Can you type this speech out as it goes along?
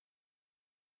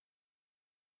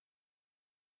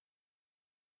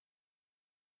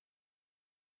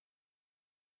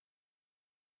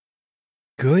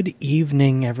Good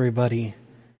evening, everybody.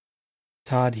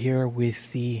 Todd here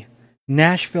with the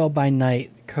Nashville by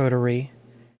Night coterie.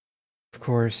 Of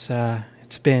course,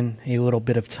 it's been a little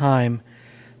bit of time,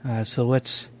 so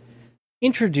let's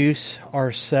introduce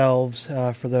ourselves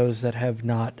for those that have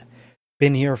not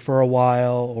been here for a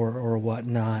while or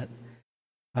whatnot.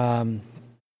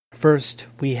 First,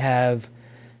 we have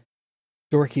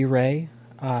Dorky Ray,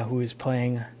 who is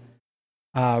playing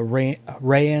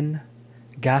Rayan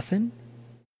Gathan.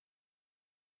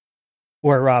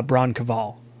 Or Bron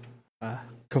Caval.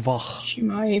 Caval.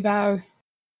 Shumai Bao.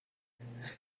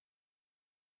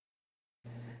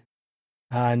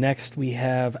 Next, we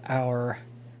have our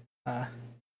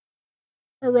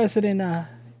resident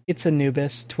It's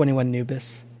Anubis, 21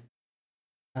 Nubis,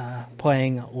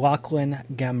 playing Lachlan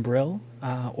Gambrill,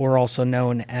 or also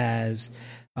known as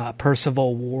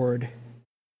Percival Ward.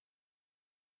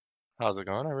 How's it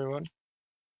going, everyone?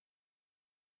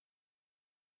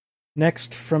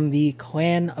 Next, from the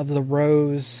Clan of the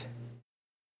Rose,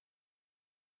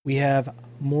 we have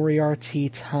Moriarty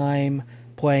Time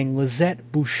playing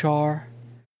Lizette Bouchard,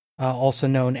 also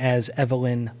known as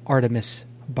Evelyn Artemis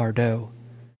Bardot.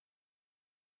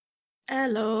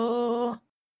 Hello.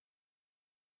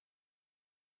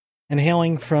 And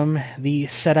hailing from the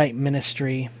Sedite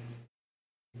Ministry,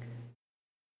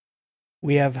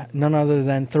 we have none other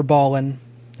than Thurballen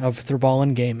of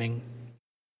Thurballen Gaming,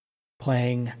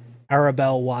 playing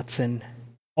Arabelle Watson,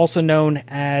 also known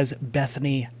as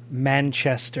Bethany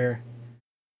Manchester.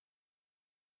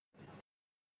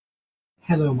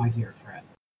 Hello, my dear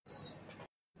friends.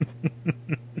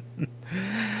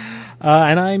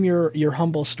 And I'm your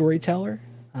humble storyteller.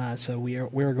 So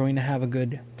we're going to have a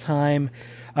good time.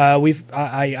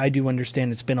 I do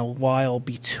understand it's been a while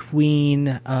between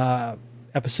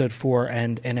episode 4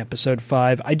 and episode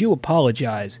 5. I do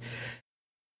apologize.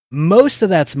 Most of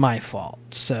that's my fault,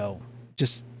 so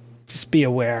just be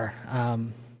aware.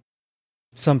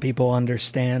 Some people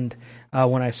understand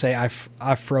when I say I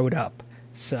froed up,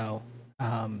 so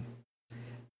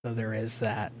there is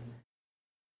that.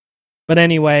 But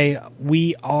anyway,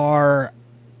 we're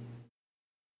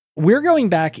going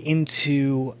back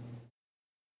into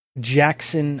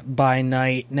Jackson by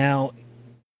Night now.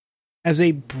 As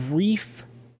a brief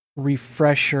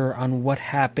refresher on what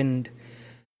happened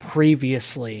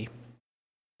previously,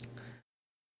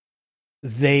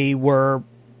 they were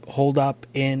holed up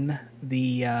in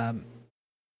the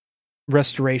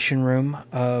restoration room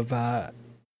of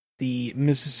the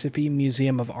Mississippi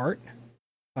Museum of Art,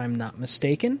 if I'm not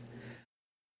mistaken.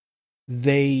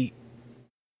 They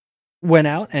went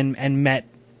out and met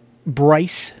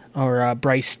Bryce, or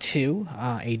Bryce 2,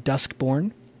 a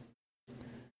Duskborn.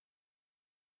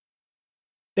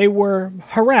 They were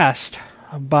harassed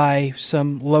by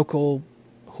some local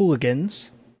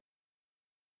hooligans,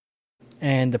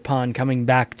 and upon coming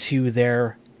back to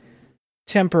their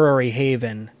temporary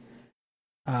haven,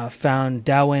 found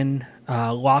Dowen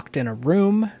locked in a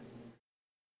room,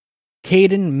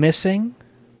 Caden missing,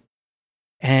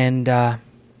 and the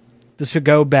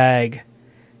to-go bag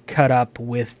cut up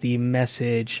with the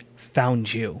message,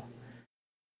 "Found you,"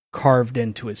 carved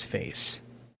into his face.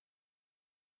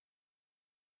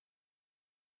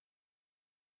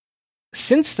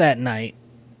 Since that night,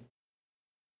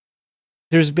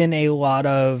 there's been a lot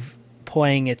of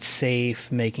playing it safe,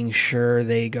 making sure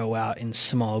they go out in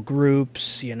small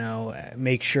groups,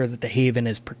 make sure that the haven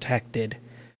is protected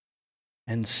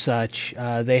and such.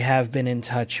 They have been in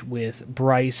touch with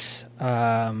Bryce.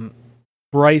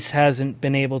 Bryce hasn't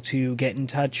been able to get in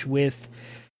touch with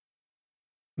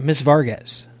Miss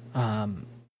Vargas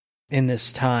in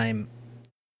this time,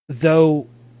 though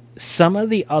some of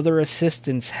the other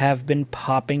assistants have been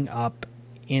popping up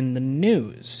in the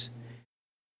news,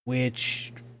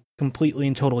 which completely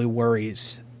and totally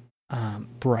worries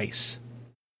Bryce.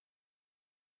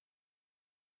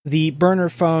 The burner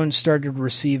phone started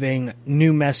receiving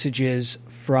new messages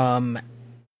from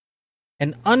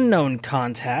an unknown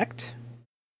contact,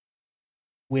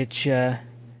 which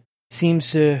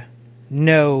seems to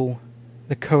know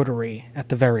the coterie at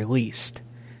the very least.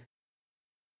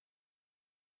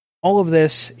 All of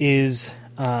this is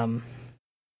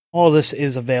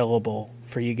available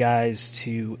for you guys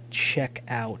to check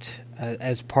out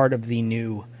as part of the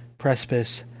new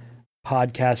Precipice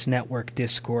Podcast Network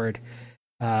Discord,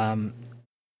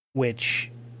 which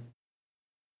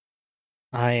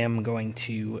I am going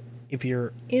to, if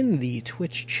you're in the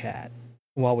Twitch chat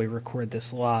while we record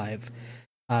this live,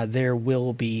 there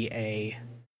will be a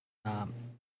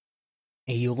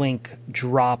link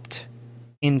dropped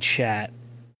in chat.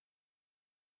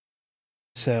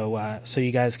 So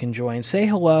you guys can join. Say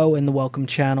hello in the welcome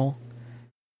channel.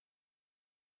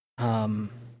 Yeah,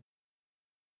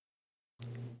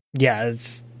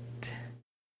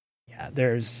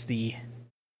 there's the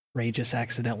Ray just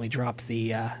accidentally dropped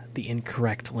the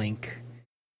incorrect link.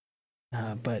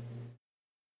 But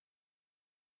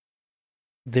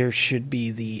there should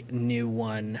be the new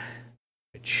one,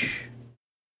 which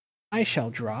I shall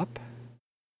drop.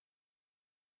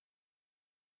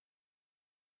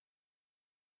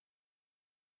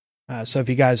 So if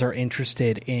you guys are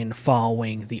interested in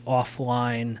following the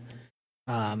offline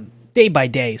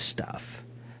day-by-day stuff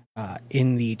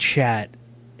in the chat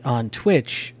on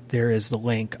Twitch, there is the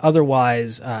link.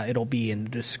 Otherwise, it'll be in the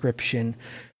description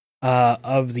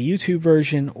of the YouTube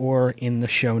version or in the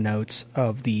show notes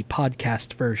of the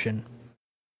podcast version.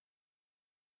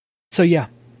 So yeah,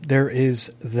 there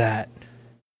is that.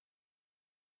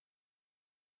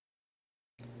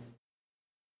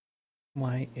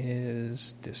 Why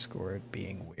is Discord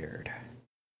being weird?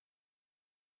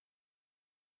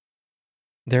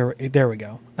 There we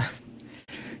go.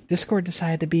 Discord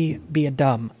decided to be a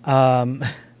dumb.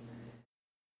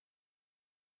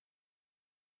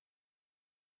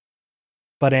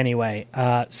 But anyway,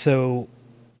 so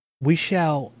we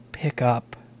shall pick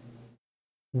up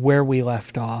where we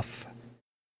left off.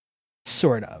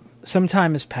 Sort of. Some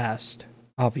time has passed,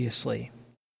 obviously.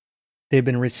 They've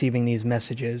been receiving these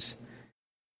messages.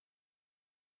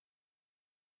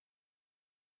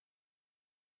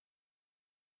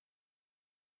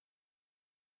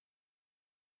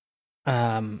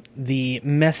 The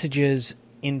messages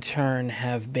in turn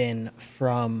have been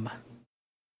from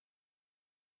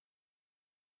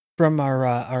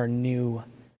our new,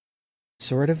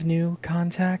 sort of new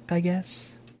contact, I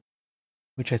guess,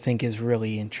 which I think is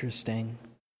really interesting.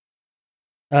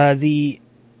 The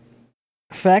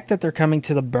fact that they're coming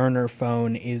to the burner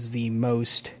phone is the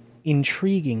most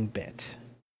intriguing bit.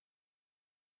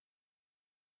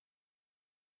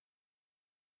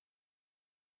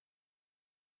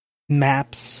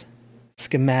 Maps,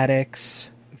 schematics,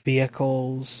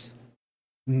 vehicles,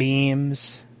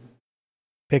 memes,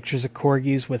 pictures of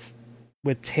corgis with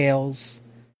tails,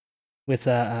 with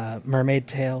mermaid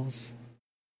tails,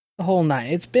 the whole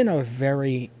nine. It's been a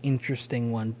very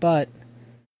interesting one, but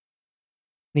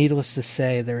needless to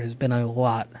say, there has been a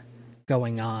lot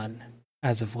going on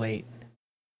as of late.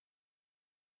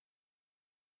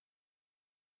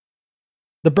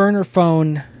 The burner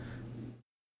phone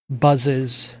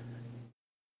buzzes.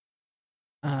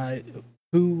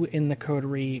 Who in the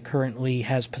coterie currently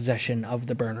has possession of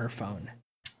the burner phone?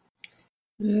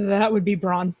 That would be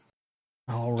Braun.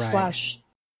 All right.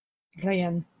 /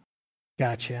 Ryan.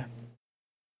 Gotcha.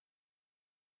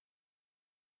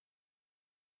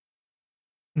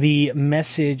 The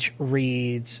message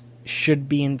reads, "Should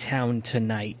be in town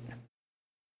tonight."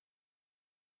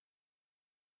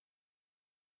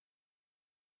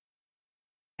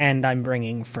 And I'm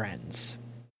bringing friends.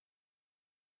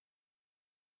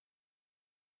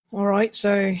 Alright,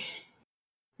 so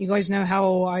you guys know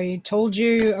how I told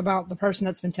you about the person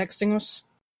that's been texting us?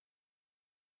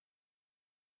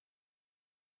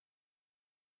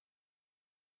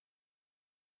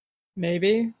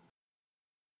 Maybe?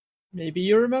 Maybe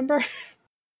you remember?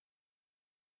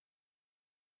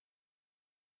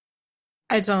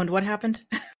 I zoned. What happened?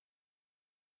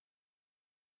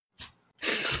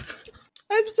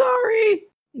 I'm sorry.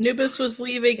 Nubis was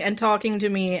leaving and talking to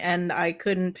me, and I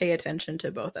couldn't pay attention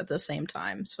to both at the same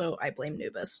time, so I blame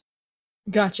Nubis.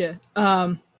 Gotcha.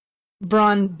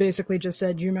 Braun basically just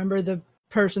said, you remember the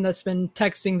person that's been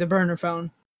texting the burner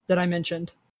phone that I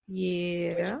mentioned?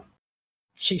 Yeah.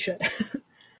 She should.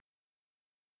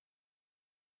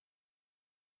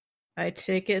 I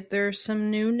take it there's some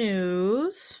new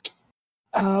news.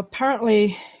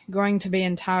 Apparently going to be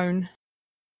in town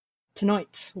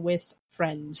tonight with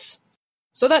friends.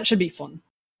 So that should be fun.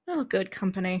 Oh, good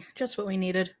company. Just what we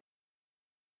needed.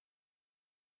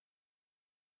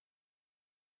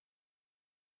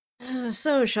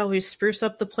 So, shall we spruce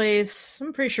up the place?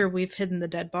 I'm pretty sure we've hidden the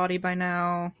dead body by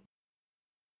now.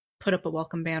 Put up a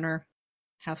welcome banner.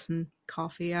 Have some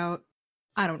coffee out.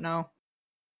 I don't know.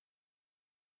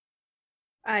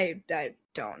 I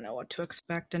don't know what to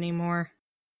expect anymore.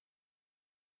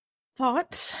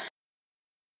 Thoughts?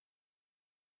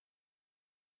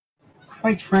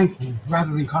 Quite frankly,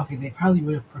 rather than coffee, they probably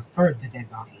would have preferred the dead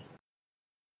body.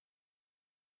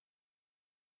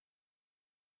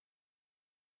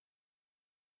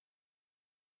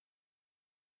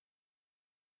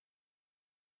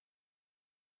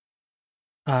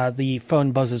 The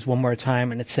phone buzzes one more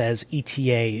time and it says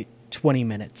ETA 20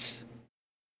 minutes.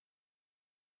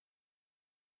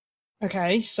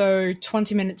 Okay, so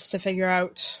 20 minutes to figure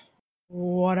out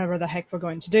whatever the heck we're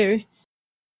going to do.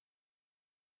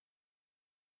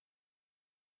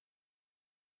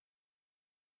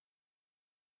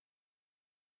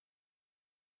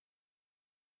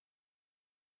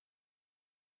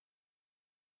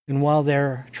 And while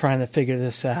they're trying to figure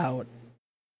this out,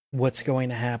 what's going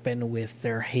to happen with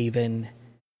their haven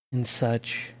and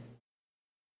such,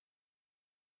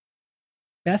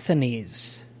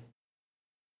 Bethany's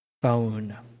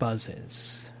phone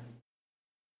buzzes.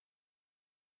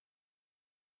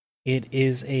 It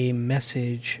is a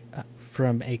message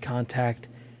from a contact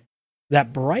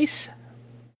that Bryce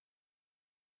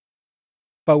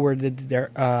forwarded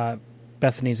their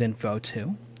Bethany's info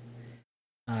to,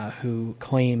 who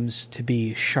claims to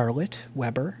be Charlotte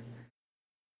Weber.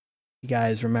 You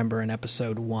guys remember in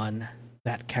episode 1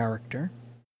 that character.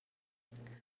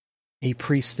 A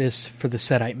priestess for the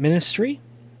Sedite ministry.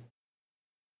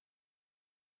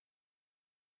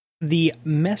 The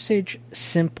message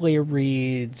simply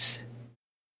reads,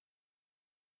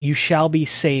 "You shall be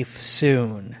safe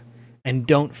soon, and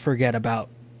don't forget about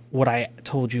what I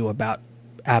told you about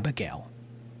Abigail."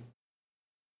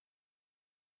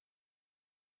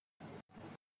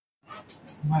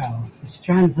 Well, the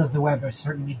strands of the web are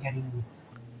certainly getting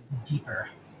deeper.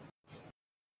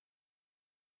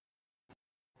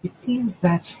 It seems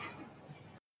that,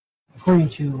 according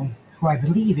to who I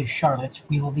believe is Charlotte,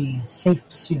 we will be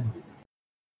safe soon.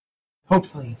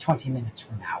 Hopefully 20 minutes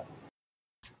from now.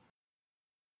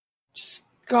 Just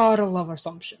gotta love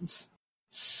assumptions.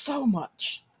 So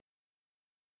much.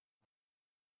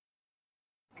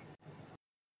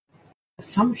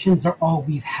 Assumptions are all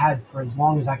we've had for as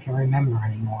long as I can remember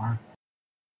anymore.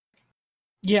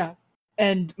 Yeah,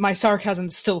 and my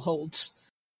sarcasm still holds.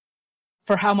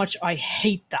 For how much I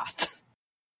hate that.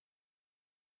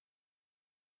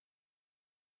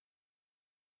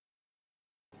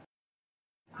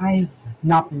 I've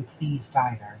not been pleased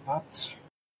either, but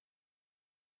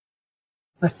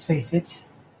let's face it,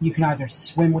 you can either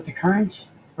swim with the current,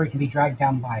 or you can be dragged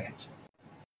down by it.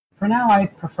 For now, I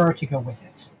prefer to go with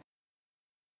it.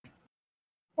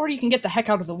 Or you can get the heck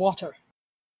out of the water.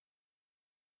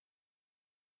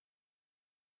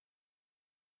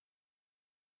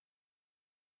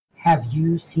 Have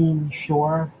you seen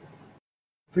shore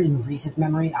in recent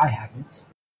memory? I haven't.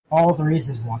 All there is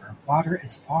water. Water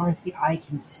as far as the eye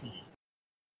can see.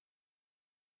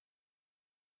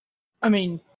 I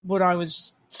mean, what I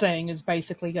was saying is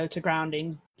basically go to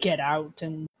grounding, get out,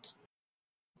 and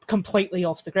completely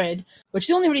off the grid. Which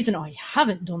the only reason I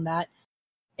haven't done that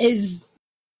is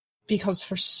because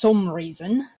for some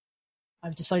reason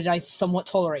I've decided I somewhat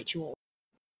tolerate you all.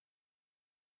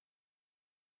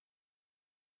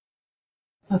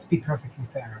 Let's be perfectly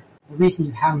fair. The reason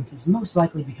you haven't is most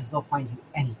likely because they'll find you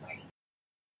anyway.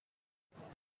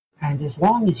 And as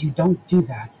long as you don't do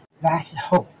that, that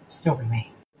hope still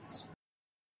remains.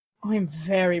 I'm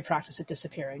very practiced at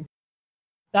disappearing.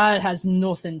 That has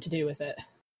nothing to do with it.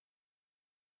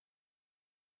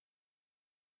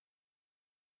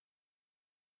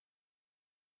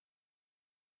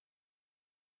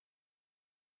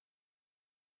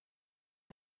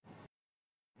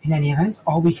 In any event,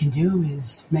 all we can do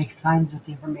is make plans with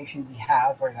the information we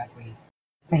have, or that we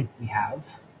think we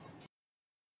have.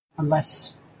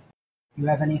 Unless you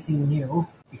have anything new,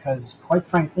 because, quite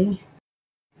frankly,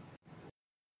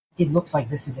 it looks like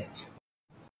this is it.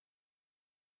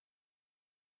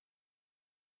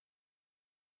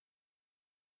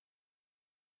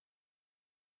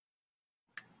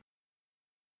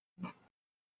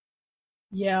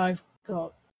 Yeah, I've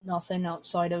got nothing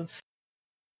outside of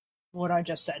what I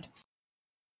just said.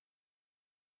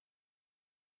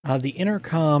 The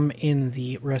intercom in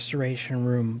the restoration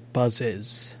room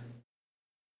buzzes.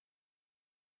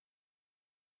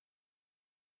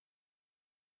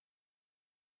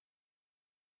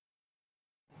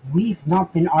 We've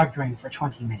not been arguing for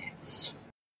 20 minutes.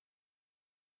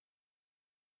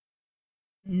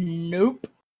 Nope.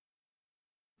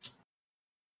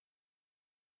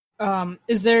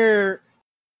 Is there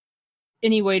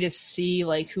any way to see,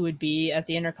 like, who would be at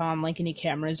the intercom, like any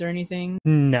cameras or anything?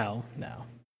 No.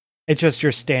 It's just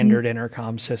your standard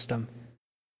intercom system.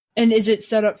 And is it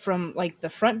set up from, like, the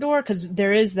front door? Because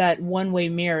there is that one-way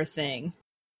mirror thing.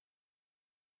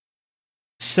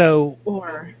 So...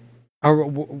 Or...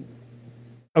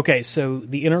 Okay, so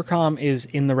the intercom is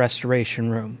in the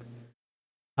restoration room.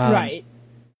 Right.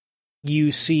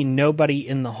 You see nobody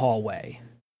in the hallway.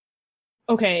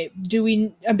 Okay, for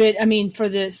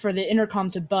the intercom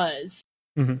to buzz,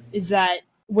 is that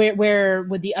where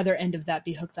would the other end of that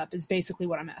be hooked up? Is basically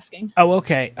what I'm asking. Oh,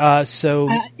 okay. So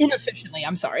inefficiently,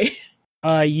 I'm sorry.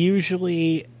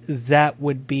 Usually that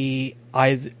would be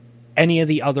either any of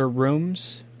the other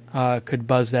rooms could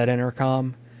buzz that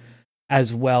intercom,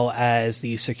 as well as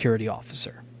the security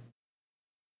officer.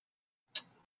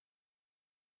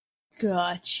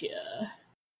 Gotcha.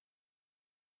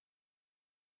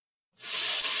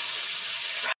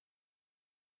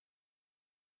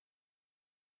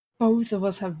 both of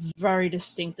us have very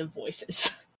distinctive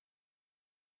voices.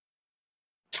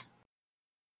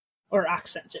 Or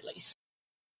accents, at least.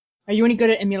 Are you any good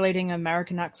at emulating an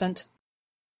American accent?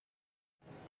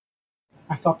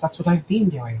 I thought that's what I've been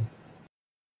doing.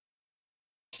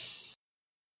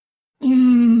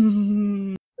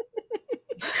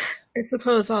 I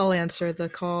suppose I'll answer the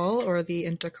call or the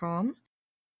intercom.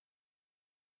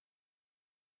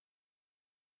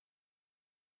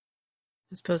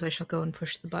 I suppose I shall go and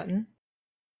push the button.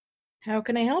 How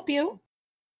can I help you?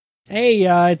 Hey,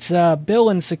 it's Bill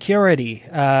in security.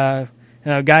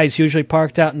 Guys usually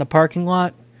parked out in the parking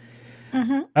lot.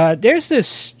 Mm-hmm. There's this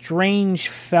strange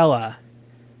fella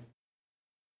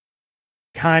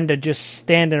kind of just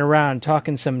standing around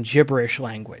talking some gibberish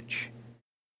language.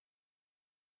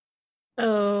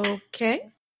 Okay.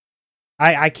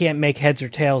 I can't make heads or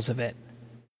tails of it.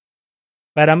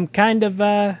 But I'm kind of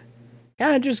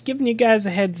just giving you guys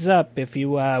a heads up if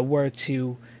you were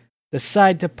to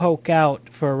decide to poke out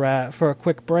for a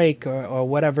quick break or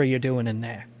whatever you're doing in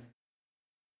there.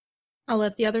 I'll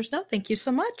let the others know. Thank you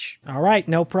so much. All right,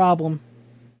 no problem.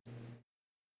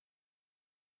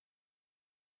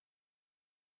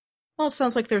 Well, it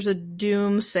sounds like there's a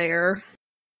doomsayer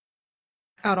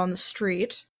out on the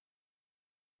street.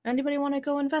 Anybody want to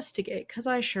go investigate? Because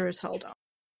I sure as hell don't.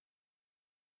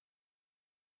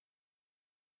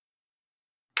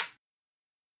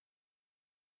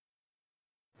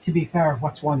 To be fair,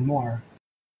 what's one more?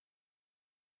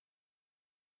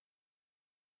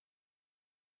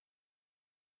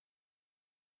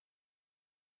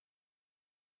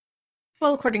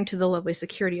 Well, according to the lovely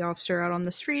security officer out on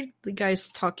the street, the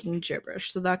guy's talking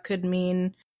gibberish. So that could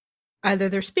mean either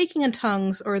they're speaking in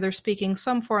tongues or they're speaking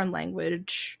some foreign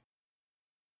language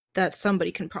that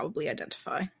somebody can probably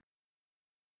identify.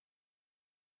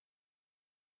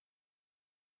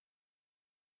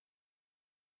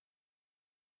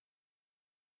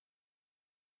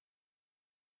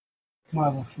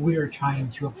 Well, if we're trying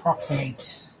to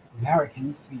approximate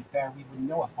Americans, to be fair, we would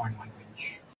know a foreign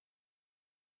language.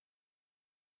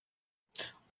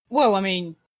 Well, I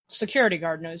mean, security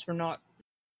guard knows we're not.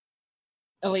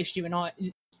 At least you and I,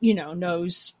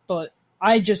 knows. But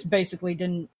I just basically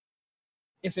didn't.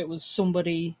 If it was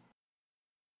somebody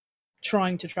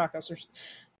trying to track us or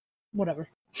whatever.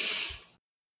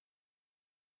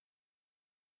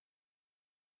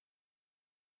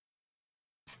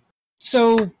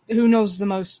 So, who knows the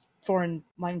most foreign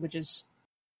languages?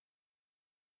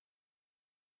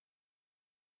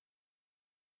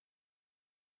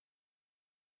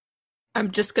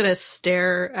 I'm just gonna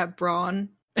stare at Braun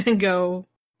and go,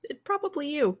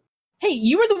 probably you. Hey,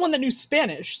 you were the one that knew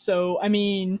Spanish, so, I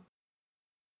mean...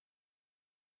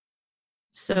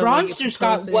 So Braun's just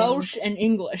got Welsh and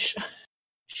English.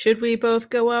 Should we both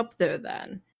go up there,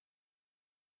 then?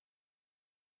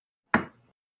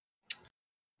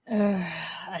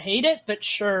 I hate it, but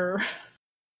sure.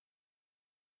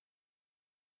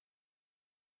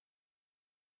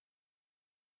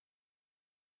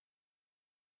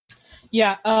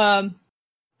 Yeah,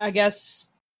 I guess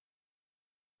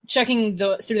checking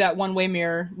through that one-way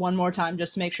mirror one more time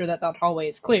just to make sure that hallway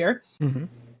is clear. Mm-hmm.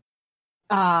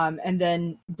 And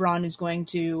then Braun is going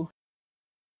to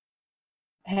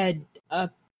head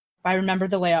up, if I remember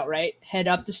the layout right, head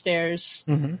up the stairs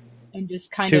Mm-hmm. and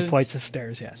just kind 2 of... flights of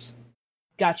stairs, yes.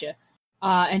 Gotcha.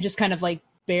 And just kind of like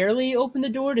barely open the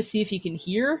door to see if he can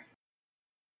hear,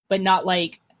 but not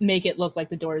like make it look like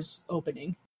the door is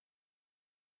opening.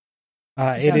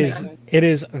 It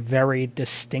is very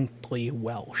distinctly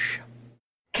Welsh.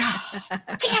 God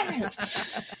damn it!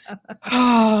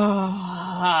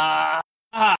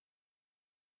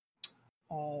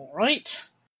 All right.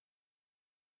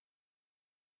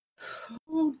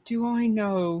 Who do I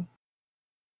know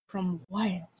from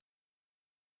Wales?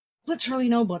 Literally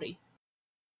nobody.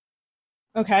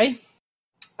 Okay.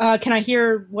 Can I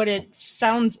hear what it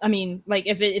sounds? I mean, like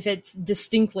if it's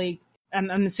distinctly,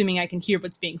 I'm assuming I can hear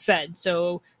what's being said.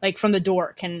 So, like from the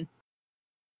door, can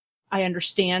I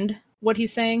understand what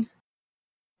he's saying?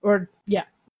 Or yeah,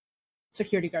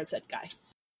 security guard said guy.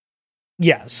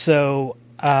 Yeah. So,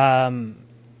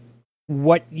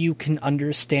 what you can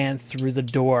understand through the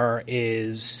door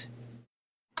is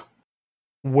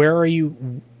where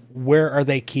are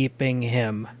they keeping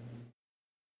him?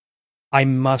 I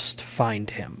must find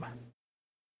him.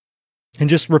 And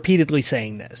just repeatedly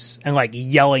saying this and like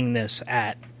yelling this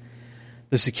at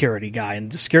the security guy.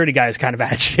 And the security guy is kind of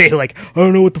agitated, like, I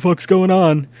don't know what the fuck's going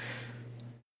on.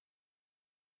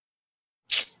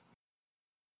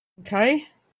 Okay.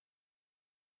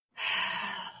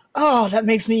 Oh, that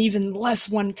makes me even less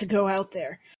want to go out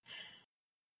there.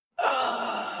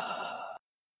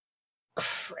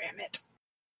 cram it.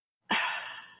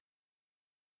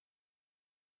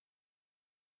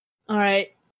 All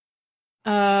right.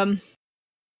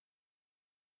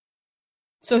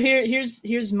 So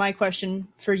here's my question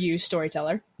for you,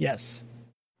 storyteller. Yes.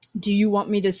 Do you want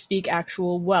me to speak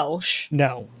actual Welsh?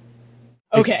 No.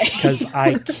 Okay. Because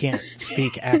I can't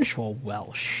speak actual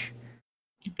Welsh.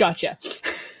 Gotcha.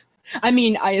 I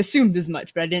mean, I assumed as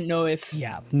much, but I didn't know if.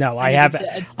 Yeah. No, I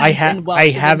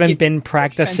haven't been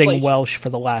practicing translation. Welsh for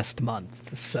the last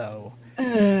month, so.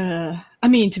 I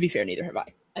mean, to be fair, neither have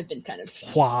I. I've been kind of.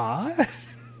 What?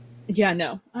 Yeah,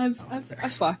 no, I've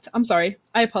slacked. I'm sorry.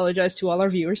 I apologize to all our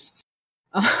viewers.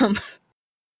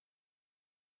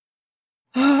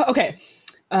 Okay.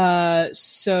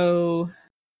 So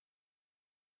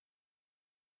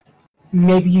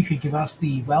Maybe you could give us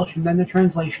the Welsh and then the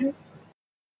translation?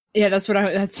 yeah, that's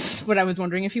what I was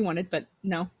wondering if you wanted, but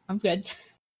no, I'm good.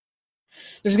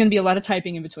 There's going to be a lot of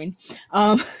typing in between.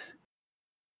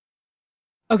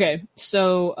 Okay,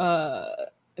 so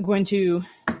I'm going to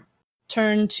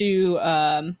turn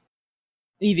to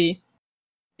Evie,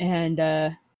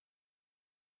 and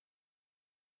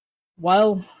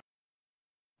well,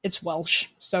 it's Welsh,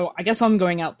 so I guess I'm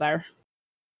going out there.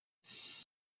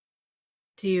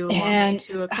 Do you want me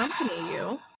to accompany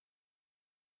you?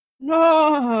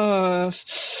 No.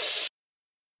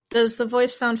 Does the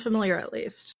voice sound familiar at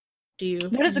least? Do you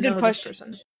That is a good know this question.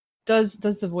 person?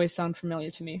 Does the voice sound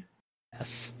familiar to me?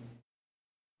 Yes.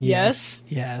 Yes?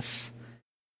 Yes.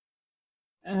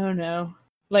 Oh no.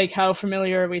 Like, how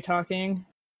familiar are we talking?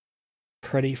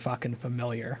 Pretty fucking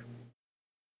familiar.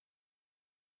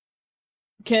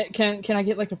 Can I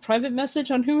get like a private message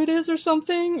on who it is or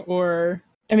something? Or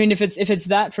I mean, if it's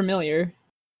that familiar.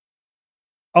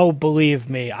 Oh, believe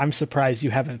me, I'm surprised you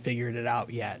haven't figured it out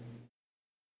yet.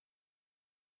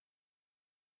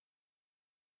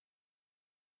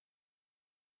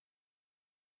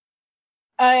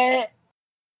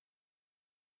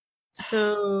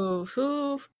 So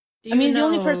who? Do you I mean, the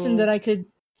only know- person that I could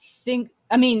think.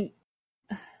 I mean,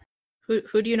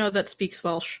 Who do you know that speaks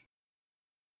Welsh?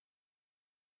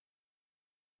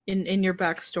 In your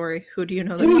backstory, who do you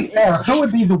know that To be speaks fair, Welsh? who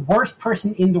would be the worst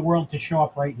person in the world to show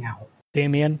up right now?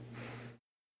 Damien?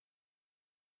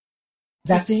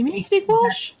 Does Damien speak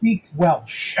Welsh? That speaks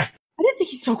Welsh. I didn't think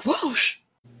he spoke Welsh.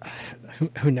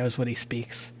 Who knows what he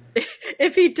speaks?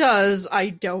 If he does, I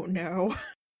don't know.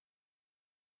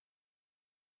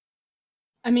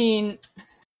 I mean,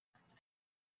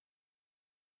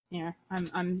 yeah,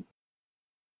 I'm.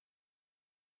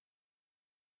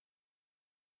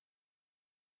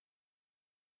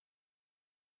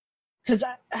 Because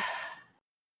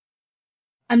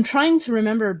I'm trying to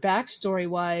remember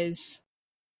backstory-wise,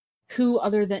 who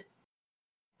other than...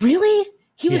 Really?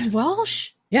 He was Yeah. Welsh?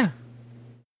 Yeah.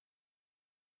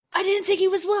 I didn't think he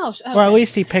was Welsh. Okay. Or at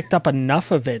least he picked up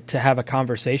enough of it to have a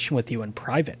conversation with you in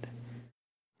private.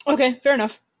 Okay, fair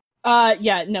enough.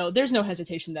 Yeah, no, there's no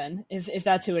hesitation then. If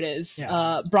that's who it is,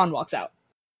 Yeah. Braun walks out.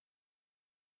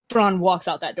 Braun walks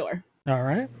out that door. All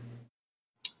right.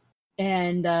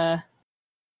 And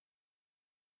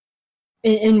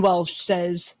in Welsh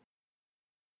says,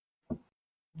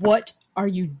 "What are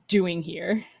you doing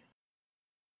here?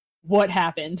 What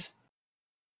happened?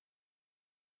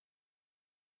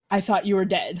 I thought you were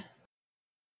dead."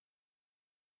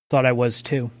 Thought I was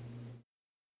too.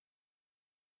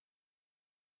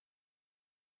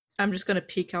 I'm just gonna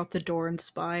peek out the door and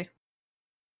spy.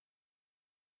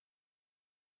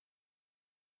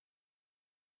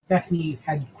 Bethany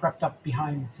had crept up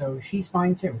behind, so she's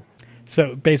fine too.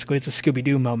 So basically, it's a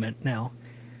Scooby-Doo moment now.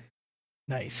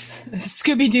 Nice.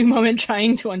 Scooby-Doo moment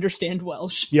trying to understand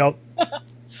Welsh. Yup.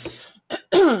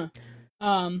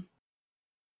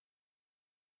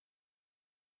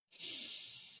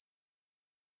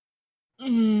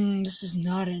 This is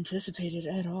not anticipated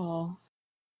at all.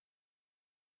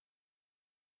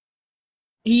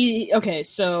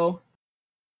 So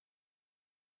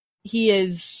he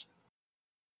is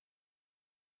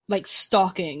like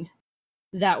stalking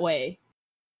that way.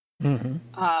 Mm-hmm.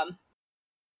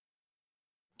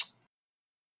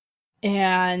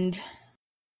 And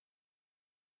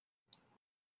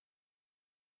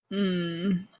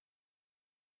I'm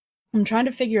trying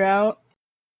to figure out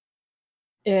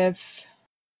if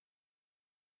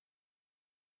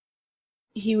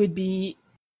he would be,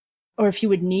 or if he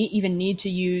would even need to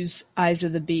use Eyes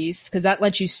of the Beast, because that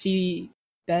lets you see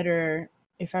better,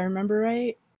 if I remember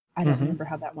right. I don't remember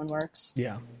how that one works.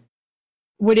 Yeah.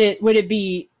 Would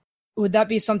that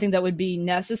be something that would be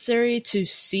necessary to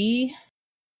see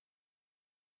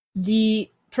the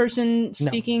person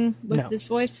speaking with this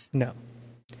voice? No.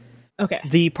 Okay.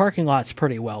 The parking lot's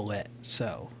pretty well lit,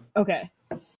 so Okay.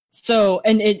 So,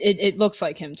 and it looks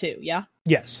like him too, yeah?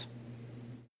 yes.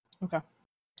 Okay.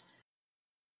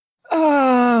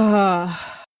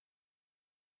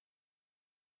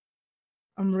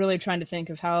 I'm really trying to think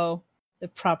of how the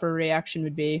proper reaction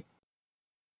would be.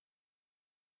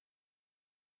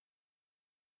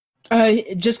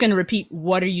 Just going to repeat,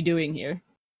 what are you doing here?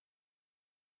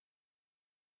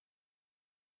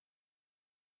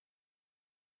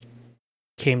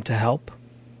 Came to help.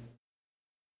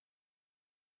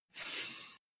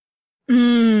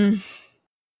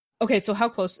 Okay, so how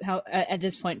close? How at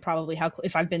this point, probably how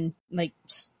if I've been like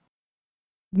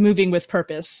moving with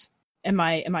purpose, am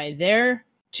I there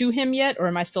to him yet, or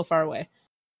am I still far away?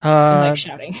 And like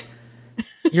shouting.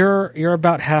 You're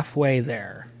about halfway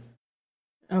there.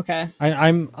 Okay.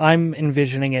 I'm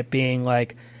envisioning it being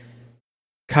like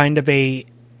kind of a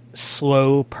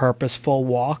slow, purposeful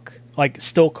walk, like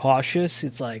still cautious.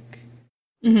 It's like,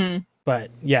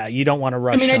 but yeah, you don't want to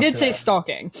rush. I mean, I did say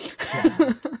stalking.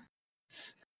 Yeah.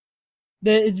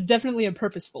 It's definitely a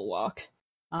purposeful walk.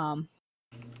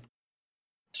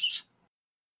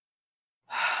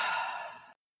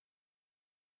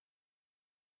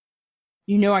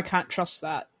 You know I can't trust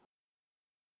that.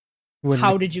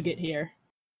 How did you get here?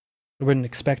 I wouldn't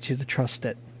expect you to trust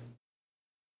it.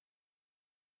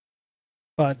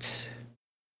 But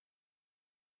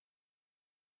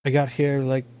I got here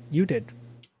like you did.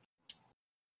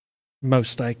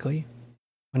 Most likely.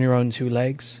 On your own two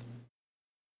legs.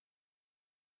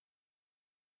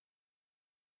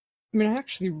 I mean, I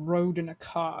actually rode in a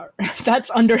car.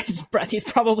 That's under his breath. He's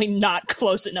probably not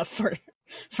close enough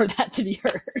for that to be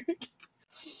heard.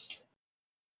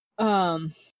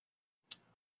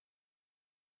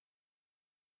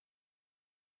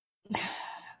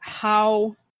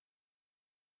 How?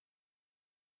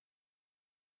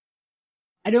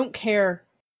 I don't care.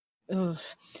 Ugh.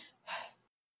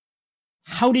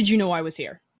 How did you know I was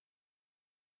here?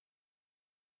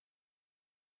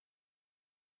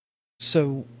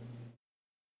 So,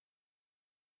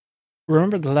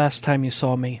 remember the last time you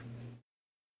saw me?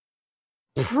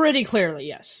 Pretty clearly,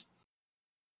 yes.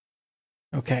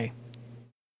 Okay.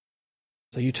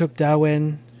 So you took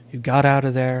Dawen, you got out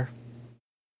of there.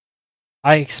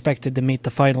 I expected to meet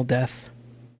the final death.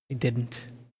 They didn't.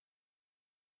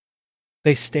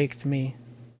 They staked me.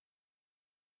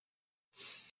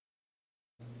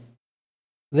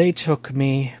 They took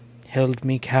me, held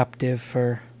me captive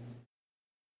for,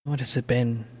 what has it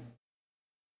been?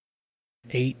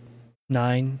 8,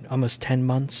 9, almost 10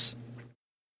 months?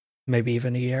 Maybe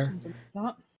even a year.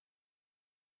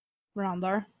 Around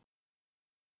there.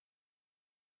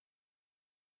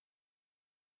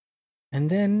 And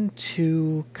then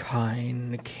two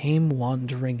kine came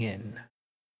wandering in.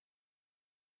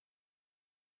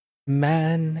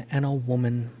 Man and a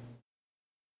woman.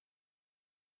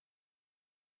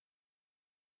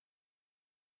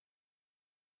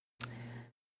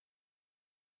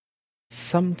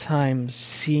 Sometimes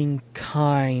seeing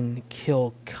kine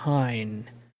kill kine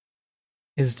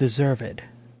is deserved.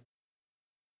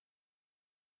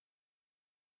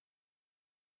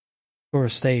 Of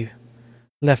course, they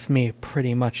left me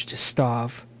pretty much to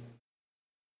starve.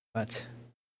 But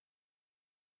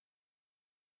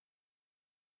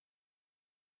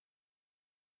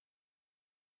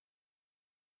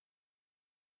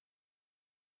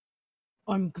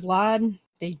I'm glad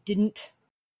they didn't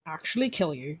actually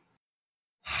kill you.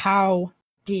 How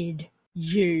did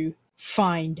you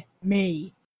find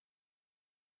me?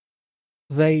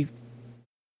 they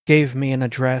gave me an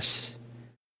address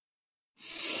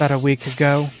about a week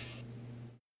ago.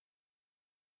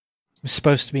 I'm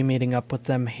supposed to be meeting up with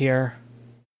them here,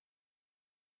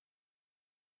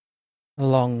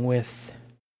 along with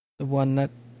the one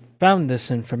that found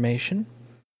this information.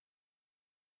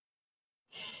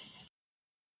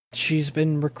 She's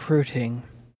been recruiting.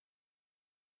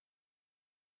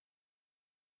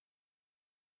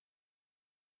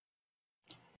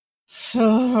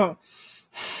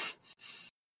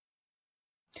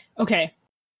 Okay.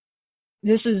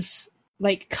 This is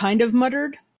like kind of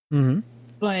muttered,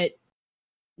 but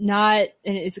not,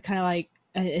 and it's kind of like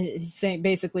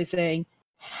basically saying,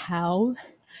 how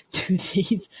do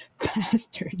these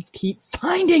bastards keep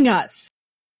finding us?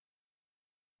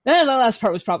 The last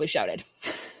part was probably shouted.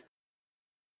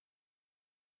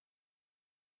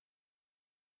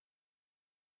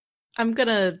 I'm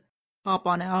gonna hop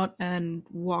on out and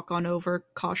walk on over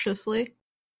cautiously.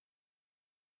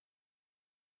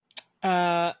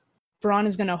 Braun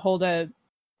is gonna hold a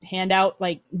hand out,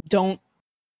 like, don't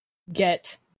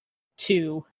get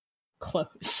too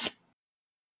close.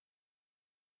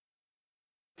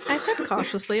 I said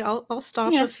cautiously. I'll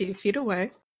stop Yeah. a few feet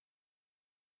away.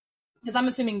 Because I'm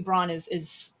assuming Braun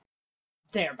is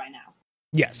there by now.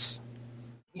 Yes.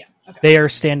 Yeah. Okay. They are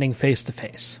standing face to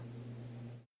face.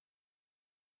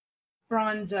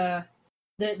 Braun's the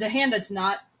hand that's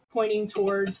not pointing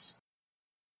towards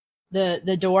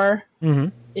the door Mm-hmm.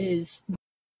 is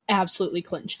absolutely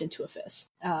clenched into a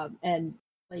fist, and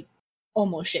like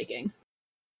almost shaking.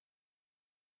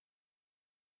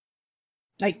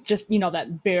 Like just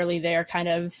that barely there kind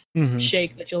of Mm-hmm.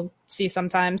 shake that you'll see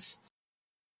sometimes.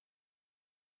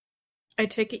 I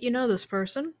take it you know this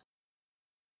person?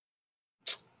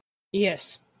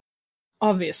 Yes,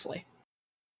 obviously.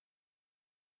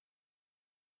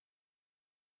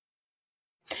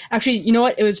 Actually, you know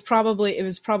what? It was probably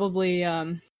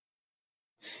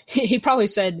he probably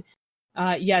said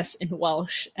yes in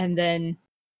Welsh, and then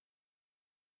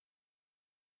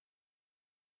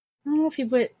I don't know if he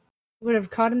would have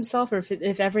caught himself, or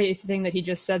if everything that he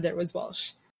just said there was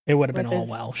Welsh. It would have been With all his-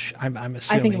 Welsh. I'm assuming.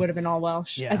 I think it would have been all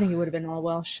Welsh. Yeah. I think it would have been all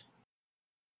Welsh.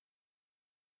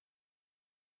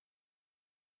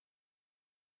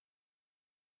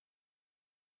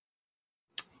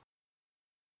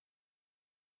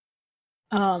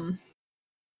 Um,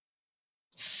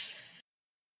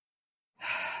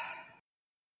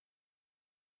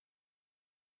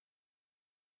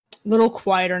 little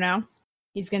quieter now.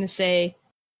 He's gonna say,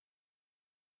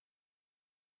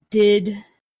 "Did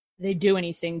they do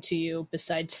anything to you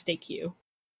besides stake you?"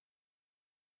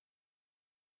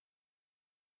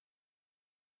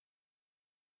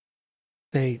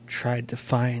 They tried to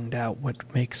find out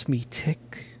what makes me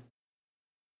tick.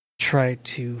 Tried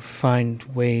to find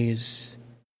ways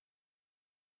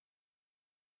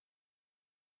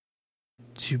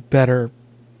to better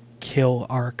kill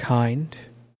our kind.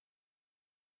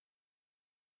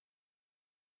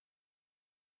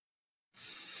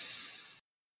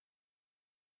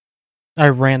 I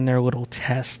ran their little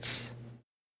tests.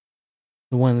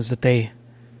 The ones that they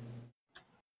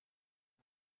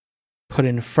put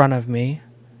in front of me.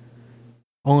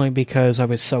 Only because I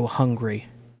was so hungry.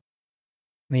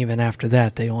 And even after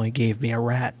that, they only gave me a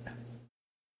rat.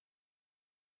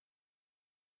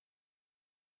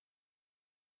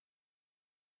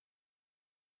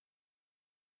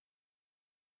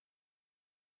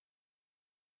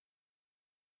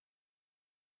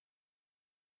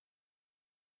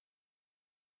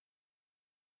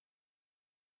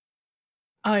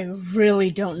 I really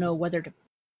don't know whether to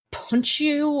punch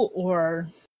you or.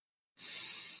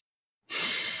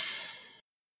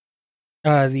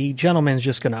 The gentleman's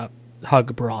just gonna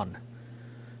hug Braun.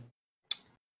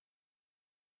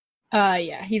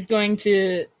 Yeah, he's going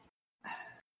to.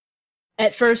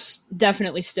 At first,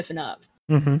 definitely stiffen up.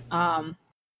 Mm-hmm.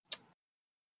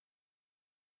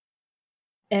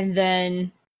 And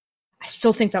then I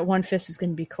still think that one fist is going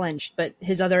to be clenched, but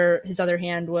his other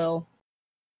hand will.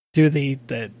 Do the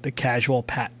casual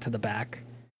pat to the back.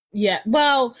 Yeah.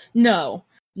 Well, no.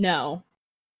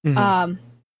 Mm-hmm.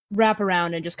 Wrap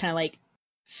around and just kind of like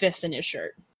fist in his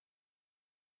shirt.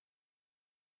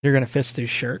 You're gonna fist his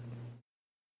shirt?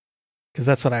 Because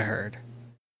that's what I heard.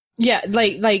 Yeah,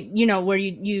 like where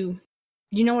you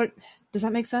know what? Does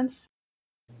that make sense?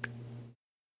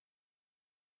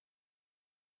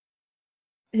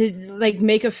 Like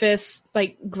make a fist,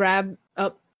 like grab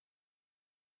up.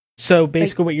 So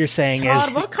basically, what you're saying Todd,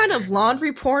 is, what kind of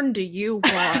laundry porn do you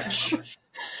watch?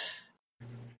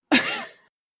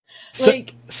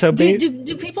 Like, do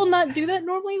do people not do that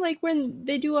normally? Like when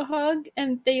they do a hug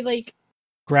and they like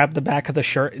grab the back of the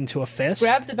shirt into a fist?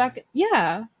 grab the back.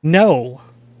 Yeah. No,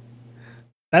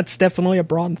 that's definitely a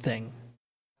Braun thing.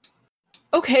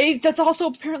 Okay, that's also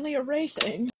apparently a Ray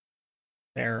thing.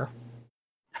 There.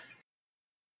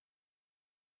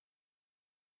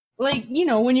 Like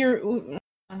when you're.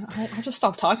 I'll just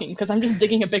stop talking because I'm just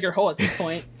digging a bigger hole at this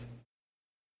point.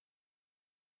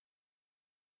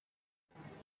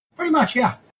 Pretty much,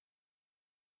 yeah.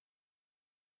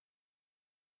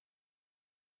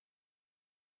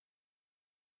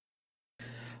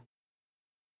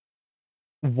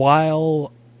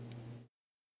 While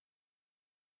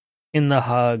in the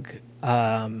hug,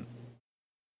 the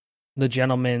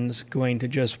gentleman's going to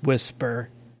just whisper,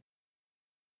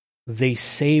 "They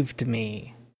saved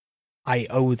me. I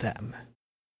owe them."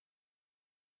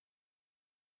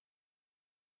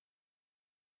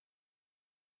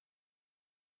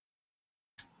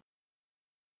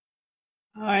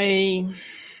 I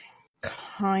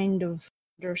kind of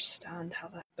understand how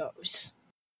that goes.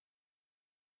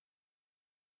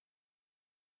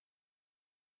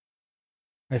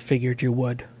 I figured you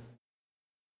would.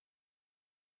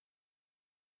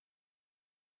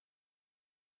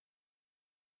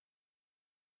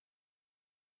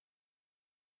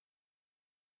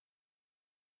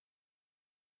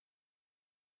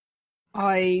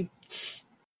 I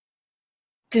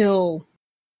still...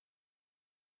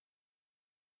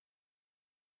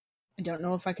 I don't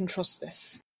know if I can trust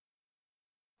this.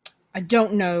 I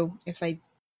don't know if I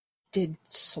did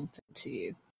something to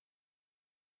you.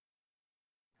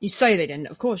 You say they didn't,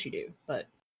 of course you do, but...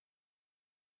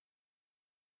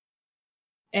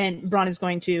 And Braun is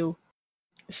going to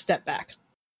step back.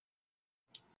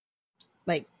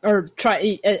 Like, or try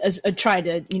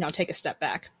to, take a step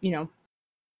back,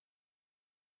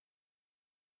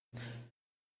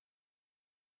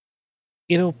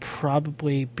 It'll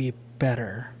probably be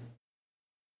better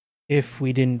if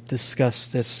we didn't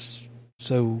discuss this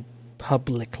so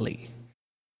publicly.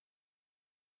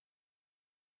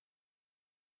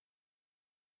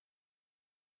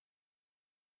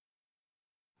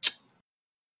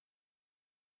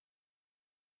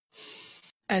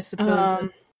 I suppose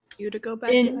you to go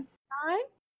back in time?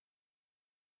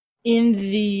 In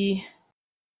the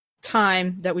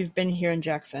time that we've been here in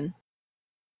Jackson,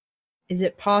 is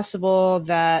it possible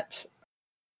that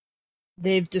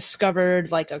they've discovered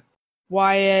like a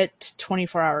quiet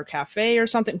 24-hour cafe or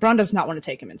something? Braun does not want to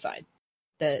take him inside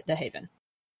the Haven.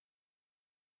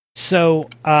 So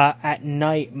at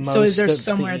night, most so is there of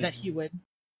somewhere that he would?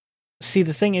 See,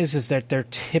 the thing is that they're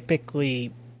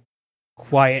typically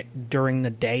quiet during the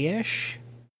day-ish,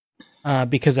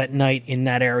 because at night in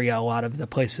that area, a lot of the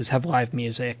places have live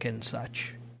music and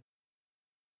such.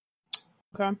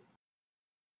 Okay.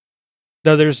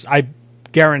 Though I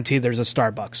guarantee there's a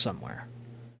Starbucks somewhere.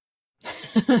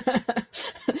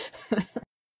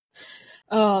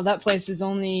 Oh, that place is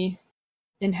only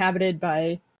inhabited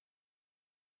by...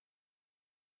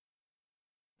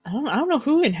 I don't know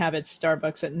who inhabits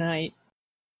Starbucks at night.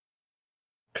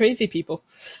 Crazy people.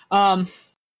 So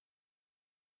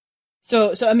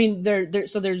I mean,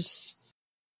 there's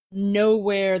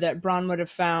nowhere that Braun would have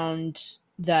found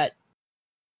that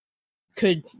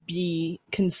could be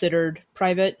considered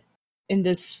private in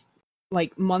this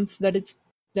like month that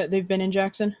they've been in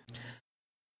Jackson,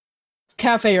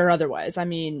 cafe or otherwise. I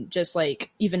mean, just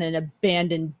like even an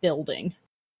abandoned building.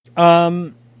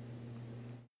 Couple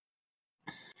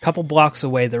blocks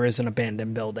away, there is an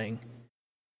abandoned building.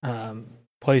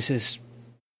 Place is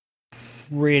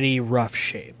pretty rough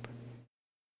shape.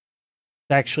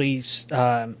 It's actually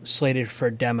slated for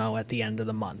demo at the end of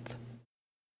the month.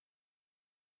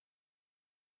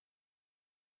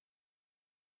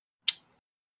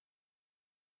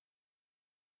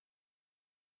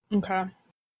 Okay.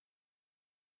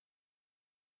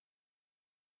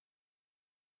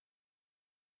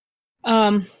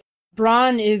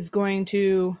 Braun is going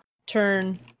to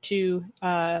turn to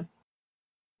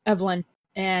Evelyn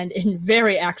and in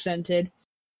very accented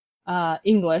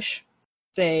English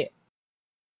say,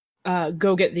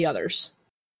 go get the others.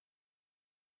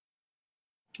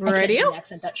 Radio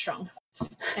accent that strong.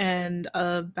 And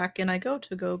back in I go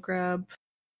grab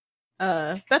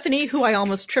Bethany, who I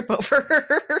almost trip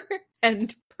over,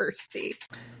 and Percy.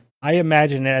 I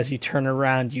imagine that as you turn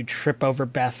around, you trip over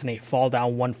Bethany, fall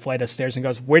down one flight of stairs, and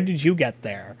goes, "Where did you get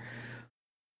there?"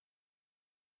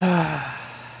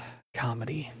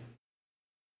 Comedy.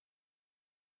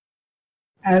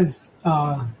 As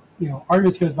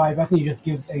Artemis goes by, Bethany just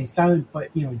gives a silent but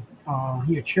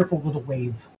cheerful little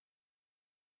wave.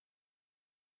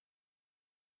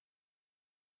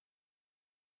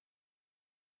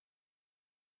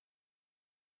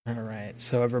 All right,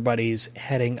 so everybody's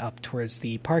heading up towards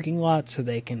the parking lot so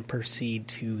they can proceed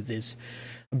to this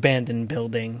abandoned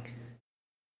building.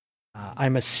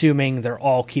 I'm assuming they're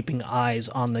all keeping eyes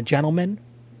on the gentleman.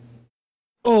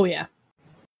 Oh, yeah.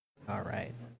 All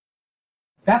right.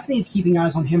 Bethany's keeping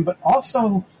eyes on him, but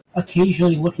also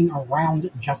occasionally looking around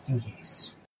just in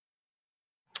case.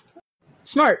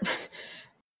 Smart.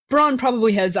 Braun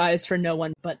probably has eyes for no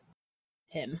one but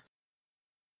him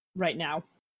right now.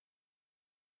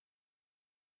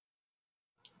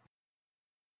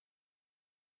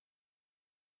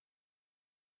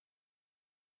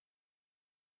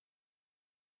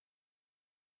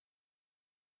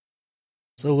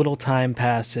 So a little time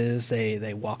passes.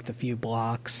 They walk the few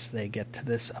blocks. They get to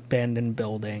this abandoned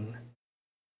building.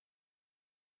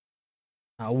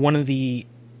 One of the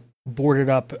boarded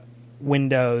up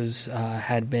windows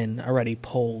had been already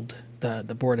pulled. The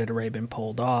board had already been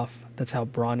pulled off. That's how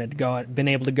Braun had been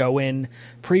able to go in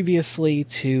previously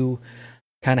to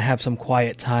kind of have some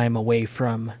quiet time away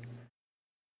from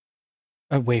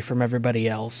everybody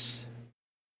else.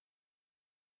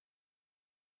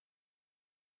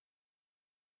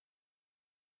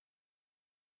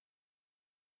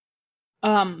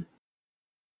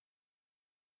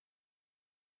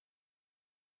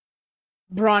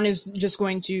 Braun is just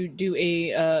going to do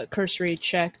a cursory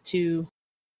check to,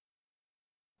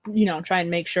 try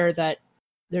and make sure that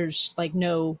there's like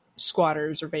no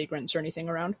squatters or vagrants or anything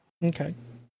around. Okay.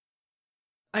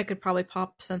 I could probably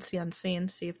pop Sense the Unseen,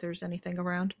 see if there's anything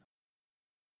around.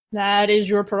 That is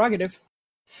your prerogative.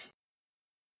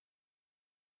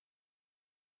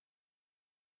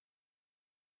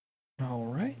 All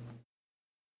right.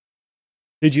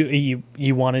 Did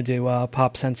you wanted to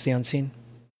pop Sense the Unseen?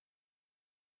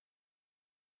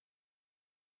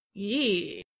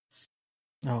 Yeah.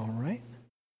 All right.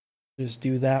 Just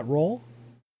do that roll.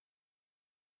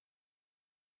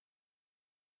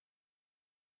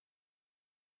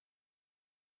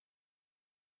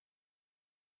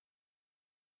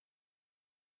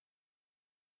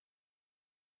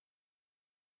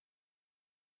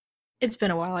 It's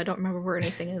been a while. I don't remember where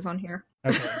anything is on here.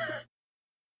 Okay.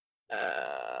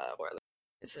 Where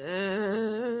is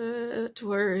it?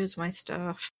 Where is my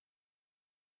stuff?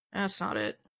 That's not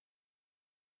it.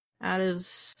 That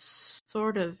is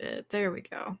sort of it. There we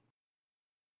go.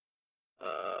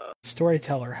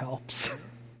 Storyteller helps.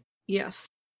 Yes.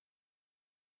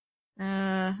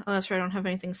 Oh, that's right. I don't have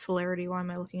anything celerity. Why am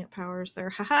I looking at powers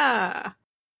there? Haha!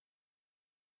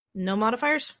 No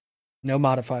modifiers? No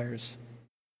modifiers.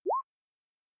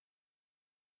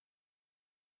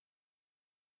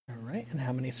 All right. And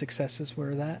how many successes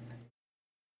were that?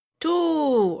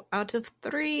 2 out of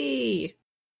 3.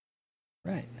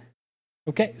 Right.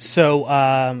 Okay. So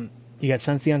you got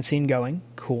Sense the Unseen going.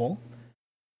 Cool.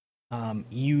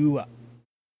 The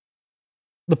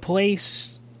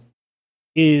place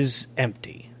is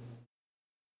empty.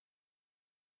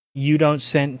 You don't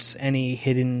sense any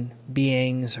hidden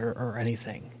beings or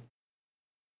anything.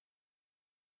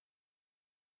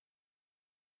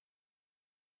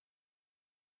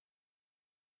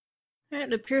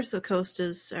 It appears the coast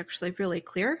is actually really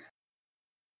clear.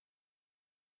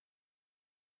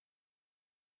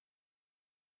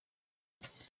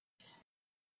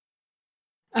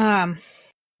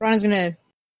 Braun is gonna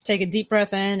take a deep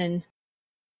breath in and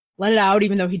let it out,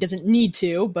 even though he doesn't need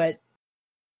to, but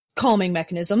calming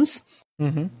mechanisms.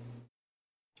 Mm-hmm.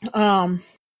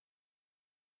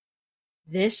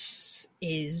 This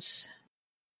is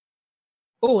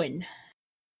Owen.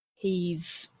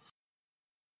 He's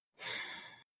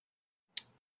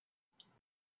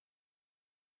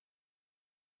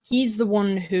the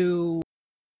one who,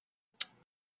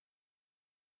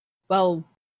 well,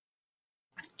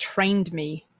 trained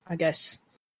me, I guess.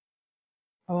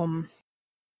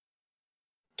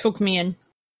 Took me in.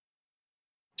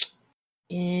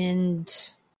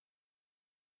 And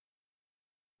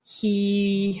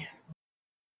he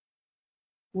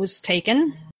was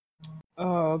taken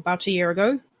about a year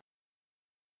ago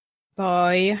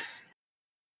by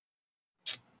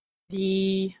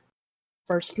the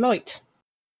First Light.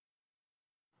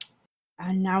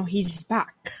 And now he's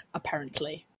back,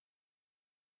 apparently.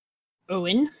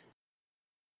 Owen,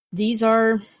 these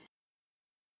are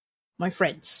my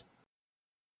friends.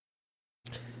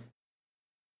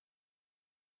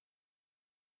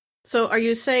 So are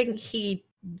you saying he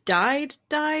died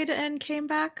and came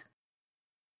back?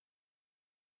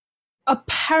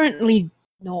 Apparently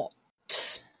not.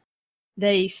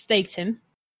 They staked him,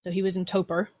 so he was in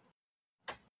Topor.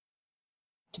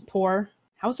 Topor.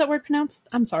 How's that word pronounced?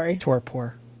 I'm sorry.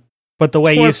 Torpor. But the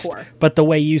way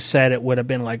Torpor. you said it would have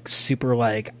been like super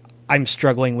like I'm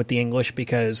struggling with the English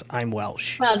because I'm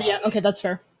Welsh. Well, yeah, okay, that's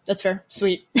fair. That's fair.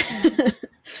 Sweet.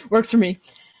 Works for me.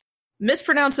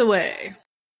 Mispronounce away.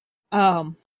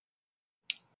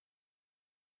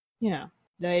 Yeah,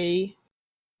 they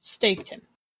staked him.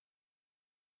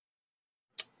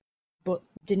 But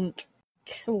didn't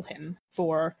kill him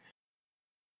for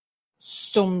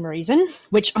some reason,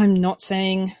 which I'm not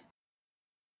saying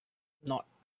not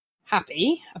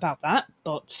happy about that,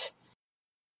 but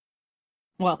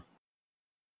well.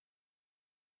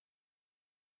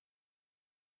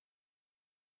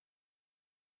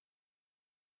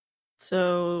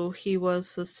 So he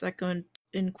was the Second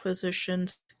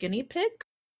Inquisition's guinea pig?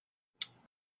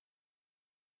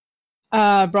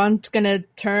 Braun's gonna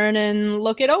turn and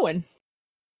look at Owen.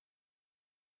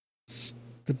 It's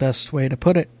the best way to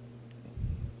put it.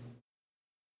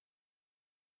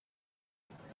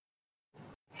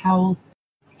 How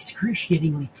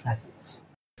excruciatingly pleasant.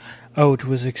 Oh, it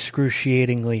was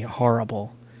excruciatingly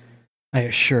horrible. I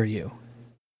assure you.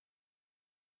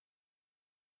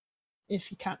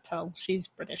 If you can't tell, she's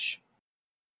British.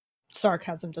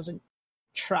 Sarcasm doesn't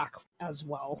track as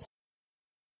well.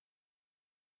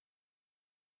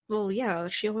 Well, yeah,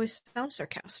 she always sounds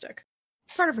sarcastic.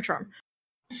 It's part of her charm.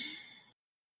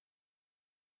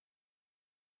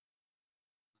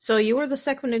 So you were the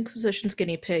Second Inquisition's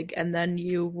guinea pig, and then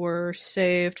you were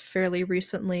saved fairly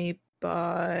recently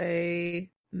by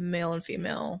male and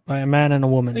female. By a man and a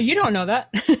woman. You don't know that.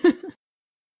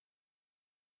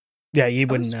 Yeah, you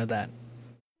wouldn't know that.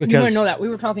 You wouldn't know that. We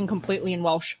were talking completely in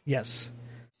Welsh. Yes.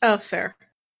 Oh, fair.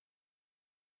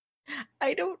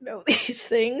 I don't know these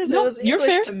things. No, it was you're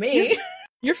English fair. to me.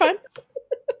 You're fine.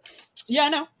 Yeah, I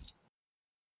know.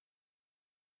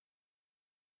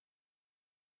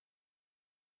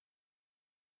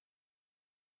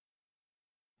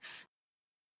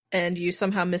 And you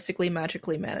somehow mystically,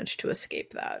 magically managed to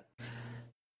escape that.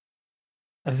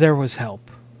 There was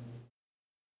help.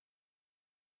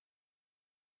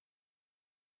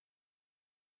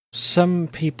 Some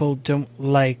people don't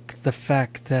like the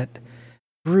fact that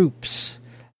groups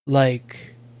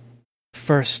like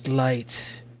First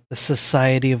Light, the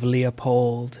Society of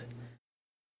Leopold,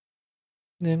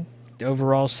 and the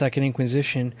overall Second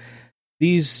Inquisition,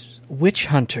 these witch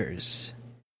hunters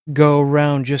go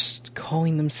around just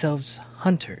calling themselves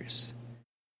hunters.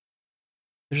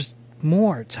 There's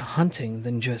more to hunting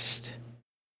than just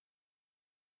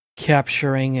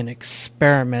capturing and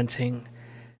experimenting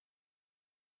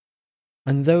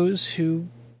on those who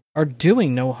are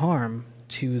doing no harm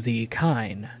to the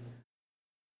kine.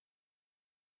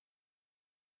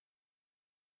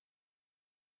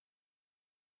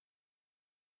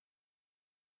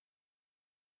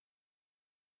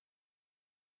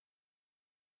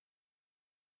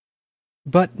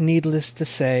 But needless to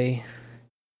say,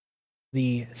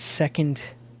 the Second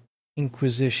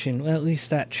Inquisition, well, at least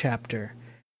that chapter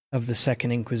of the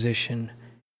Second Inquisition,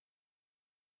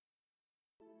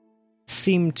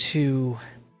 seemed to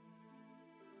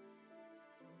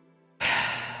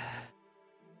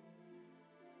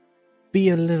be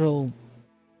a little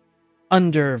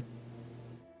underpowered,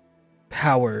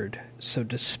 so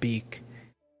to speak,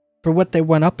 for what they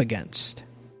went up against.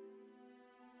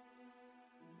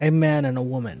 A man and a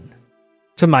woman,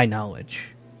 to my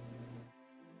knowledge.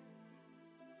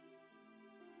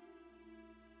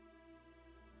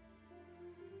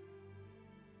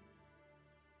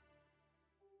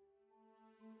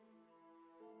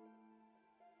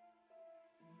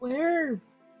 Where are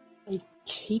they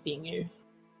keeping you?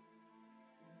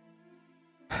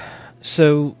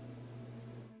 So,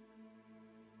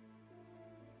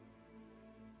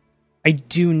 I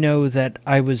do know that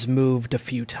I was moved a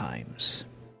few times.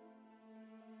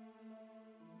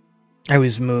 I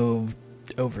was moved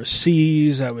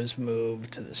overseas, I was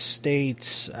moved to the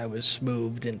States, I was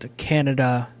moved into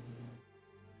Canada.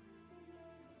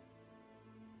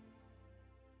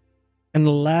 And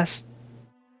the last,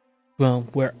 well,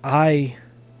 where I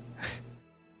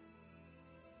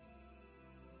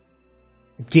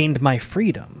gained my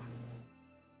freedom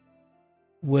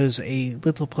was a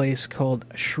little place called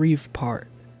Shreveport,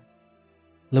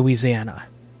 Louisiana.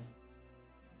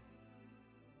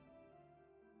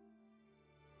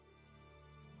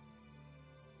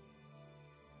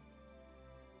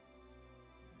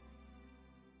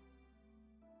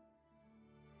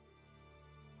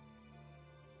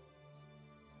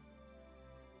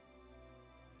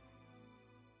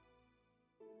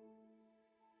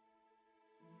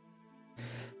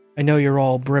 I know you're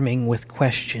all brimming with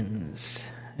questions,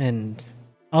 and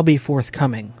I'll be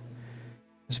forthcoming,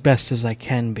 as best as I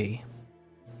can be.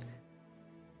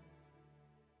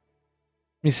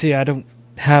 You see, I don't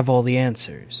have all the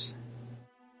answers.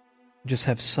 I just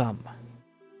have some.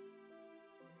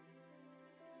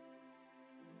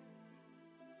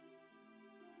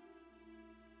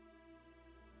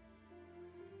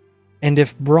 And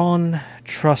if Braun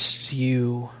trusts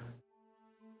you,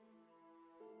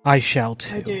 I shall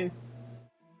too.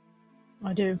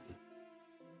 I do.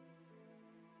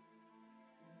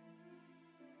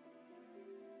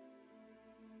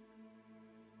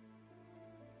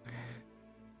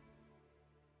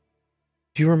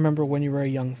 Do you remember when you were a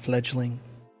young fledgling?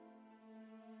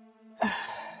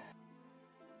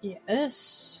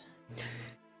 Yes.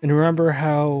 And remember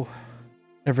how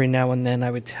every now and then I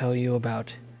would tell you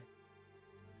about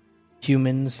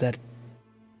humans that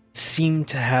seem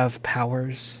to have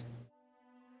powers?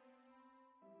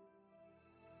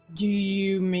 Do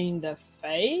you mean the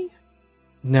Fae?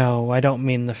 No, I don't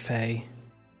mean the Fae.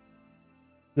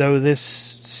 Though this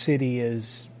city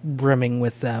is brimming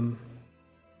with them.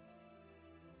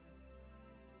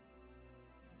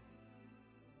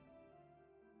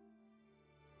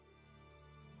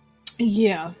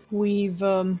 Yeah, we've,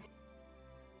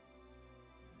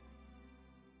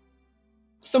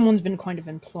 someone's been kind of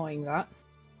employing that.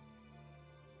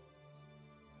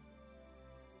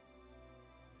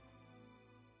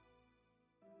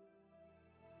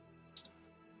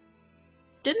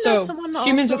 Didn't So, that someone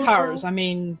humans also... with powers. I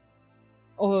mean,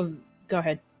 oh, go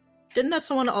ahead. Didn't that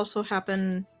someone also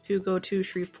happen to go to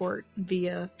Shreveport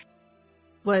via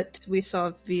what we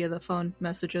saw via the phone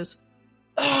messages?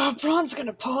 Braun's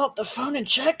gonna pull out the phone and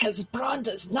check, because Braun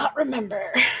does not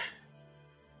remember.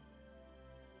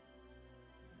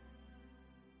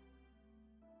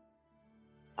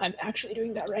 I'm actually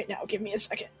doing that right now. Give me a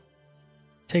second.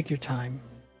 Take your time.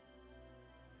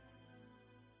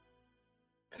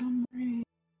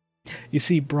 You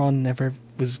see, Braun never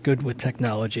was good with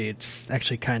technology. It's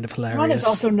actually kind of hilarious. Braun is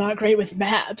also not great with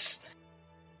maps.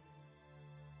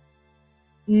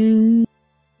 No.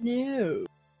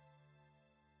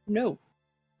 No.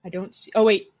 I don't see... Oh,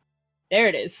 wait. There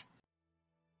it is.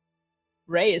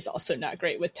 Ray is also not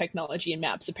great with technology and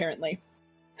maps, apparently.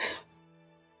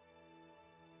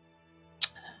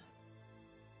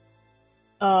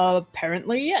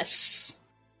 Apparently, yes.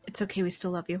 It's okay, we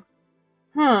still love you.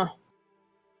 Huh.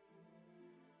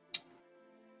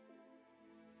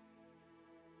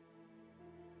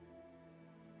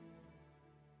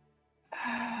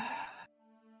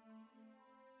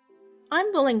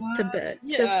 I'm willing to bet,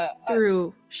 just yeah,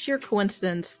 through sheer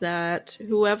coincidence, that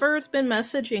whoever's been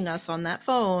messaging us on that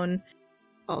phone,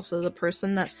 also the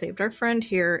person that saved our friend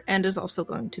here, and is also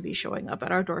going to be showing up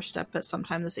at our doorstep at some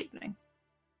time this evening.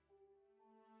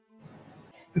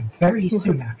 Very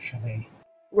soon, actually.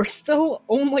 We're still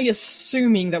only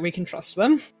assuming that we can trust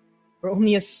them. We're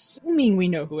only assuming we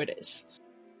know who it is.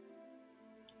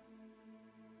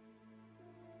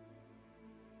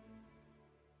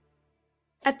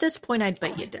 At this point, I'd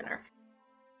bet you dinner.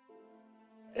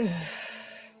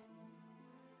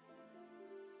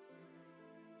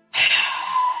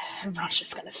 Ron's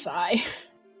just gonna sigh.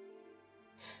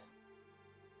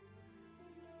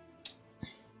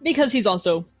 Because he's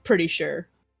also pretty sure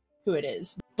who it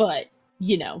is. But,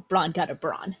 you know, Braun got a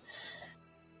Braun.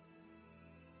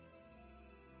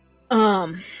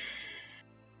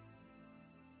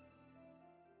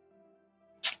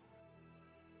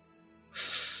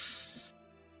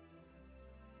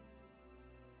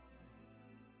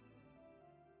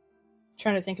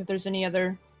 Trying to think if there's any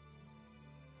other...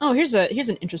 Oh, here's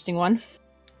an interesting one.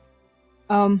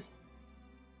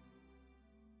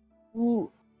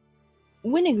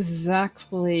 When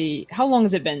exactly... How long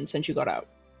has it been since you got out?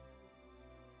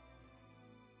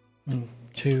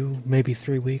 2, maybe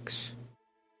 3 weeks.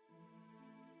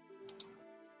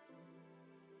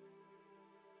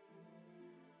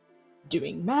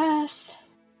 Doing math.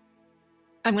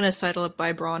 I'm going to sidle up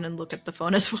by Braun and look at the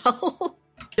phone as well.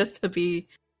 Just to be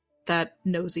that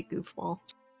nosy goofball.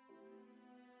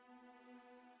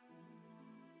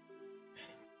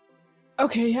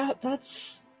 Okay, yeah,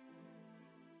 that's...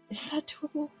 Is that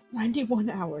doable? 91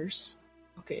 hours.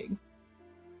 Okay.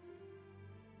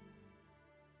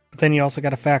 But then you also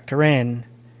got to factor in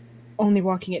Only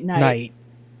walking at night.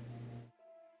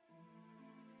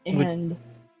 And...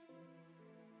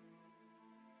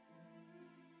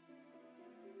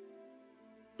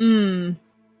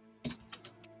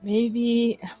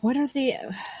 Maybe... What are the...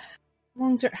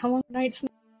 How long are nights?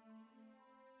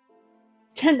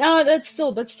 10... that's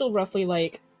still roughly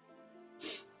like...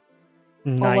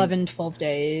 11, 12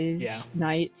 days. Yeah.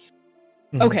 Nights.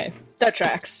 Mhm. Okay, that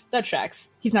tracks. That tracks.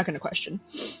 He's not going to question.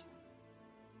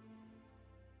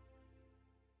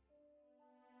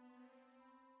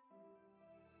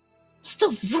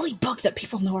 Still really bugged that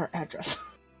people know our address.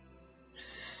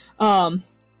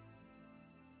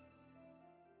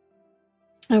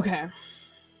 Okay.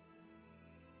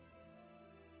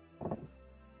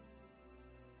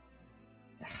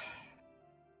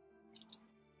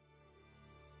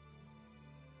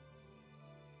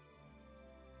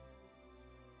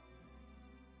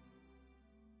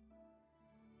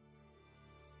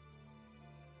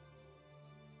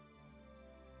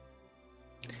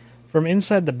 From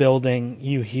inside the building,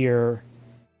 you hear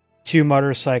 2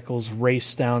 motorcycles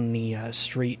race down the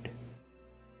street,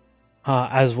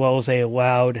 as well as a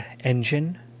loud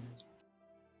engine.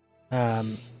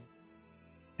 And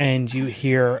you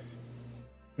hear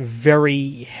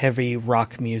very heavy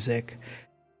rock music,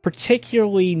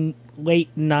 particularly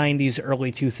late 90s,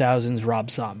 early 2000s Rob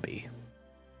Zombie.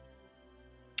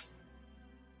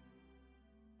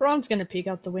 Braun's gonna peek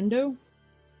out the window.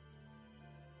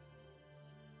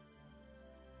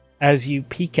 As you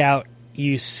peek out,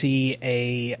 you see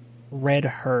a red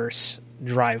hearse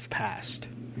drive past,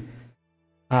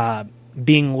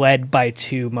 being led by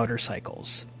 2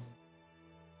 motorcycles.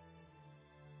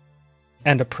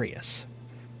 And a Prius.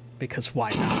 Because why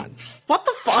not? What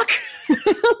the fuck?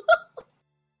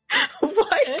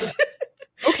 What?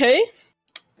 Okay.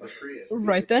 A Prius.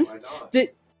 Right then. Why not?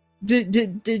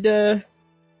 Did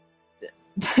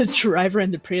the driver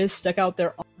and the Prius stuck out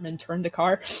their arm and turned the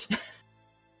car.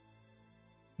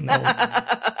 No.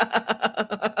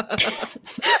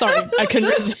 Sorry, I couldn't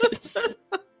resist.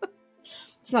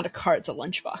 It's not a car, it's a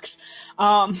lunchbox.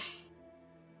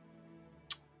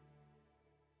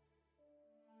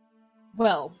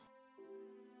 Well,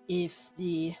 if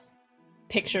the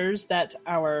pictures that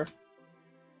our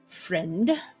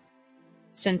friend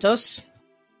sent us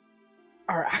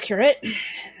are accurate,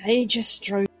 they just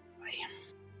drove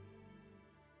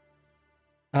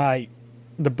away.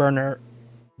 The burner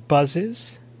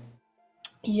buzzes.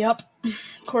 Yep, of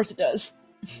course it does.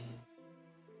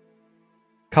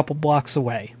 Couple blocks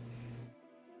away.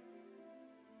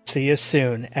 See you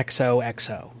soon,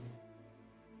 XOXO.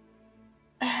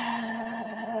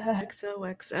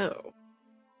 XOXO.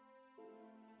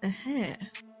 Uh-huh.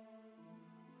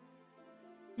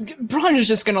 Braun is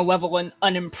just gonna level an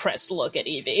unimpressed look at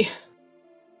Evie.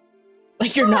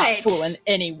 Like, you're not What? fooling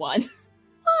anyone.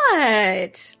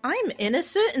 What? I'm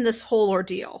innocent in this whole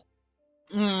ordeal.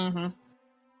 Mm-hmm.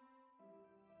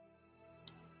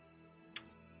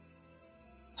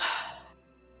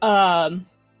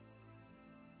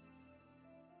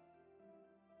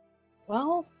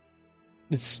 Well,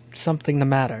 Is something the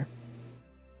matter?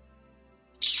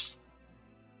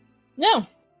 no.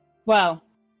 Well,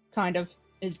 kind of.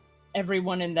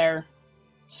 Everyone in their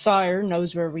sire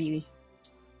knows where we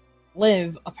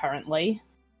live, apparently.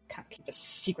 Can't keep a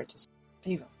secret to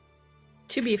save.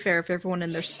 To be fair, if everyone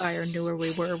in their sire knew where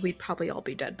we were, we'd probably all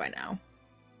be dead by now.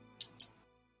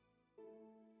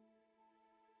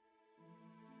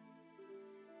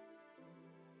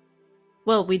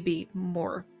 Well, we'd be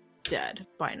more dead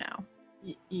by now.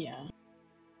 Yeah.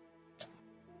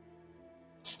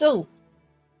 Still,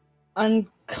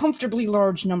 uncomfortably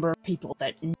large number of people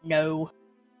that know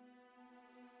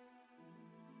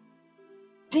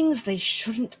things they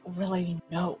shouldn't really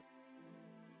know.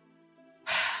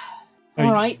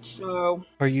 Alright, so...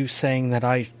 Are you saying that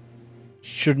I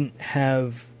shouldn't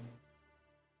have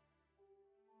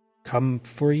come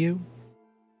for you?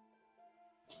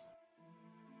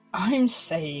 I'm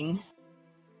saying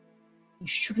you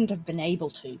shouldn't have been able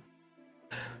to.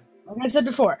 Like I said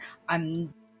before,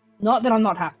 I'm not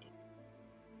happy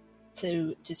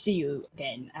to see you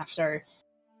again after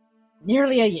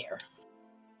nearly a year.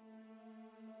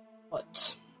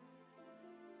 But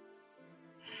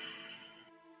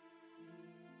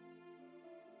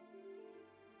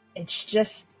it's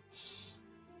just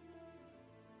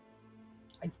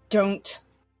I don't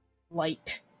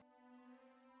like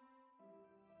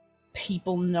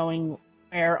people knowing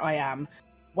where I am,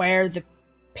 where the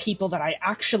people that I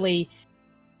actually...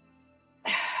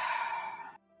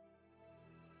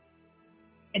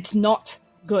 It's not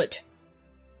good.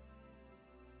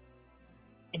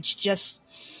 It's just...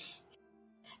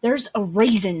 There's a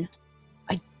reason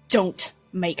I don't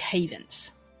make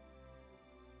havens.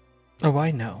 Oh,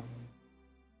 I know.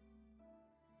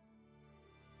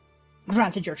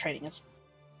 Granted, your training is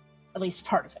at least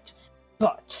part of it,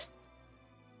 but...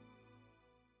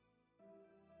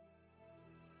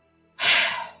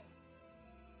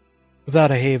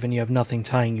 Without a haven, you have nothing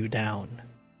tying you down.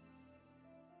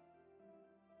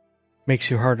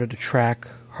 Makes you harder to track,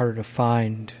 harder to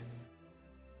find.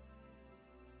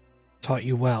 Taught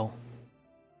you well.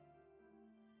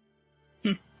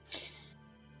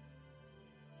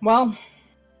 Well,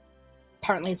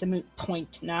 apparently it's a moot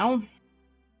point now.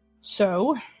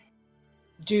 So,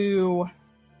 do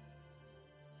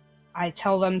I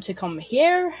tell them to come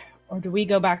here, or do we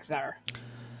go back there?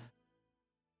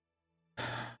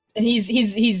 And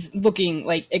he's looking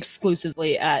like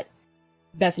exclusively at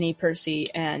Bethany, Percy,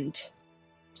 and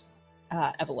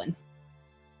Evelyn.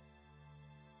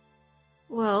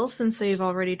 Well, since they've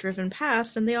already driven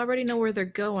past and they already know where they're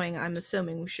going, I'm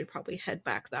assuming we should probably head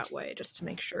back that way just to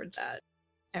make sure that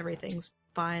everything's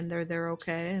fine, they're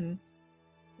okay, and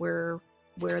we're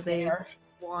where they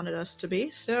wanted us to be.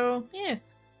 So, yeah.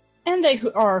 And they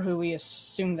are who we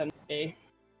assume them to be.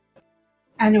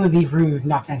 And it would be rude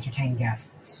not to entertain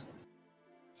guests.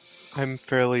 I'm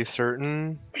fairly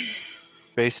certain,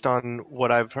 based on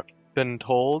what I've been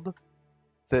told,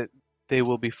 that they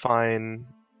will be fine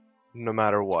no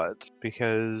matter what.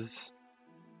 Because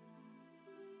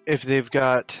if they've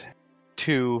got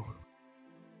 2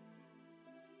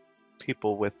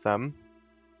 people with them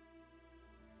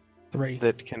 3.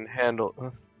 that can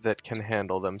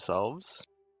handle themselves.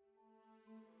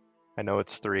 I know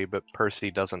it's 3, but Percy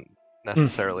doesn't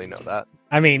necessarily know that.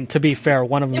 I mean, to be fair,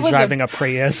 one of them was driving a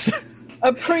Prius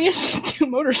A Prius and 2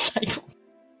 motorcycles.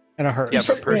 and a hearse. Yeah,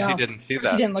 but Percy Yeah. didn't see She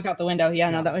that. didn't look out the window. Yeah,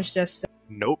 no, that was just...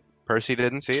 Nope, Percy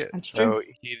didn't see it. That's So true.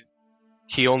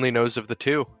 he only knows of the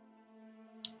two.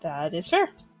 That is fair.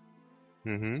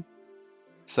 Mm-hmm.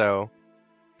 So,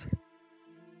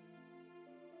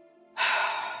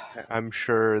 I'm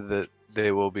sure that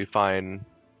they will be fine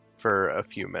for a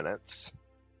few minutes.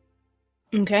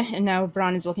 Okay, and now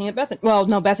Braun is looking at Bethany. Well,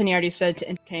 no, Bethany already said to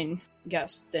entertain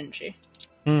guests, didn't she?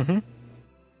 Mm-hmm.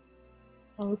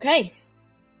 Okay.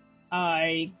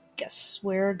 I guess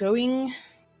we're going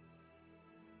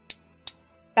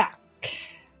back.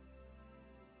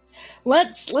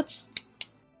 Let's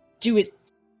do it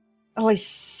at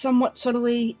least somewhat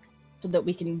subtly so that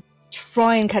we can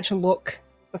try and catch a look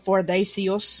before they see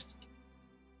us.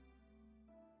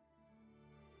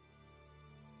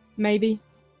 Maybe.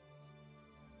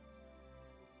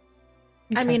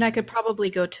 I Okay. mean, I could probably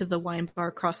go to the wine bar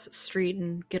across the street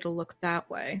and get a look that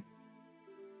way.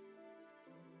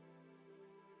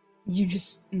 You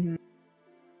just...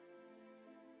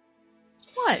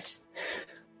 What?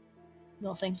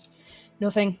 Nothing.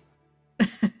 Nothing.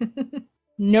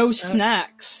 No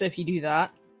snacks if you do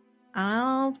that.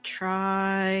 I'll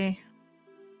try.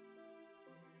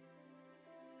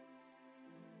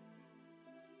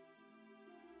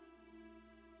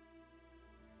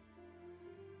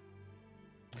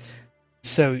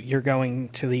 So you're going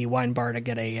to the wine bar to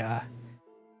get a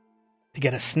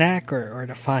snack or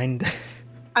to find.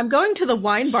 I'm going to the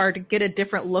wine bar to get a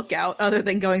different lookout other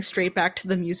than going straight back to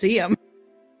the museum.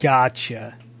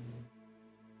 Gotcha.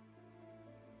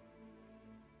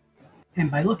 And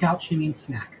by lookout, she means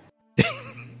snack.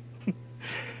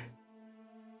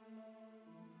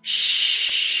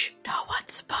 Shh! No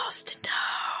one's supposed to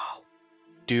know.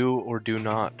 Do or do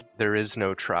not. There is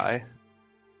no try.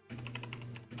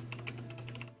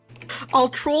 I'll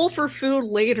troll for food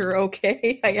later,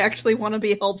 okay? I actually want to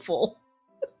be helpful.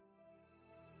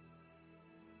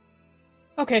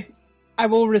 Okay. I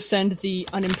will rescind the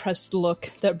unimpressed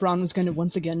look that Braun was going to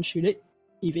once again shoot at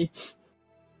Evie.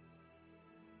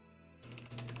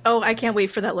 Oh, I can't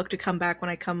wait for that look to come back when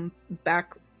I come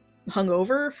back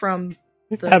hungover from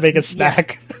Having a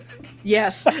snack.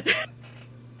 Yeah. Yes.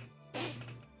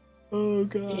 Oh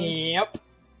god. Yep.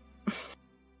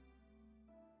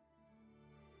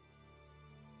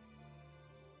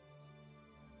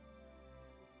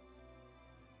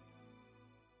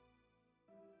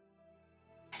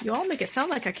 You all make it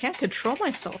sound like I can't control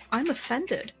myself. I'm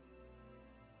offended.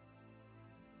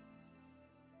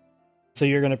 So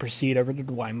you're going to proceed over to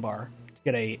the wine bar to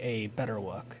get a better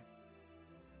look.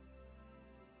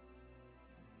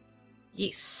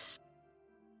 Yes.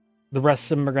 The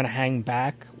rest of them are going to hang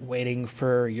back, waiting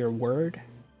for your word,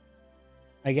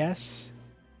 I guess.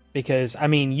 Because, I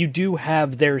mean, you do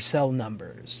have their cell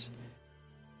numbers.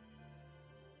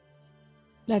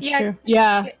 That's Yeah, true.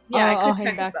 Yeah. Yeah, I'll I could hang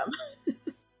check back. them.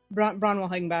 Braun will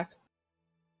hang back.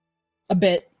 A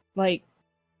bit. Like,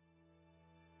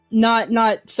 not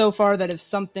so far that if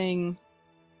something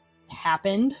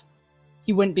happened,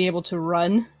 he wouldn't be able to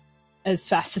run as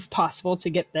fast as possible to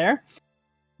get there.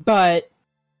 But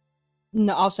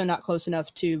also not close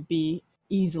enough to be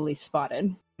easily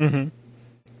spotted. Mm-hmm.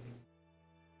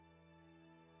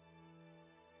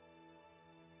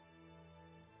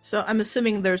 So I'm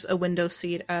assuming there's a window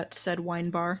seat at said wine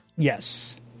bar.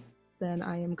 Yes. Then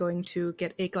I am going to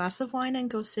get a glass of wine and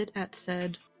go sit at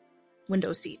said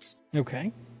window seat.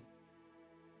 Okay.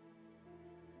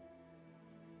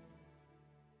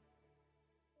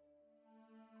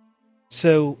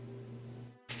 So,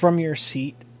 from your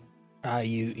seat,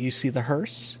 you see the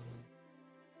hearse.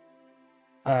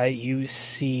 You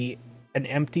see an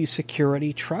empty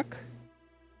security truck.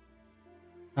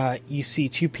 You see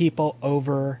two people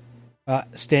over,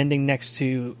 standing next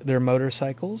to their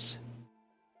motorcycles.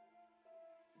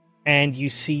 And you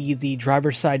see the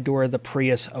driver's side door of the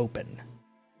Prius open.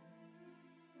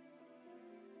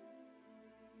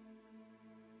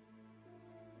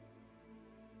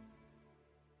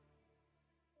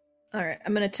 Alright,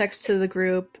 I'm gonna text to the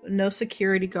group, no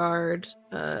security guard,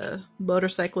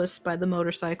 motorcyclists by the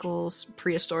motorcycles,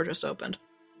 Prius door just opened.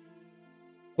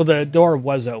 Well, the door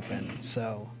was open,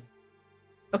 so...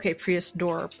 Okay, Prius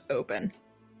door open.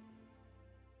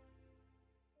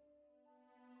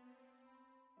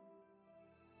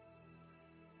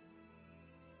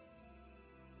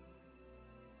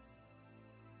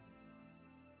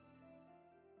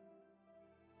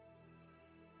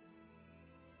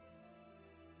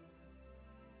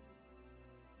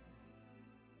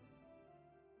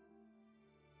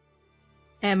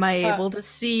 Am I able to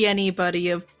see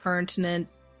anybody of pertinent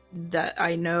that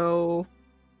I know?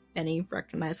 Any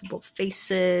recognizable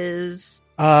faces?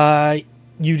 You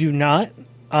do not.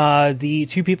 The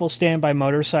two people stand by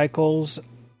motorcycles.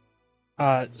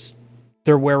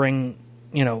 They're wearing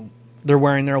they're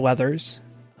wearing their leathers.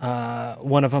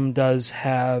 One of them does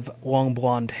have long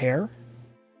blonde hair.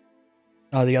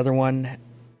 The other one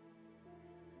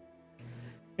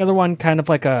kind of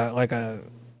like a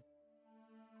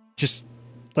just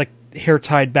like hair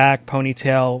tied back,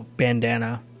 ponytail,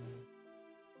 bandana.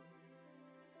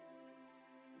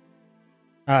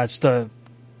 It's the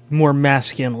more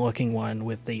masculine looking one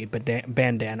with the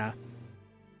bandana.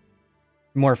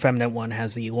 More feminine one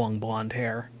has the long blonde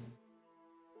hair.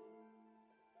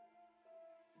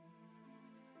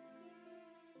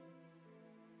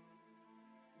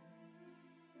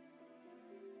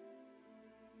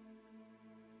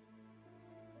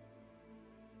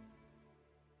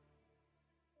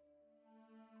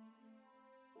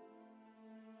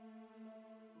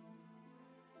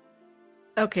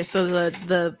 Okay, so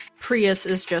the Prius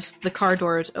is just, the car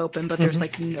door is open, but there's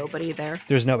like nobody there.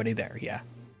 There's nobody there, yeah.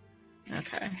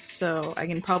 Okay, so I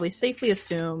can probably safely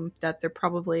assume that they're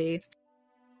probably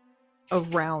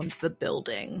around the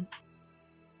building.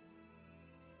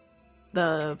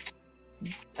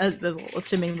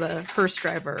 Assuming the hearse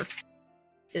driver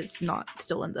is not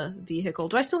still in the vehicle.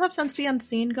 Do I still have Sense the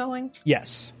Unseen going?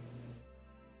 Yes.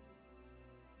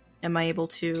 Am I able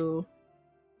to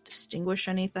distinguish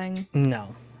anything?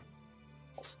 No.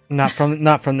 Not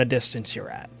from the distance you're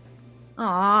at.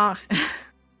 Ah.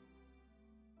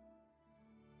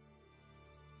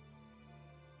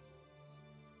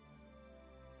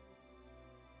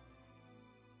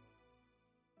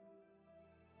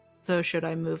 So should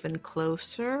I move in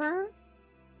closer?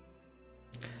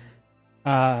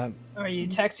 Are you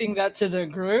texting that to the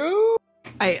group?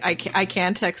 I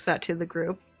can text that to the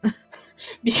group.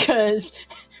 Because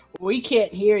we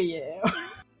can't hear you.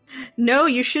 No,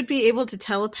 you should be able to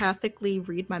telepathically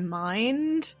read my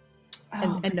mind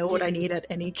and know what I need at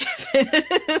any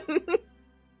given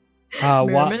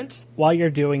moment. While you're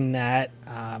doing that,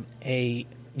 a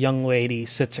young lady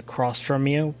sits across from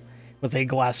you with a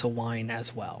glass of wine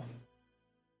as well.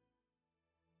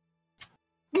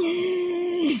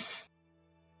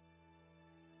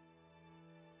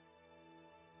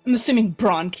 I'm assuming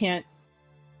Braun can't,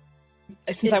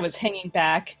 since I was hanging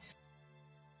back,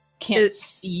 can't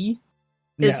see.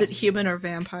 Is it human or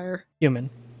vampire?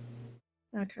 Human.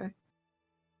 Okay.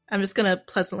 I'm just gonna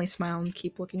pleasantly smile and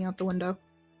keep looking out the window.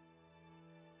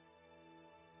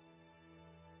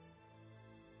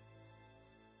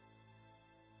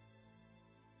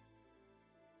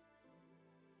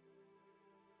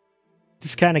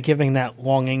 Just kind of giving that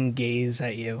longing gaze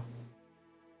at you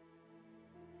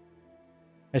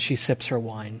as she sips her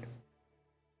wine.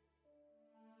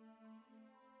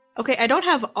 Okay, I don't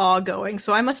have awe going,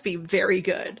 so I must be very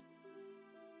good.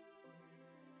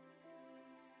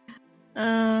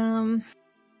 I'm...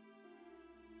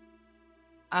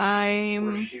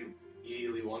 Or shoot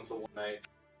immediately once a one night.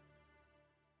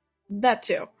 That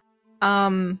too.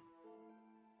 I'm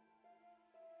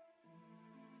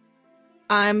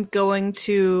going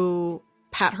to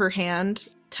pat her hand,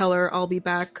 tell her I'll be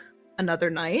back another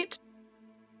night,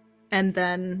 and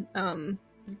then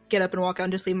get up and walk out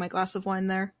and just leave my glass of wine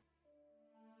there.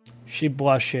 She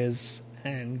blushes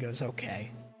and goes,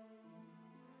 okay.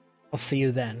 I'll see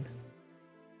you then.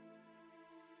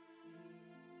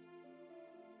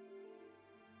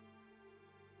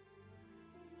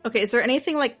 Okay, is there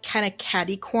anything like kind of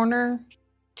catty corner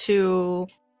to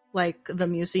like the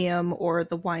museum or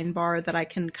the wine bar that I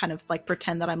can kind of like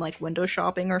pretend that I'm like window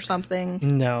shopping or something?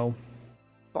 No.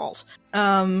 Balls.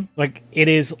 Like it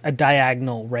is a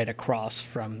diagonal right across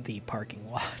from the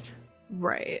parking lot.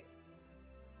 Right.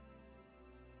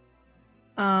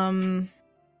 Trying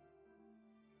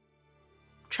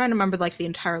to remember like the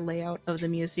entire layout of the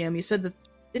museum. You said that,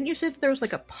 didn't you say that there was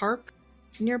like a park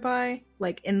nearby,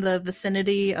 like in the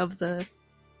vicinity of the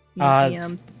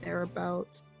museum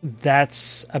thereabouts?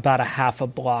 That's about a half a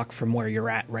block from where you're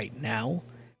at right now,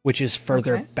 which is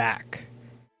further back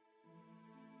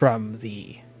from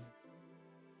the...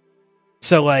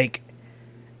 So, like,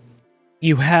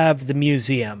 you have the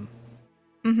museum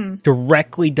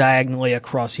directly diagonally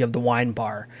across. You have the wine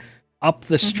bar. Up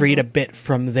the street a bit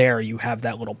from there, you have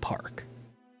that little park.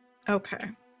 Okay.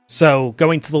 So,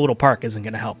 going to the little park isn't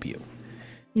going to help you.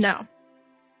 No.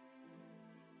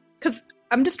 Because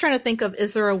I'm just trying to think of,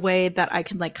 is there a way that I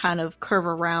can, like, kind of curve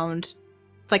around,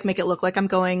 like, make it look like I'm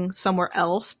going somewhere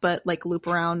else, but, like, loop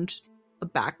around a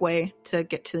back way to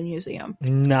get to the museum?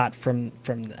 Not from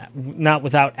that. Not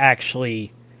without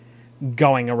actually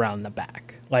going around the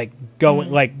back. Like,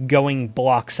 going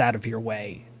blocks out of your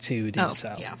way to do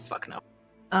so. Yeah, fuck no.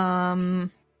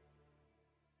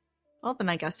 Well, then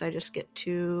I guess I just get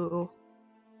to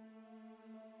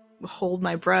hold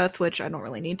my breath, which I don't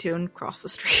really need to, and cross the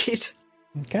street.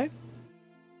 Okay.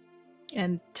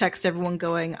 And text everyone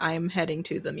going, I'm heading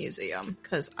to the museum,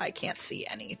 because I can't see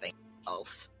anything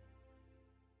else.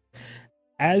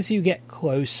 As you get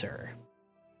closer,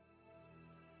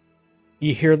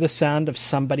 you hear the sound of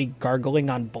somebody gargling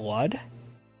on blood.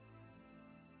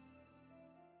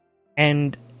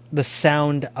 And the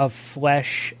sound of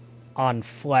flesh on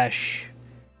flesh.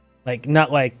 Like,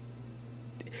 not like...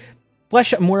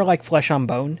 flesh, more like flesh on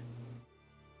bone.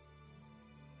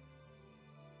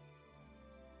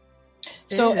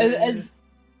 So as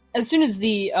soon as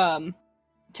the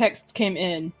text came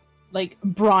in, like,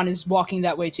 Braun is walking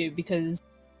that way too, because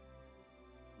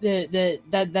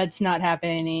that's not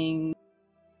happening.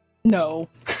 No.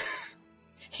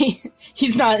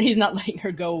 he's not letting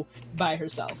her go by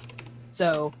herself.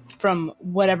 So from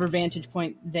whatever vantage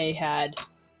point they had,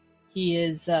 he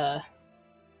is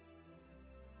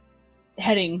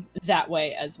heading that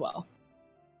way as well.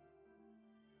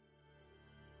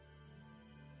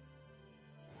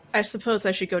 I suppose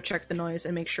I should go check the noise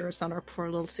and make sure it's not our poor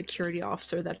little security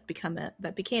officer that became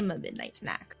a midnight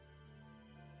snack.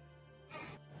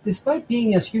 Despite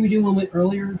being a Scooby-Doo moment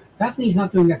earlier, Bethany's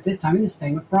not doing that this time and is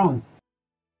staying with Braun.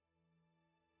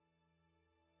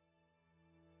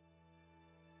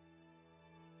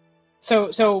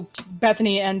 So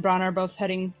Bethany and Braun are both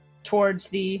heading towards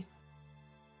the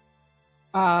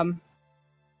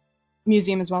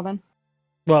museum as well, then?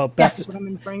 Well, That's what I'm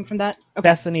inferring from that. Okay.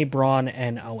 Bethany, Braun,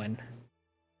 and Owen.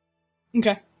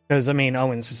 Okay. Because, I mean,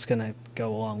 Owen's just going to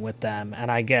go along with them,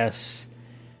 and I guess...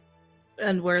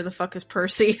 And where the fuck is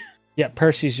Percy? Yeah,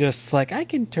 Percy's just like, I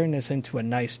can turn this into a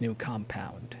nice new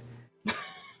compound.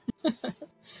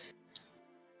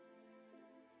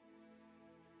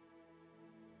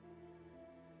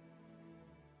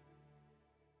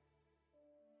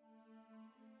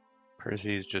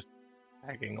 Percy's just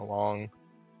tagging along.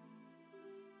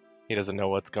 He doesn't know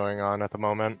what's going on at the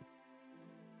moment.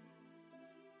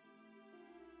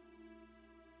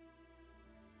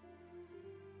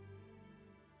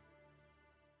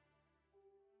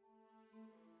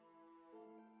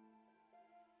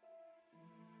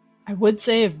 I would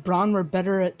say if Braun were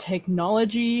better at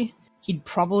technology, he'd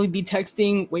probably be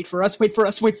texting, wait for us, wait for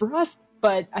us, wait for us.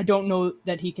 But I don't know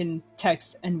that he can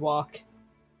text and walk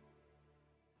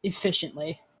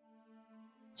efficiently.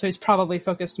 So he's probably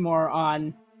focused more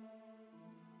on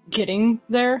getting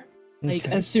there, like,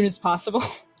 Okay. as soon as possible.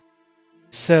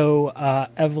 So,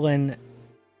 Evelyn,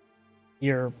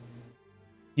 you've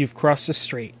crossed the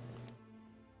street.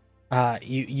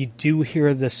 You do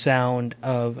hear the sound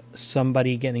of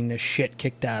somebody getting the shit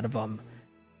kicked out of them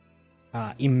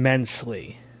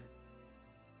immensely.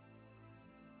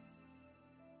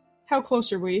 How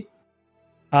close are we?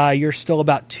 You're still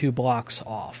about 2 blocks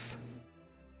off.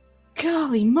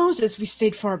 Golly Moses, we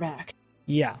stayed far back.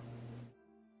 Yeah.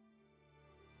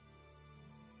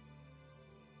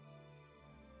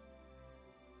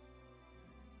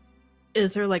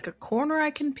 Is there like a corner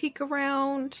I can peek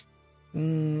around?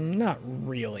 Not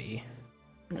really.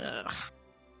 Ugh.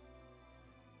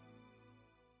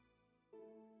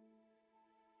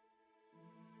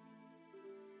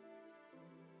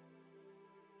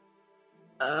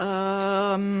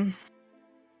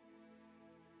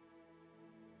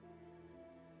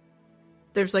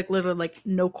 There's like literally like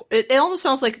no. It almost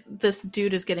sounds like this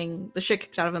dude is getting the shit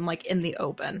kicked out of him like in the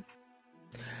open.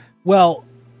 Well,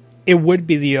 it would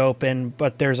be the open,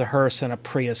 but there's a hearse and a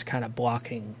Prius kind of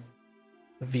blocking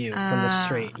the view from the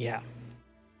street. Yeah.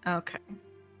 Okay.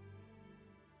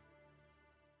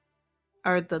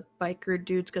 Are the biker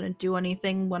dudes gonna do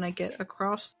anything when I get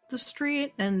across the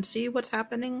street and see what's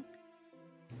happening?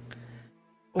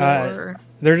 Or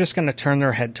They're just going to turn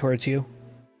their head towards you.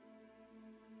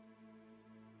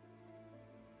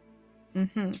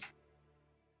 mm-hmm.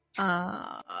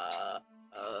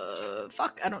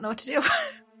 Fuck, I don't know what to do.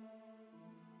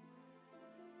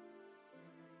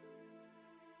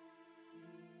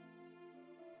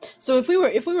 So if we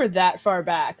were that far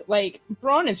back, like,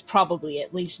 Braun is probably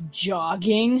at least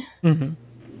jogging. Mm-hmm.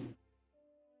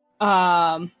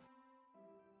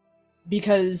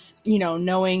 Because, you know,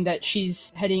 knowing that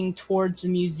she's heading towards the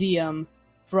museum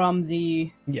from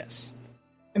the... Yes.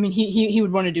 I mean, he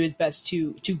would want to do his best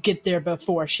to get there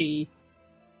before she,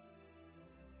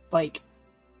 like,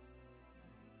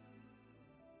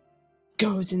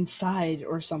 goes inside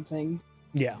or something.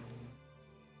 Yeah.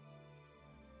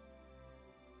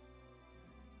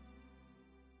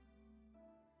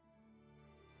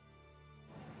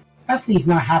 Bethany's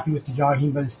not happy with the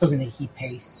jogging, but is still going to keep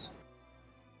pace.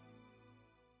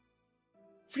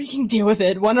 Freaking deal with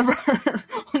it. One of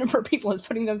one of our people is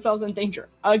putting themselves in danger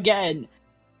again.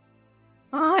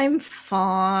 I'm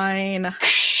fine.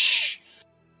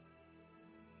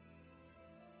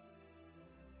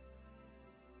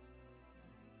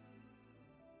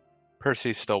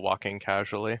 Percy's still walking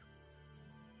casually.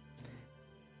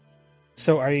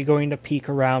 So, are you going to peek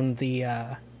around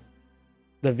the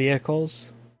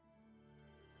vehicles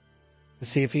to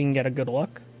see if you can get a good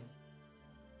look?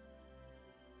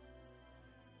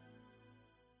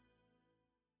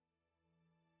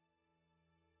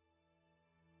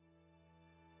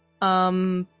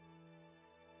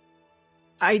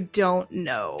 I don't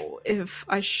know if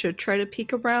I should try to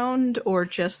peek around or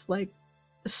just like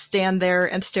stand there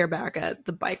and stare back at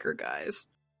the biker guys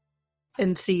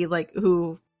and see like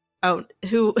who out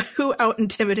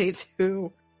intimidates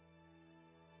who.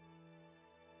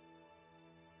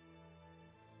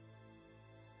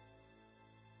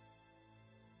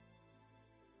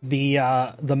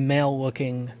 The male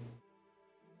looking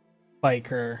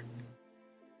biker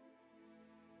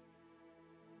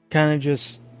kind of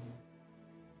just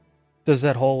does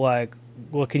that whole like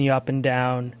looking you up and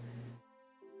down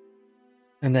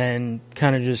and then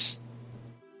kind of just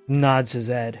nods his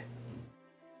head.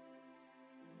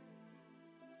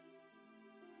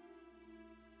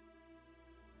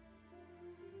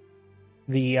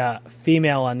 The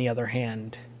female, on the other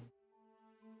hand,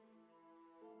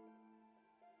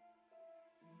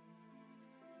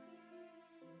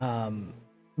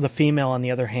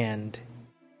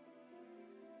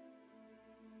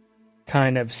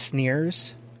 kind of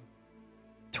sneers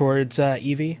towards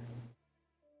Evie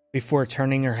before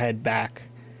turning her head back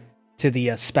to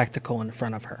the spectacle in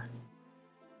front of her.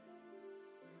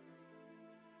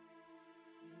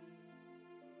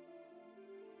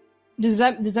 Does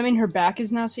that mean her back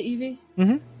is now to Evie?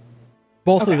 Mm-hmm.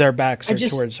 Both Okay. of their backs are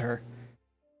towards her.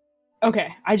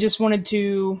 Okay, I just wanted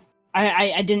to...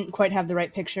 I didn't quite have the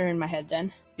right picture in my head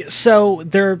then. So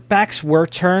their backs were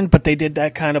turned, but they did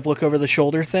that kind of look over the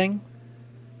shoulder thing.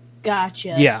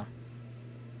 Gotcha. Yeah.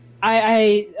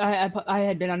 I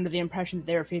had been under the impression that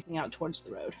they were facing out towards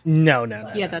the road. No.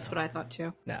 Yeah, that's what I thought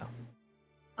too. No.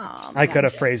 I could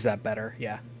have Gotcha. phrased that better.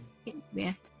 Yeah.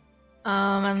 Yeah.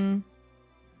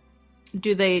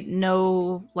 Do they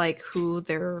know like who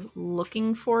they're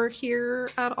looking for here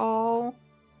at all?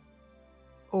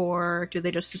 Or do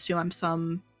they just assume I'm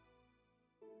some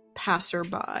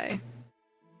passerby?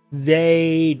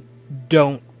 They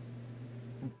don't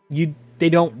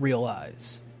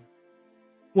realize.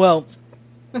 Well,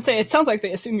 I say it sounds like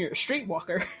they assume you're a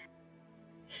streetwalker,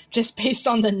 just based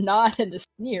on the nod and the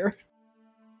sneer.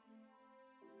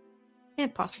 Yeah,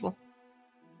 possible.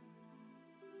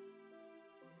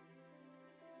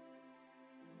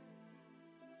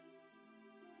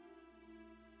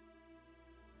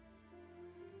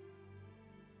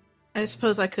 I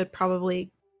suppose I could probably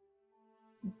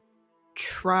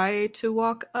try to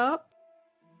walk up.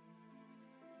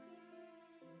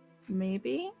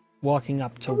 Maybe? walking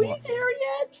up to Are what? we there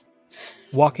yet?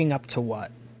 Walking up to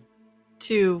what?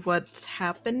 To what's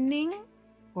happening?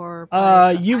 Or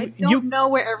I don't know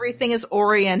where everything is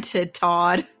oriented,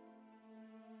 Todd.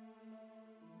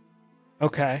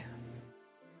 Okay.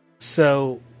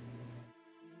 So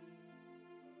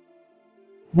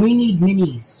We need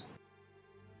minis.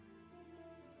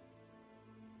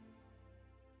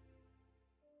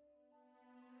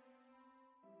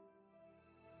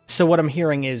 what I'm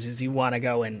hearing is you want to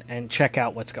go and check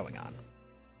out what's going on.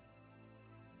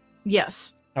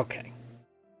 Yes. Okay.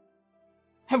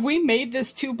 Have we made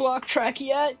this 2-block track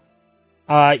yet?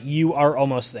 You are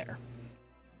almost there.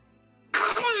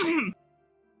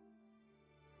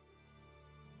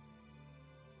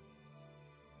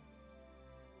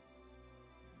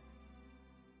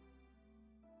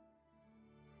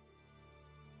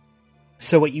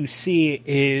 So what you see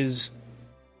is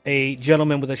a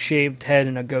gentleman with a shaved head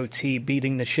and a goatee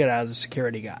beating the shit out of the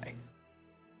security guy.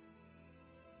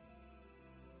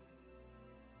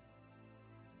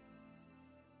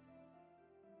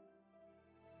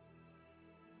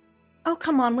 Oh,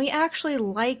 come on. We actually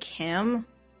like him.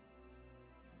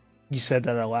 You said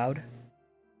that out loud?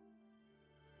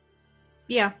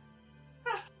 Yeah.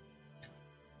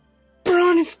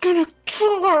 Braun is gonna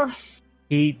kill her!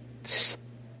 He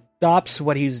stops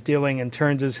what he's doing and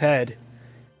turns his head.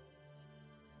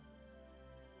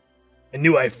 I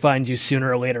knew I'd find you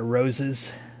sooner or later,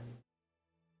 Roses.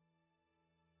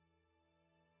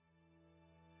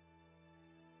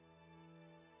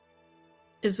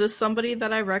 Is this somebody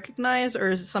that I recognize, or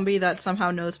is it somebody that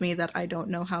somehow knows me that I don't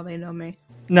know how they know me?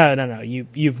 No.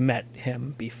 You've met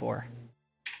him before.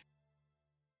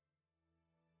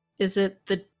 Is it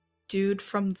the dude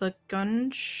from the gun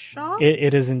shop?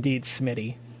 It is indeed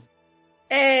Smitty.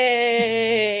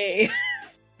 Hey!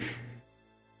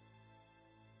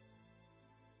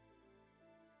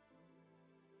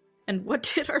 And what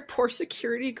did our poor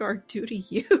security guard do to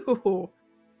you?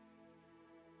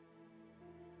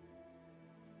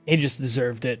 He just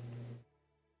deserved it.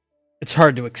 It's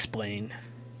hard to explain.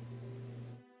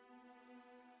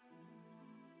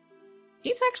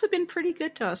 He's actually been pretty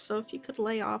good to us, so if you could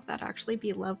lay off, that'd actually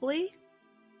be lovely.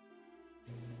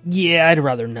 Yeah, I'd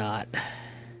rather not.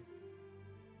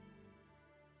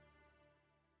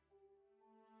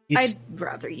 I'd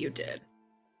rather you did.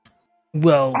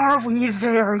 Well, Are we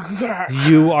there yet?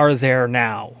 you are there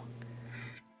now.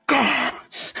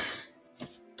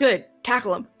 Good.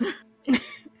 Tackle him.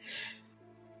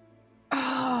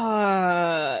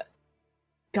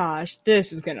 Gosh,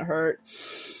 this is gonna hurt.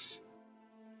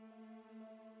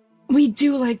 We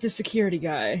do like the security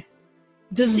guy.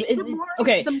 Does See, it, the more-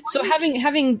 okay? the more So you-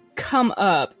 having come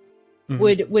up, Mhm.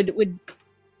 would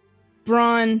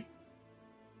Braun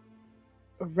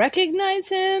recognize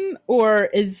him, or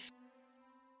is?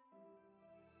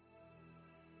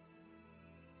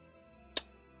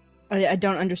 I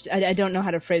don't understand. I don't know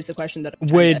how to phrase the question that I'm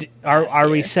trying to Are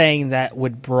we here. saying that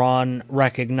would Braun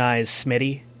recognize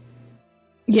Smitty?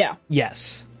 Yeah.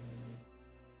 Yes.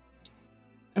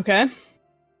 Okay.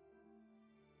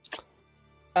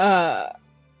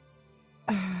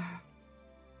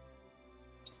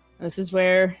 This is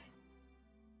where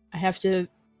I have to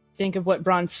think of what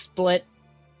Braun's split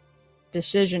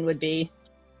decision would be.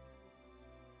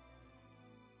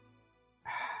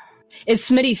 Is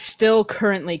Smitty still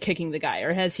currently kicking the guy,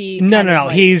 or has he? No.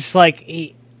 He's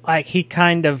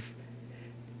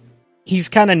he's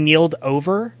kind of kneeled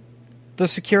over the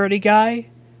security guy,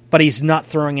 but he's not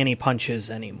throwing any punches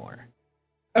anymore.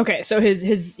 Okay, so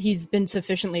he's been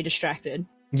sufficiently distracted.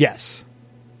 Yes.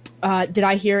 Did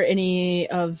I hear any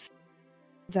of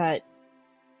that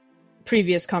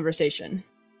previous conversation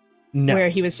No. where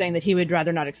he was saying that he would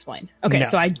rather not explain? Okay, No.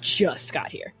 so I just got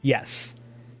here. Yes.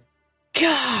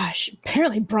 Gosh,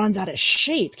 apparently Braun's out of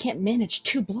shape. Can't manage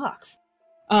 2 blocks.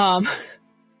 Well,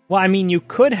 I mean, you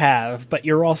could have, but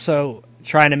you're also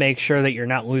trying to make sure that you're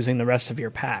not losing the rest of your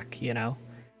pack, you know?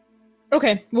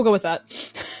 Okay, we'll go with that.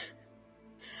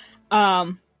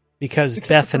 Because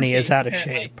Except for Bethany Percy, is out of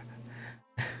apparently. shape.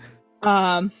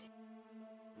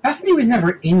 Bethany was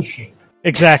never in shape.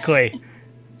 Exactly.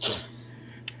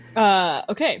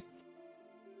 Okay.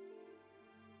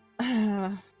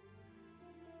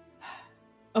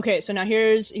 Okay, so now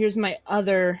here's my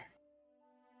other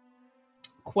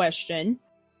question.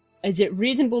 Is it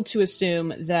reasonable to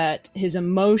assume that his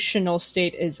emotional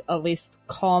state is at least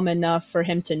calm enough for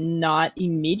him to not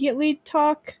immediately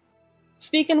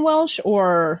speak in Welsh,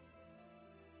 or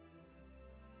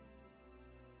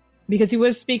because he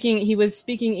was speaking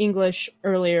English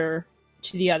earlier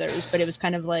to the others, but it was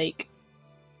kind of like,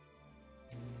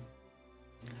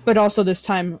 but also this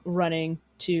time running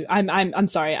to I'm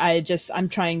sorry, I'm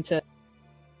trying to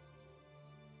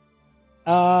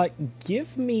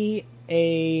Give me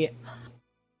a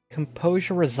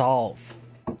composure resolve.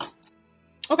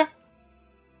 Okay.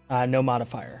 No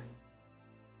modifier.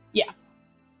 Yeah.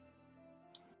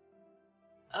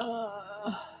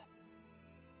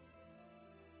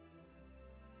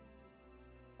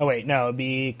 Oh wait, no, it'd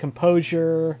be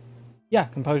composure. Yeah,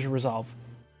 composure resolve.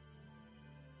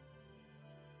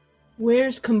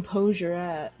 Where's composure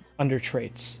at? Under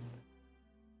traits.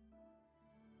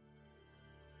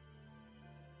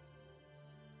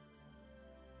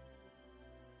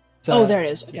 So, Oh, there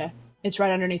it is. Okay. It's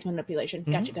right underneath manipulation.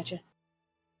 Mhm. Gotcha.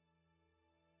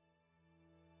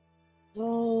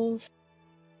 Resolve.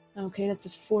 Okay, that's a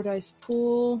 4 dice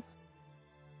pool.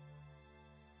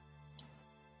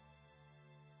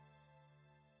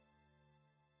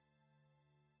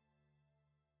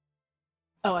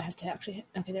 Oh, I have to actually.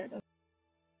 Okay, there it goes.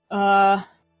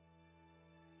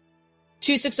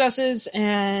 2 successes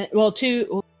and 2.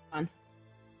 Hold on.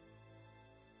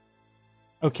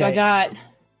 Okay. So I got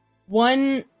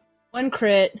one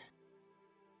crit.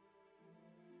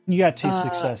 You got 2 a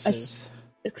successes.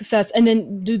 Success, and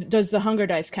then does the hunger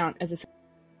dice count as a?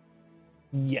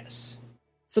 Yes.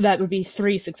 So that would be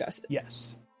 3 successes.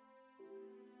 Yes.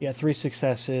 Yeah, 3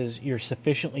 successes. You're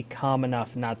sufficiently calm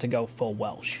enough not to go full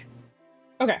Welsh.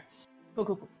 Okay.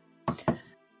 Cool.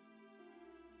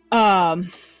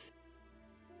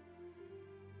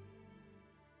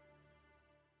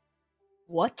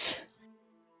 What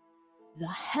the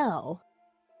hell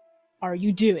are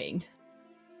you doing?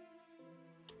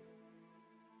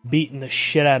 Beating the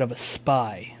shit out of a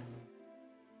spy.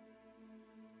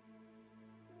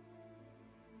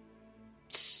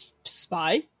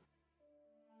 spy?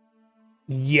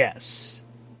 Yes.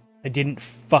 I didn't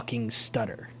fucking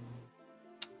stutter.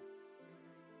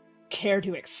 Care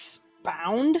to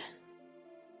expound?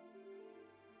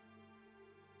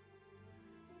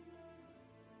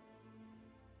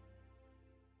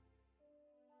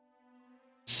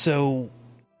 So,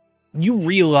 you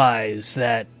realize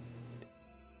that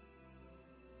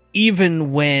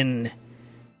even when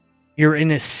you're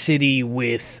in a city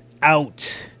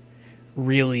without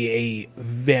really a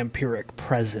vampiric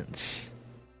presence,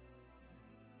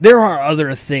 there are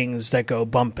other things that go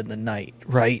bump in the night,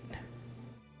 right?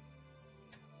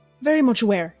 Very much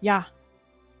aware, yeah.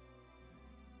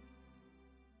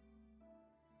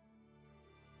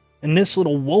 And this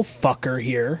little wolf fucker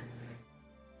here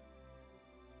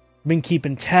been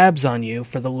keeping tabs on you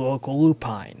for the local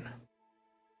lupine.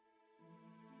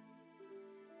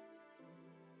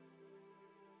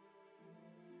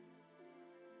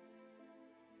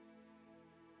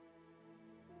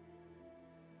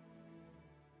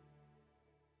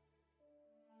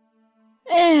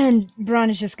 And Braun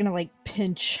is just gonna,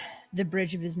 pinch the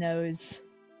bridge of his nose.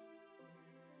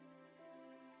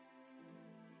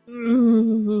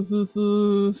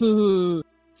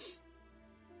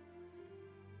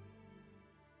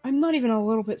 I'm not even a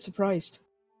little bit surprised.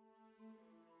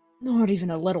 Not even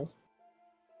a little.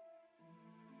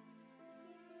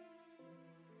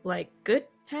 Like good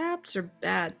tabs or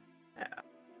bad?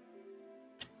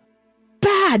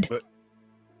 Bad!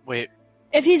 Wait,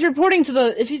 If he's reporting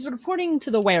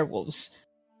to the werewolves,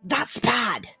 that's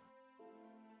bad.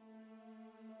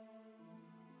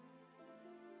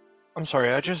 I'm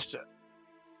sorry, I just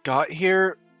got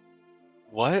here.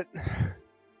 What?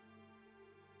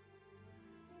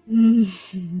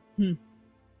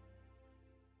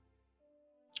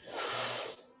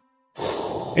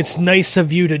 It's nice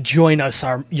of you to join us,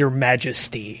 Your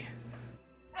Majesty.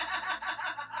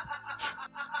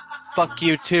 Fuck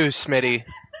you too, Smitty.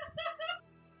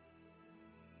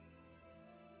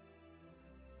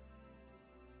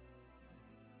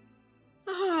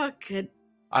 Oh, good.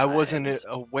 I wasn't vibes.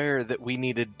 aware that we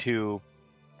needed to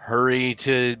hurry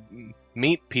to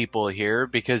meet people here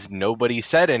because nobody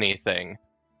said anything.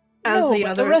 As No, the but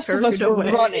others the rest of us hurried were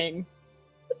away. running.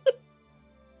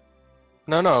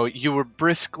 No, you were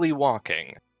briskly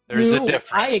walking. There's a No,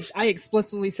 difference. I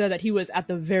explicitly said that he was at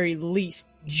the very least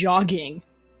jogging.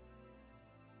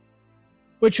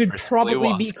 Which would Briskly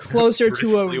probably be closer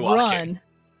to a briskly walking. run.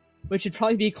 Which would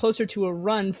probably be closer to a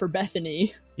run for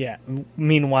Bethany. Yeah,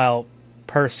 meanwhile,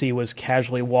 Percy was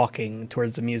casually walking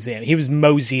towards the museum. He was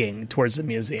moseying towards the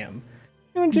museum.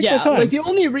 Take your Yeah, time. the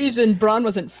only reason Braun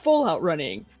wasn't full out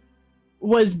running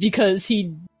was because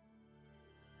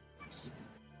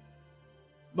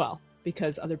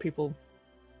because other people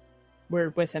were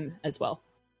with him as well.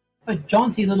 A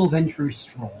jaunty little venture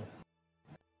stroll.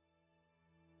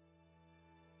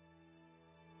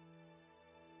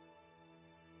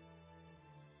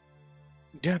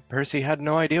 Yeah, Percy had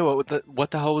no idea what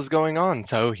the hell was going on,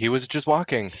 so he was just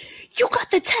walking. You got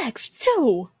the text,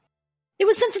 too! It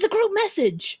was sent to the group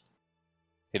message!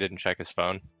 He didn't check his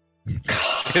phone.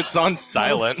 It's on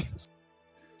silent.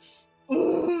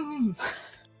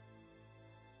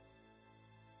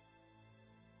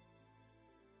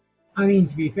 I mean,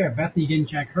 to be fair, Bethany didn't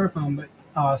check her phone,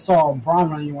 but saw Braun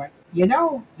running and went,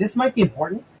 this might be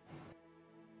important.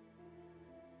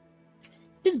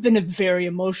 It's been a very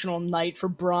emotional night for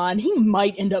Braun. He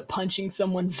might end up punching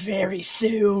someone very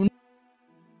soon.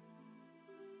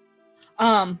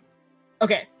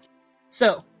 Okay.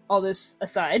 So, all this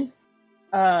aside,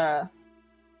 so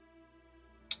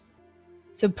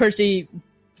Percy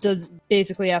does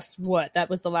basically ask what? That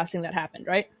was the last thing that happened,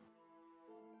 right?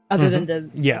 Other than the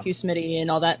Yeah. fuck you, Smitty,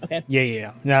 and all that? Okay.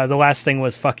 Yeah. Now, the last thing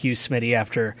was, fuck you, Smitty,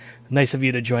 after, nice of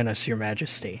you to join us, Your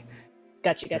Majesty.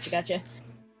 Gotcha.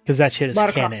 Because that shit is A lot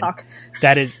of canon. crosstalk.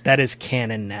 That is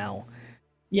canon now.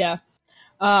 Yeah.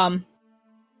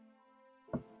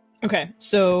 Okay,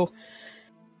 so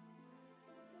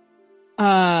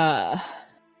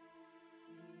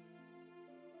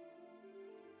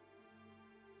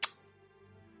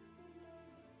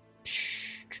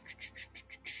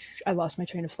I lost my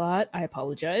train of thought. I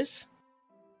apologize.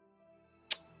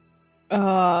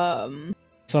 Something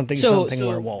So-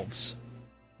 werewolves.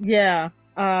 Yeah.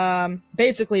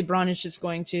 Basically, Braun is just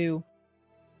going to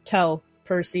tell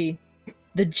Percy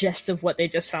the gist of what they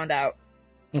just found out.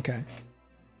 Okay.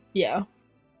 Yeah.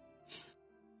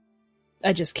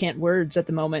 I just can't words at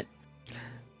the moment.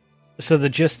 So the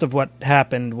gist of what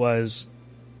happened was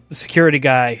the security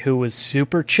guy who was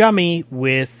super chummy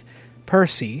with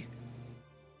Percy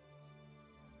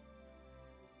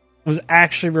was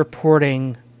actually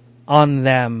reporting on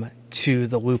them to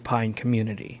the lupine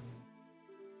community.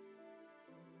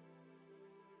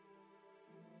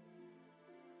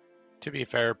 To be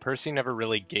fair, Percy never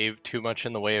really gave too much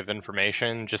in the way of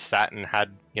information, just sat and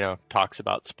had, talks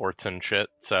about sports and shit,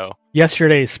 so...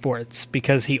 Yesterday's sports,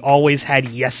 because he always had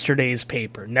yesterday's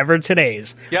paper. Never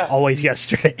today's. Yeah. Always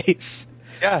yesterday's.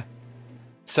 Yeah.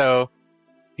 So,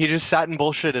 he just sat and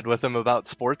bullshitted with him about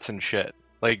sports and shit.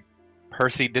 Like,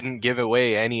 Percy didn't give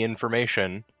away any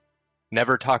information,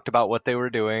 never talked about what they were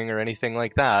doing or anything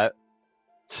like that.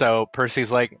 So,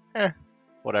 Percy's like,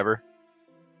 whatever.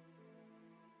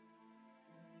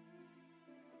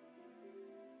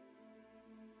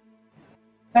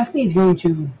 Bethany's going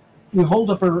to hold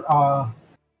up her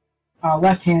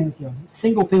left hand,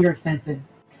 single finger extended.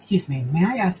 Excuse me, may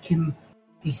I ask him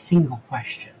a single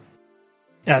question?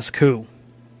 Ask who?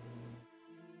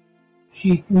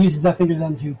 She uses that finger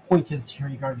then to point to the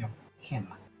security guard. Him.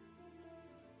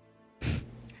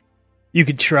 You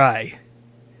could try.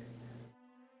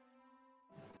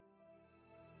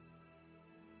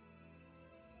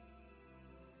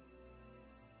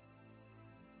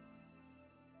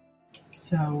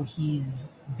 So he's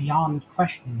beyond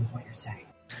question, is what you're saying.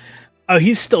 Oh,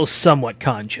 he's still somewhat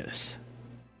conscious.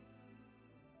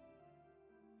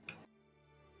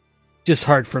 Just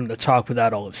hard for him to talk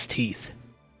without all his teeth.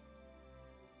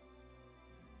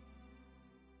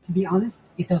 To be honest,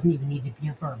 it doesn't even need to be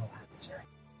a verbal answer.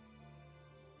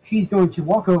 She's going to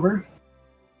walk over,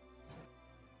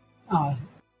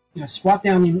 squat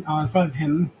down in front of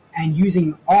him, and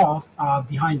using all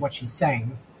behind what she's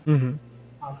saying. Mm-hmm.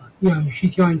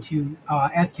 She's going to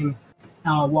ask him,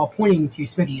 while pointing to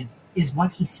Smitty, is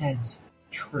what he says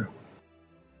true?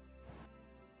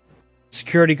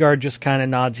 Security guard just kind of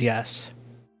nods yes.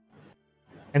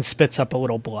 And spits up a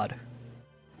little blood.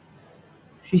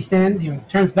 She stands,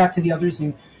 turns back to the others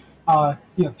and,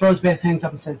 throws both hands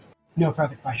up and says, no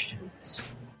further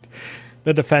questions.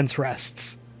 The defense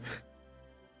rests.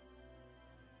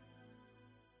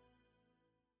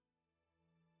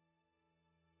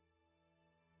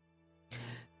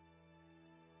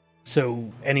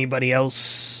 So, anybody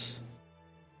else?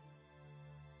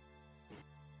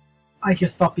 I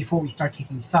just thought before we start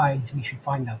taking sides, we should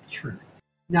find out the truth.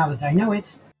 Now that I know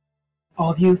it,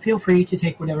 all of you feel free to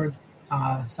take whatever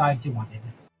sides you wanted.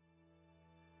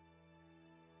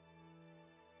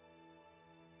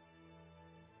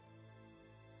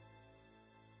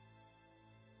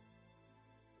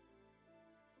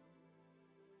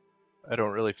 I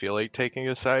don't really feel like taking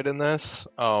a side in this.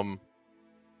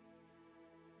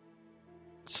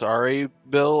 Sorry,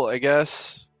 Bill, I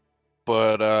guess.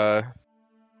 But, I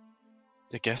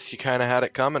guess you kind of had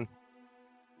it coming.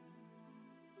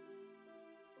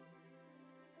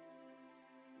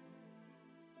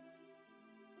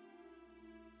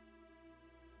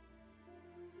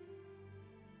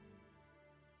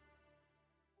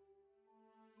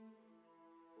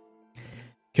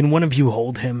 Can one of you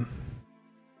hold him?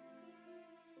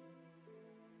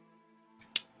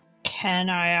 Can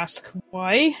I ask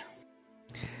why?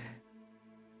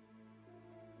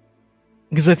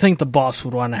 Because I think the boss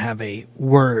would want to have a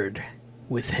word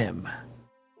with him.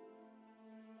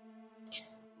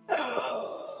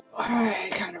 I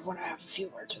kind of want to have a few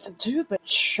words with him too, but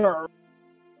sure.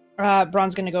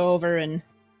 Braun's gonna go over and...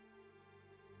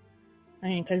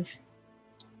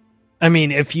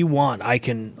 if you want, I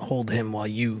can hold him while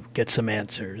you get some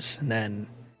answers, and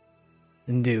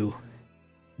do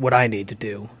what I need to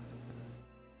do.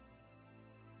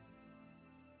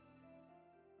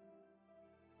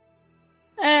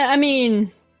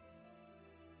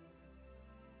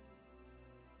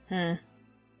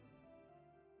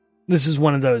 This is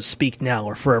one of those speak now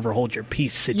or forever hold your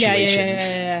peace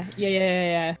situations.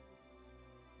 Yeah.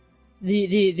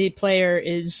 The player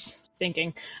is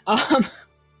thinking.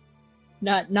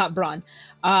 Not Braun.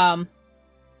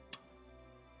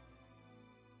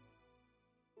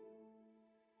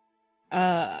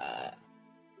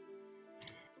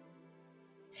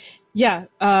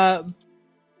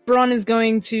 Braun is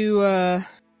going to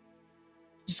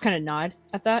just kind of nod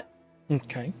at that.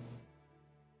 Okay.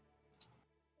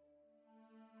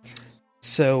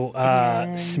 So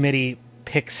Smitty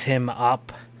picks him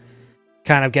up,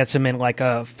 kind of gets him in like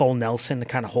a full Nelson to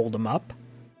kind of hold him up.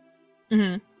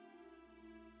 Mm-hmm.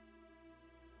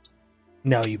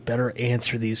 Now you better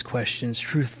answer these questions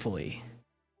truthfully.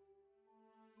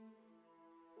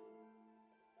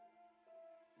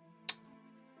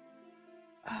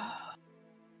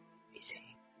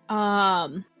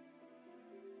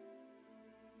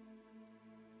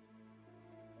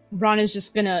 Braun is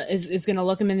just gonna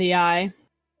look him in the eye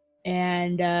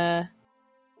and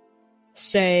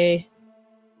say,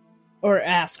 or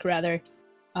ask rather,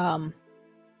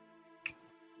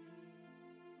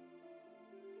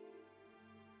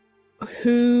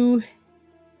 who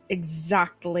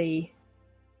exactly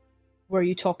were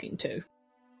you talking to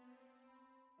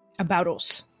about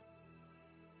us?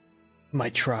 My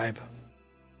tribe.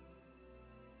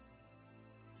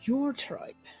 Your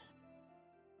tribe.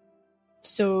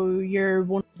 So you're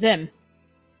one of them.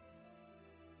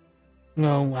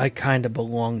 No, I kind of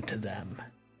belong to them.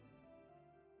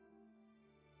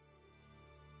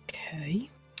 Okay.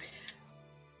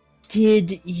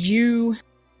 Did you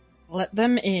let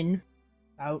them in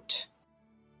about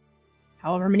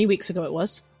however many weeks ago it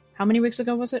was? How many weeks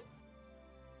ago was it?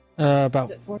 About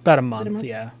Is it four- about a is it month,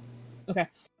 yeah. Okay.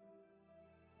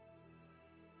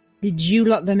 Did you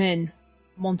let them in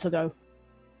a month ago?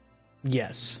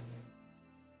 Yes.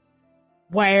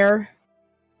 Where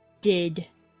did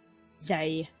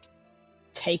they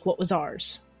take what was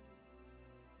ours?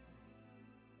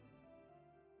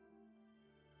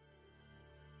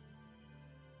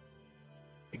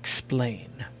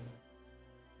 Explain.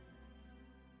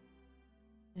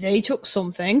 They took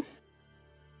something.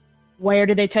 Where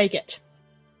did they take it?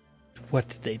 What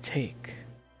did they take?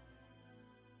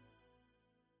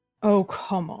 Oh,